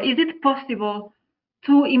 64. Is it possible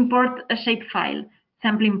to import a shapefile,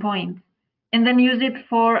 sampling point, and then use it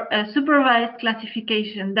for a supervised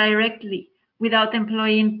classification directly without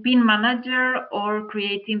employing Pin Manager or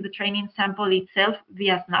creating the training sample itself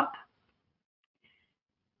via Snap?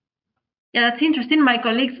 Yeah, that's interesting. My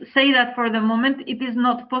colleagues say that for the moment it is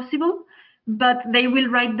not possible, but they will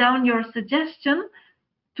write down your suggestion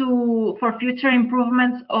for future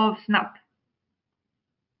improvements of Snap.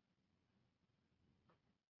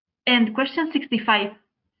 And question 65.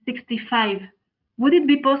 Would it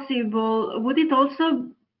be possible? Would it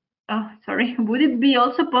be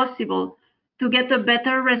also possible to get a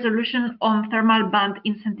better resolution on thermal band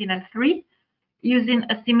in Sentinel-3 using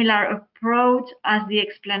a similar approach as the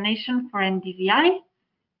explanation for NDVI?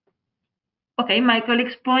 Okay, my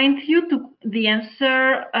colleagues point you to the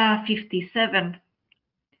answer 57.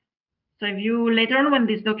 So if you later on, when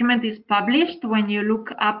this document is published, when you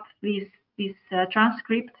look up this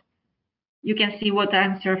transcript, you can see what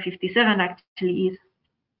answer 57 actually is.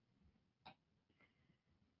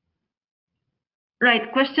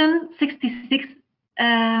 Right, question 66.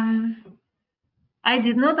 I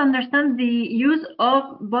did not understand the use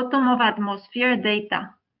of bottom of atmosphere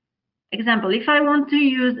data. Example, if I want to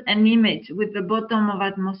use an image with the bottom of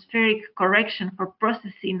atmospheric correction for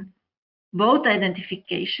processing both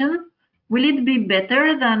identification, will it be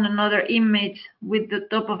better than another image with the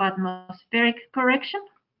top of atmospheric correction?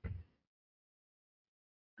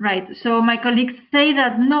 Right, so my colleagues say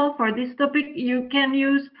that no, for this topic, you can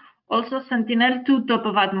use also Sentinel-2 top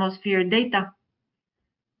of atmosphere data.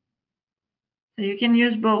 So you can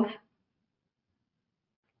use both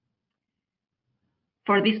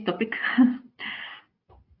for this topic.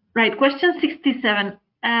 Right, question 67.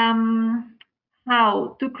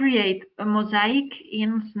 How to create a mosaic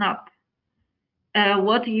in Snap?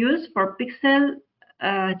 What use for pixel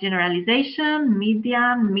generalization,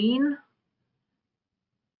 median, mean?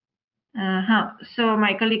 So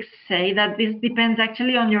my colleagues say that this depends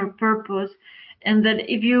actually on your purpose, and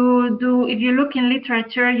that if you look in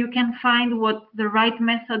literature, you can find what the right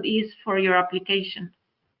method is for your application.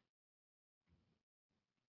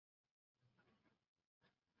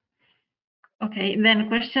 Okay, then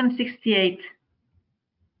question 68.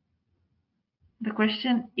 The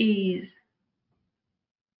question is,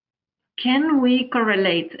 can we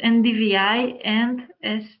correlate NDVI and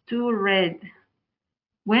S2 red?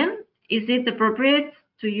 When is it appropriate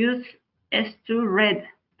to use S2 red?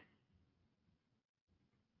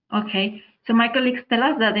 Okay, so my colleagues tell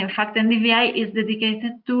us that in fact NDVI is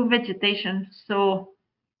dedicated to vegetation. So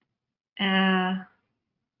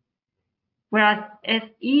whereas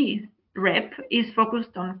SE rep is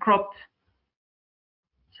focused on crop,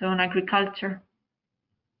 so on agriculture.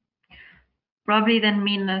 Probably then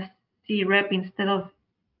mean C rep instead of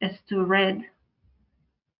S2 red.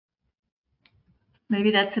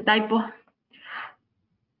 Maybe that's a typo.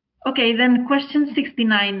 Okay, then question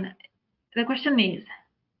 69. The question is,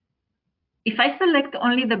 if I select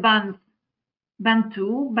only the bands, band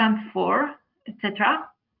 2, band 4, etc.,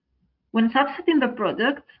 when subsetting the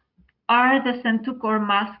product, are the Cent2 core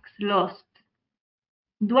masks lost?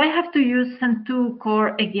 Do I have to use Cent2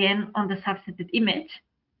 core again on the subsetted image?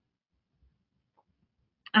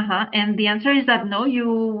 And the answer is that no, you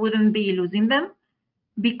wouldn't be losing them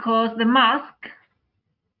because the masks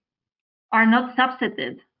are not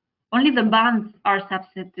subsetted. Only the bands are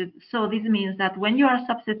subsetted. So this means that when you are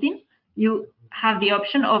subsetting, you have the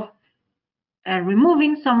option of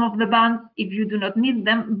removing some of the bands if you do not need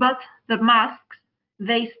them, but the masks,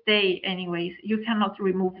 they stay anyways. You cannot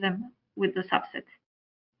remove them with the subset.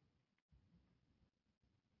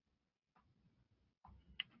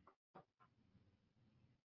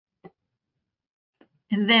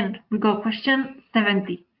 And then we go question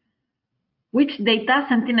 70. Which data,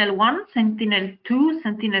 Sentinel-1, Sentinel-2,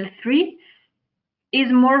 Sentinel-3,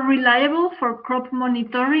 is more reliable for crop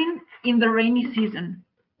monitoring in the rainy season?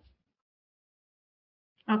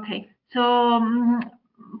 Okay, so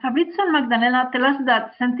Fabrizio and Magdalena tell us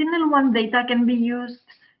that Sentinel-1 data can be used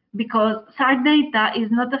because SAR data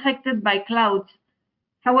is not affected by clouds.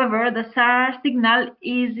 However, the SAR signal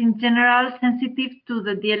is in general sensitive to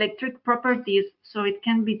the dielectric properties, so it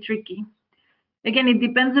can be tricky. Again, it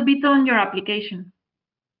depends a bit on your application.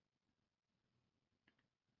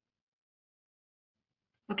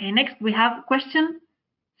 Okay, next we have question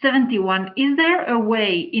 71. Is there a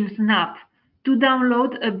way in Snap to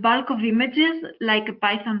download a bulk of images like a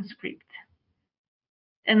Python script?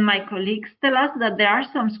 And my colleagues tell us that there are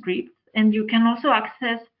some scripts, and you can also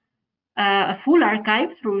access a full archive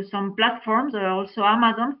through some platforms, or also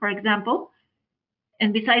Amazon, for example.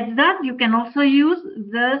 And besides that, you can also use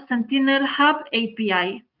the Sentinel Hub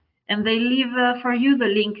API, and they leave for you the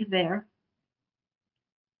link there.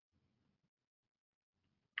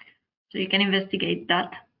 So you can investigate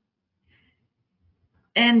that.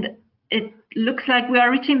 And it looks like we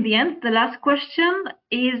are reaching the end. The last question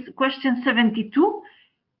is question 72.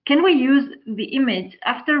 Can we use the image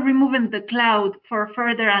after removing the cloud for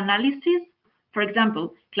further analysis? For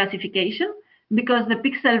example, classification, because the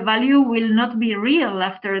pixel value will not be real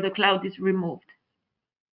after the cloud is removed.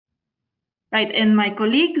 Right, and my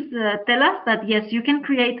colleagues tell us that yes, you can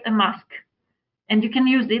create a mask and you can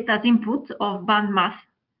use it as input of band math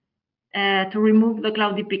to remove the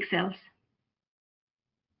cloudy pixels.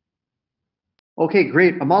 Okay,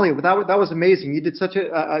 great. Amalia, that was amazing. You did such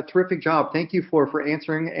a terrific job. Thank you for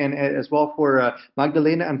answering, and as well for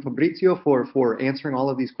Magdalena and Fabrizio for answering all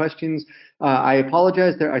of these questions. I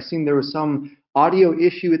apologize. I seen there was some audio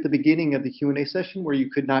issue at the beginning of the Q&A session where you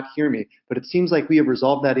could not hear me, but it seems like we have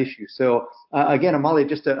resolved that issue. So again, Amalia,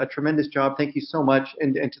 just a tremendous job. Thank you so much,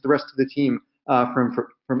 and to the rest of the team.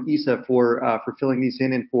 from Isa for filling these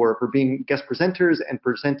in and for being guest presenters and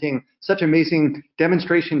presenting such amazing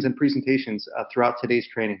demonstrations and presentations throughout today's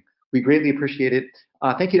training. We greatly appreciate it.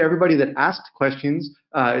 Thank you to everybody that asked questions.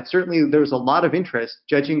 There was a lot of interest,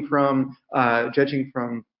 judging from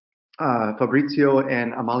Fabrizio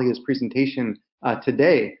and Amalia's presentation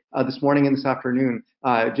today, this morning and this afternoon.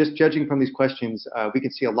 Just judging from these questions, we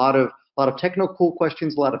can see a lot of technical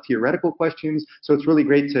questions, a lot of theoretical questions. So it's really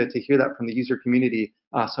great to hear that from the user community,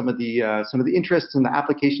 some of the interests and the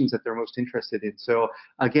applications that they're most interested in. So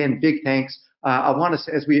again, big thanks. I want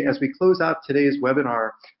to, as we close out today's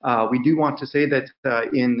webinar, we do want to say that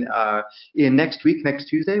in next week, next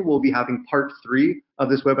Tuesday, we'll be having part 3 of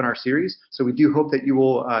this webinar series. So we do hope that you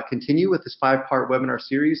will continue with this 5-part webinar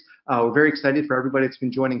series. We're very excited for everybody that's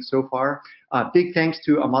been joining so far. Big thanks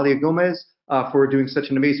to Amalia Gomez for doing such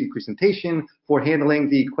an amazing presentation, for handling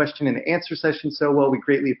the question and answer session so well. We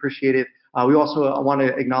greatly appreciate it. We also want to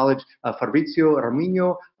acknowledge Fabrizio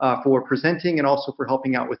Ramoino for presenting and also for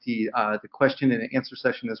helping out with the question and answer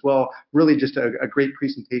session as well. Really just a great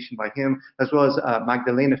presentation by him, as well as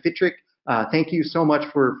Magdalena Fitrzyk. Thank you so much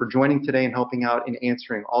for joining today and helping out in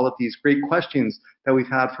answering all of these great questions that we've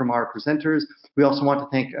had from our presenters. We also want to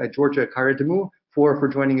thank Georgia Karademu for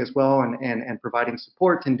joining as well and providing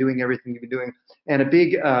support and doing everything you've been doing. And a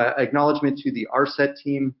big acknowledgement to the ARSET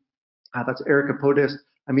team. That's Erica Podest,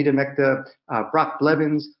 Amita Mekta, Brock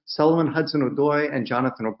Blevins, Sullivan Hudson-Odoi, and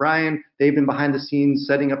Jonathan O'Brien. They've been behind the scenes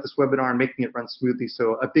setting up this webinar and making it run smoothly.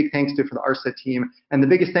 So a big thanks for the ARSET team. And the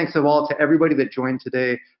biggest thanks of all to everybody that joined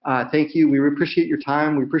today. Thank you. We appreciate your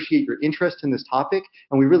time. We appreciate your interest in this topic.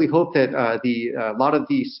 And we really hope that a lot of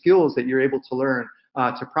the skills that you're able to learn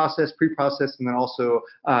to process, pre-process, and then also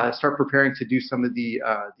start preparing to do some of the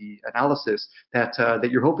analysis that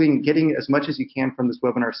you're hoping getting as much as you can from this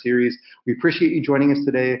webinar series. We appreciate you joining us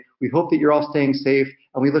today. We hope that you're all staying safe,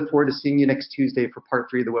 and we look forward to seeing you next Tuesday for part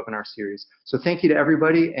 3 of the webinar series. So thank you to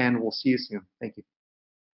everybody, and we'll see you soon. Thank you.